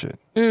over that shit.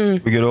 We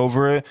get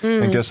over it,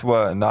 and guess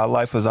what? And our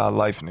life is our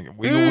life, nigga.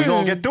 We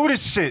going to get through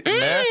this shit,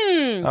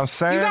 man. I'm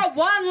saying? You got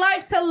one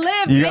life to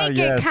live. Make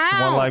it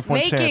count. One life, one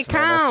Make chance, it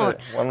count.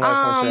 Man. One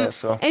life, one chance.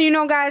 So. And you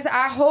know, guys,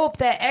 I hope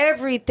that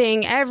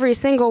every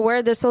single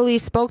word that Soli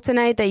spoke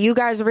tonight, that you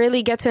guys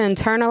really get to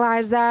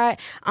internalize that,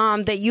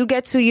 that you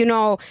get to, you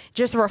know,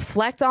 just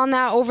reflect on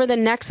that over the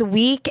next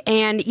week.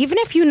 And even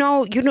if you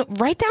know,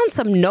 write down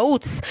some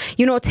notes,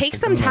 you know, take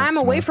some time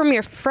away from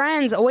your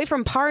friends, away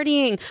from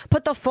partying,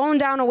 put the phone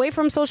down, away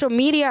from social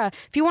media.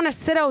 If you want to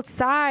sit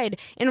outside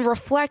and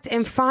reflect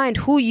and find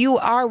who you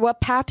are,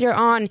 what path you're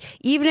on,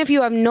 even if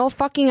you have no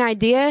fucking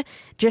idea,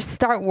 just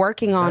start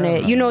working on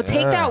it. You know,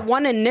 take that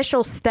one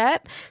initial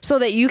step so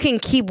that you can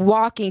keep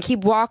walking,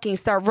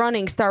 start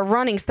running,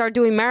 start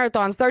doing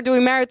marathons.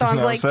 You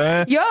know like,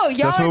 yo,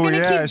 y'all are going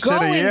to keep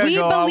going. We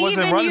believe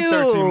in you.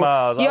 13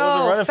 miles. Yo,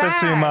 I wasn't running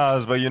 15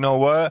 miles, but you know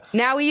what?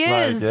 Now he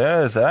is. Like,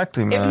 yeah,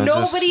 exactly, man. If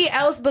nobody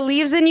else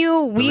believes in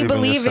you, we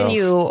believe in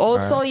you.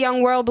 Old Soul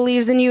Young World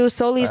believes in you.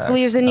 Solis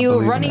believes in you.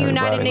 Running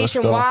United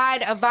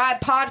Nationwide, a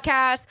Vibe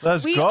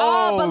podcast. We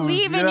all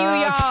believe in you,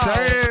 y'all.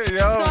 Say it,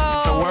 yo.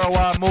 It's a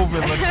worldwide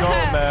movement. Let's go,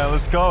 man.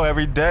 Let's go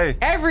every day.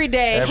 Every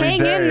day.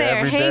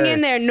 Hang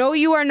in there. Know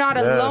you are not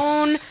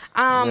alone.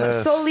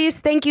 Solis,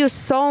 thank you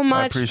so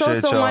much.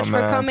 So much for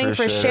coming,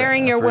 for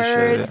sharing your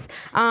words,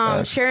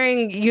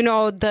 sharing, you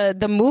know,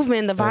 the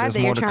movement, the vibe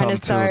that you're trying to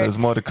start. There's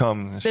more to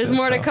come. There's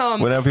more to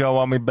come. Whenever y'all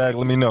want me back,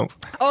 let me know.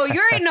 Oh, you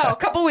already know.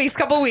 Couple weeks.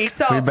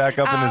 So we back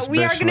up in this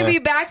we are going to be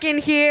back in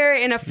here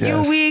in a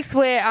few weeks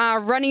with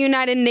Running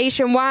United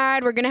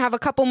Nationwide. We're going to have a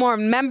couple more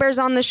members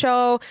on the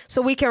show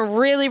so we can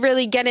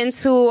really get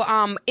into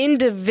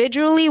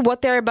individually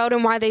what they're about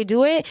and why they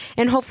do it,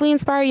 and hopefully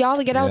inspire y'all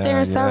to get out there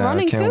and start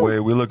running too. Can't wait.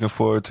 We're looking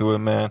forward to it,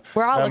 man.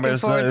 We're all looking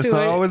forward to it. It's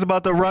not always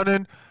about the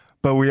running,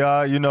 but we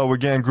are, you know, we're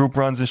getting group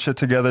runs and shit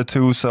together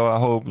too. So I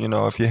hope, you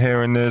know, if you're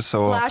hearing this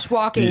or slash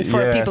walking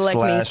for people like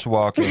me. Slash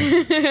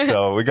walking.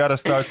 So we got to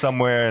start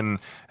somewhere, and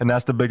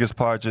that's the biggest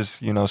part.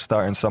 Just, you know,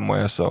 starting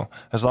somewhere. So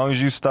as long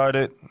as you start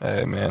it,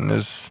 hey man,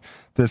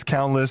 there's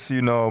countless,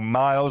 you know,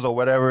 miles or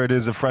whatever it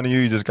is in front of you.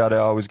 You just got to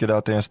always get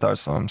out there and start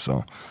something.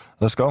 So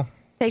let's go.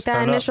 Take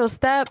that initial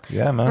step.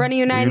 Yeah, man. Running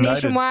United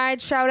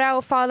Nationwide. Shout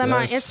out. Follow them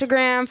on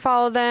Instagram.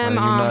 Follow them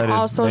on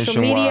all social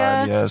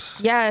media.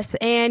 Yes.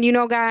 And, you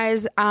know,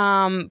 guys,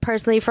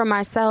 personally for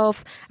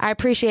myself, I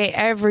appreciate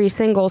every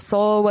single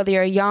soul, whether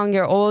you're young,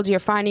 you're old, you're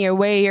finding your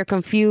way, you're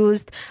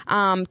confused,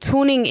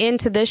 tuning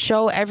into this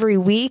show every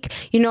week.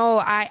 You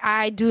know,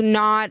 I do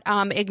not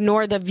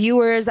ignore the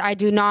viewers. I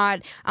do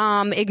not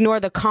ignore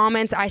the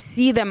comments. I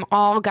see them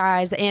all,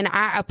 guys, and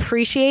I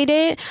appreciate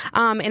it.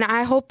 And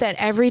I hope that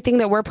everything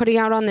that we're putting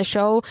out on the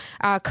show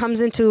comes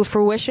into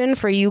fruition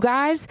for you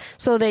guys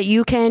so that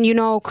you can, you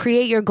know,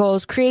 create your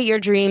goals, create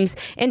your dreams,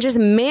 and just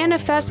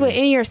manifest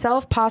within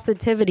yourself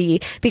positivity,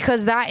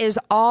 because that is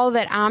all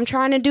that I'm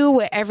trying to do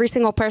with every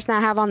single person I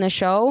have on the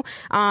show,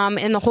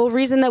 and the whole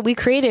reason that we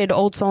created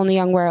Old Soul in the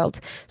Young World.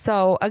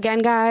 So again,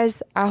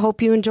 guys, I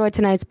hope you enjoyed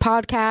tonight's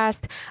podcast.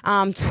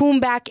 Tune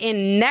back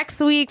in next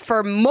week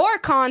for more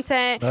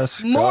content,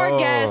 more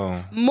guests,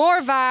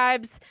 more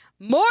vibes,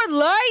 more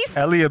life.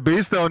 Elliot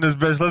Beast on this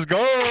bitch. Let's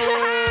go.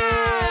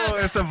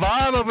 It's the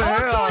vibe up in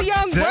here. Oh, so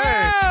Young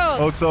World.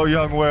 Oh, so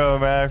Young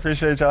World, man. I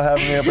appreciate y'all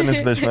having me up in this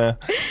bitch, man.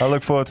 I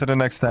look forward to the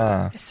next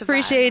time.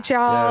 Appreciate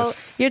y'all. Yes.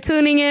 You're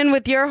tuning in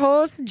with your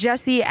host,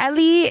 Jesse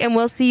Ellie, and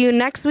we'll see you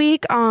next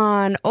week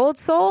on Old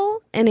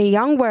Soul in a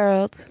Young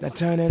World. Now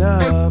turn it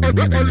up. Turn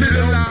it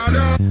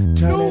up.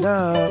 Turn it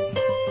up.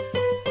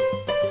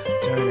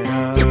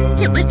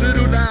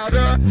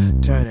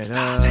 Turn it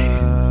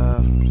up.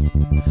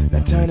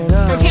 Now turn it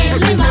up. I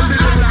can't live my,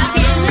 I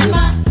can't live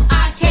my,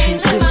 I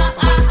can't live my,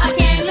 I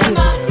can't live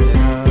my.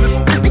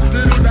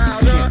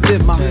 Can't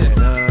live my,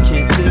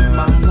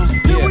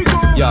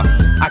 yeah.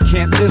 I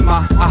can't live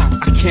my,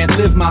 I can't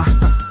live my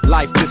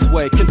life this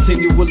way.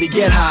 Continually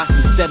get high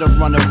instead of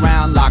run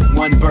around like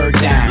one bird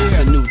down. It's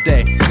a new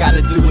day,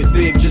 gotta do it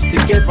big just to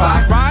get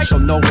by. Show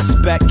no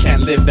respect,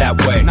 can't live that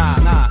way.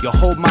 You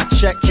hold my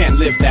check, can't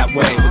live that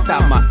way.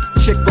 Without my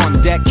chick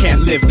on deck,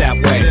 can't live that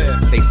way.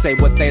 They say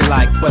what they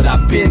like, but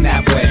I've been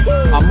that way.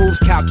 My moves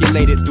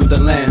calculated through the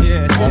lens.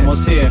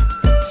 Almost here,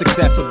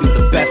 success will be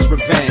the best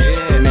revenge.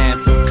 Man,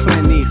 from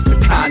Clint East to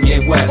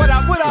Kanye West,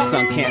 the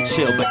sun can't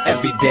chill, but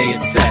every day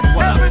it's set.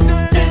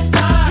 This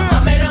time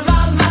I made up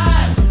my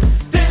mind.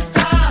 This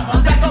time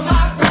I'm back on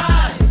my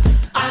grind.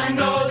 I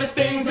know there's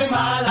things in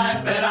my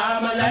life that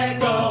I'ma let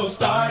go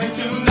starting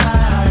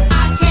tonight.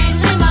 I can't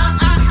live my,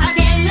 I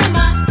can't live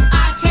my,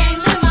 I can't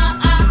live my,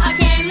 I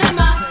can't live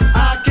my.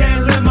 I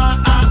can't live my,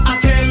 I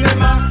can't live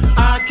my,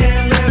 I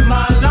can't live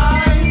my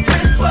life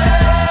this way.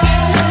 I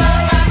can't live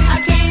my, I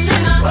can't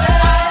live my,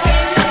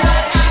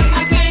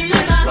 I can't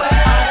live my,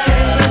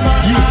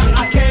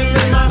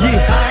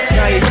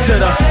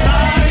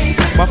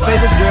 my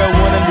favorite girl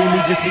wanna leave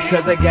me just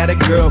because I got a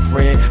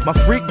girlfriend. My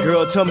freak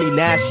girl told me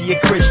now she a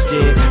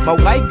Christian. My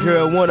white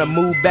girl wanna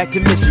move back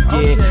to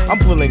Michigan. I'm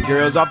pulling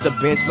girls off the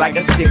bench like a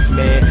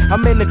 6-man.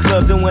 I'm in the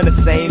club doing the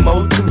same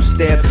old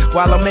two-step,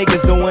 while I'm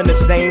makers doing the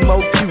same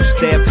old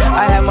two-step.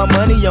 I had my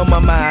money on my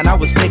mind, I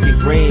was thinking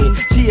green.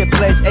 She a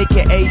pledge,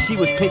 aka she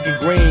was pink and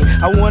green.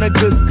 I want a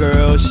good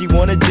girl, she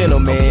want a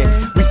gentleman.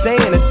 We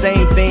saying the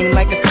same thing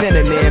like a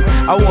synonym.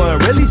 I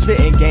wasn't really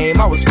spitting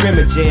game, I was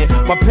scrimmaging.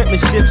 My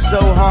penmanship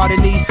so hard it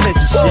needs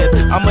censorship.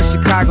 I'm a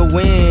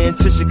Chicagoan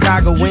to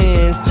Chicago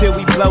wins, till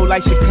we blow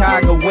like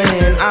Chicago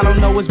win. I don't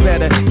know what's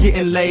better,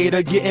 getting laid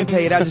or getting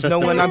paid. I just know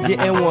when I'm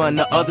getting one,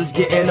 the others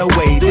getting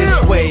away.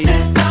 This way.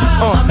 This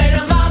time I made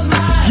up my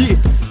mind. Yeah.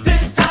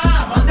 This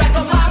time I'm back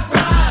on my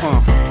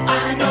grind.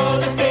 I know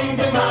there's things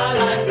in my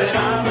life that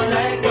I'ma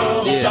let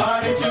go. Yeah.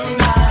 Starting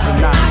tonight.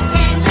 Tonight. I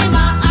can't live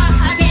my,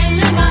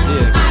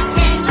 Yeah. I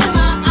can't live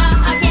my, I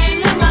can't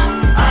live my,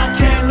 I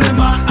can't live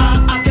my,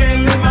 I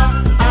can't live my,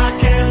 I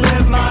can't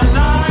live my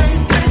life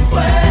this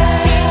way. I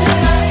can't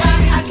live my,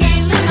 I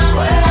can't live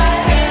my,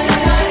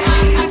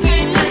 I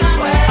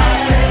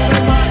can't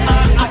live my,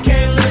 I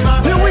can't live my.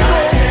 Here we go.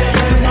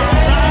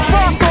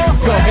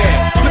 Go ahead,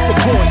 flip a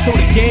coin so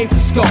the game can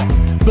start.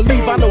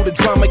 Believe I know the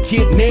drama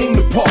kid named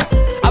the part.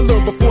 I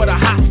learned before the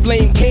hot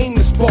flame came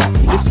to spark.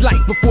 It's like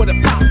before the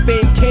pop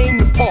fame came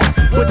to park.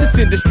 But this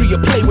industry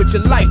will play with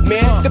your life,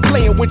 man. They're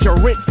playing with your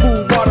rent,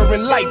 food, water,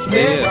 and lights,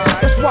 man.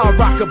 That's why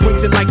Rocker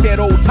brings it like that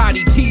old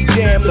Toddy T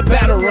jam, the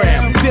battle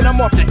ram. Then I'm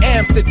off to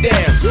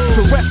Amsterdam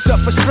to rest up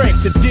for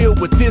strength to deal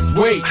with this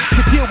weight,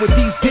 to deal with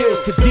these deals,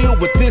 to deal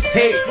with this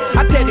hate.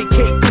 I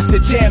dedicate this to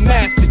Jam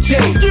Master J.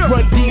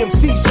 Run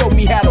DMC, show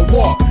me how to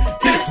walk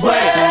this way.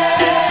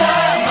 This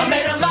time I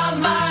made up my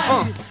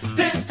mind.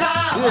 This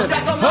time I'm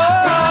back on my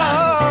grind.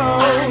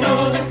 I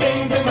know there's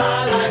things in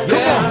my life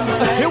that I'ma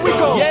let Here we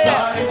go.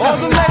 Starting All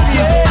the tonight.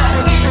 ladies. I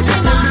can't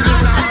live my,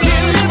 I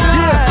can't live my,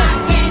 I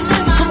can't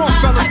live my, Come on,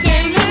 fellas. I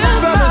can't live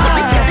my,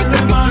 I can't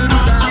live my,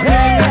 I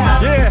can't live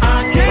my, Yeah.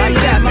 I can't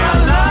Like that, live my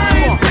man.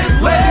 life this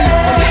way.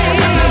 I can't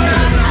live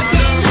my, I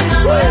can't live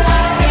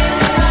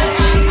my,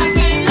 I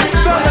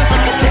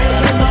can't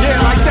live my,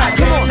 Yeah, like that.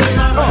 Come on.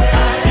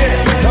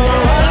 Yeah. Throw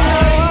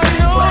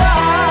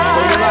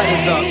your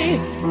lighters up.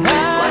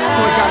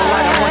 Before we got a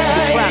light, I want you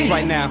to clap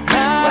right now.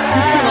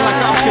 You feeling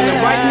like I'm feeling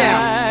right now.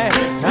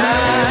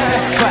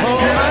 Clap.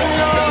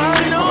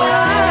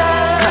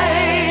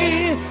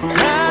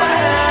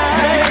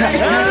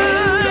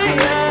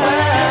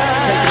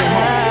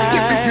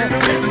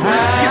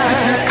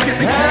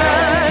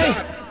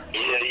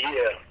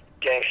 Yeah.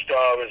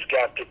 Gangstar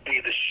got to be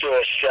the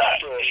sure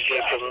shot.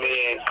 Shaker Me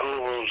and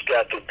Guru's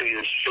got to be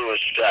the sure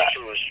shot.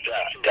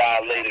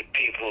 Dilated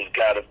People's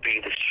got to be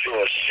the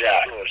sure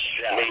shot.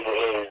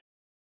 Neighborhood.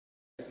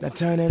 Now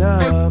turn it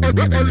up. Turn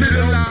it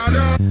up.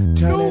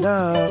 Turn it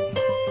up.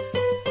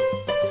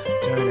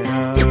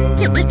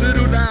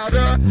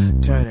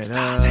 Turn it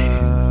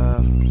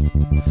up.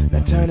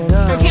 Now turn it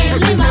up. I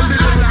can't live my,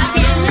 I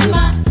can't live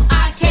my,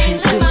 I can't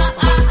live my,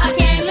 I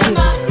can't live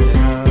my.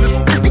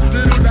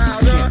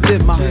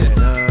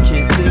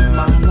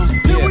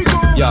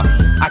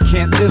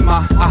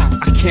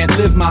 I can't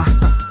live my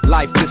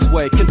life this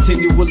way.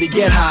 Continually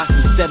get high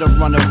instead of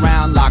run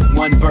around, lock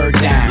one bird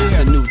down. It's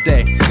a new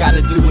day,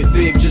 gotta do it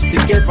big just to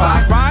get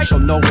by. Show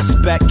no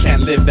respect,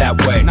 can't live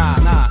that way.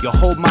 You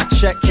hold my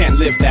check, can't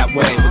live that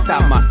way.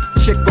 Without my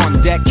chick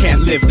on deck,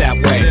 can't live that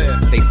way.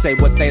 They say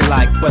what they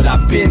like, but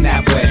I've been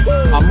that way.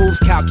 My moves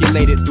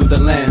calculated through the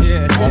lens.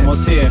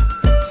 Almost here,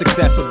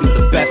 success will be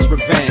the best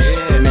revenge.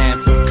 Man,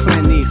 from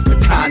Clint East to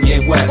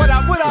Kanye West,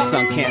 the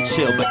sun can't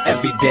chill, but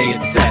every day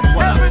it's set.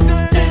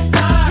 This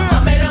time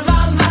I made up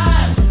my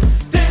mind.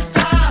 This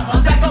time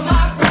I'm back on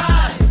my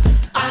grind.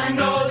 I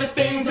know there's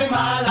things in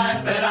my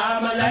life that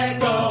I'ma let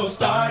go.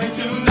 Starting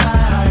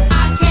tonight.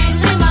 I can't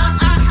live my,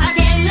 I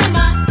can't live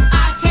my,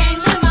 I can't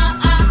live my,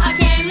 I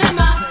can't live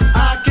my,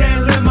 I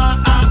can't live my,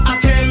 I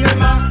can't live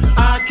my,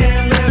 I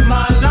can't live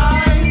my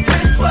life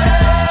this way.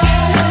 I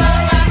can't live my,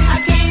 I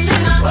can't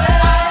live my,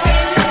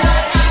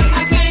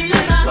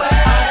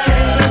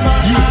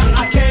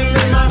 I can't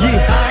live my,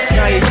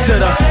 Kanye to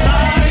the.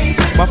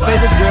 My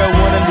favorite girl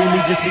wanna leave me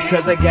just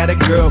because I got a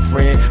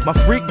girlfriend. My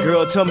freak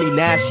girl told me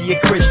now she a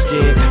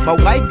Christian. My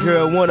white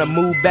girl wanna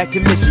move back to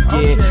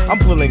Michigan. I'm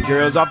pulling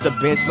girls off the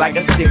bench like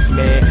a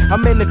 6-man.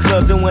 I'm in the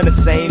club doing the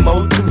same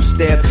old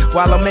two-step,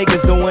 while I'm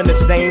makers doing the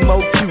same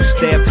old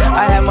two-step.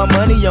 I had my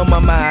money on my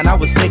mind, I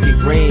was thinking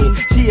green.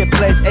 She a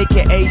pledge,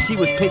 aka she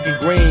was pink and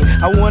green.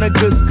 I want a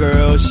good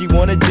girl, she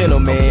want a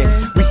gentleman.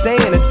 We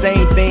saying the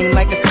same thing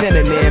like a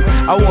synonym.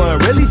 I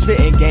wasn't really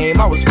spitting game,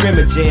 I was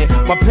scrimmaging.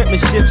 My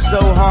penmanship so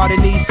hard it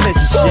needs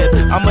censorship.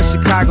 I'm a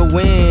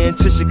Chicagoan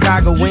to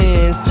Chicago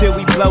wins, till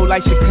we blow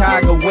like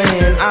Chicago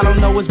win. I don't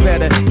know what's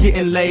better,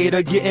 getting laid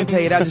or getting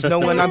paid. I just know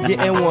when I'm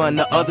getting one,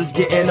 the others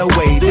getting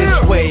away.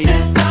 This way.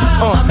 This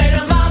time I made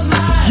up my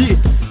mind. Yeah.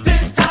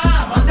 This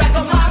time I'm back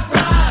on my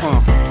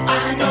grind.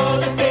 I know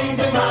there's things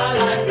in my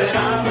life that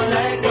I'ma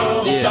let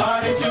go.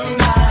 Starting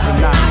tonight.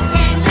 I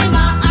can't live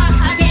my,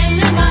 I can't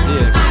live my,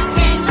 I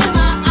can't live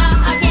my,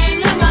 I can't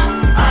live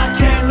my,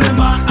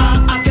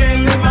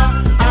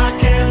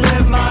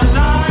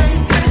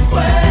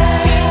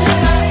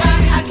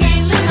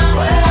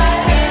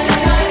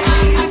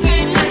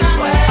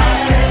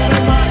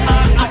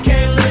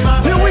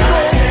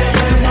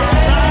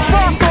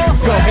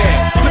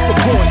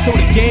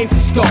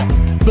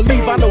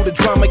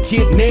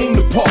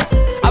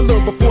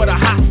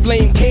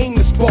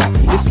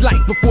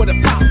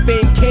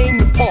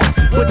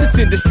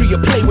 industry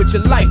will play with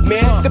your life,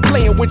 man. They're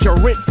playing with your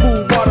rent,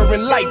 food, water,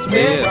 and lights,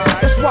 man.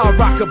 That's why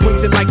Rocker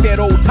brings it like that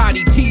old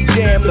Toddy T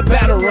Jam, the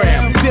battle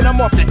ram. Then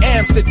I'm off to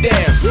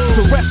Amsterdam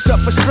to rest up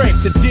for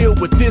strength to deal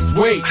with this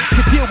weight,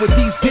 to deal with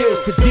these deals,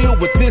 to deal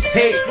with this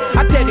hate.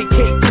 I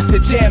dedicate this to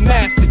Jam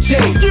Master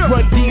Jay.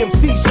 Run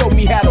DMC, show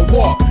me how to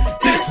walk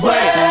this way.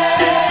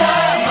 This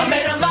time I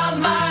made up my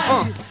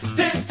mind.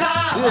 This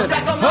time I'm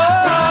back on my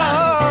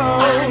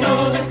grind. I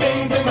know there's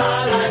things in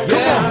my life.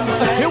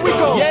 Yeah, here we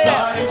go.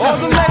 Yeah, all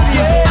the ladies.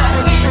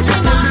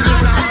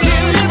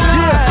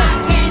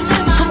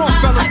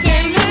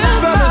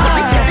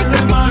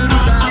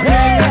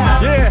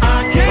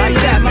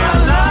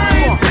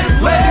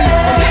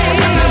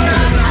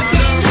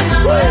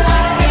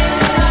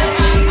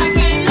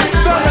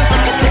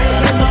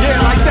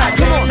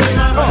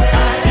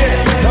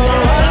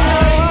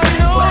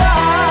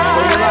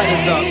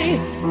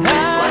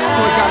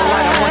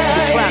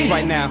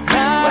 Right now, you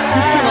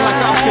feeling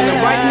like I'm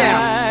feeling right now.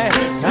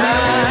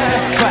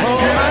 Clap.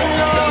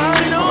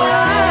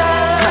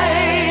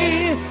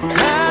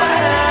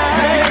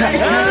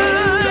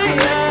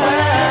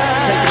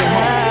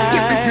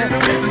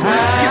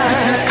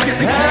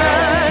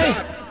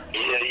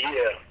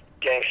 Yeah.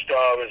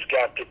 Gangstar has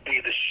got to be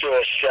the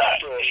sure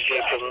shot.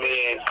 Shit from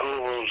me and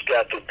Guru's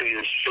got to be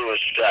the sure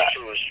shot.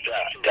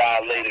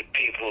 Dilated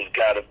people's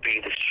got to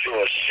be the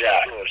sure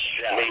shot.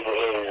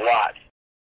 Neighborhood Watts.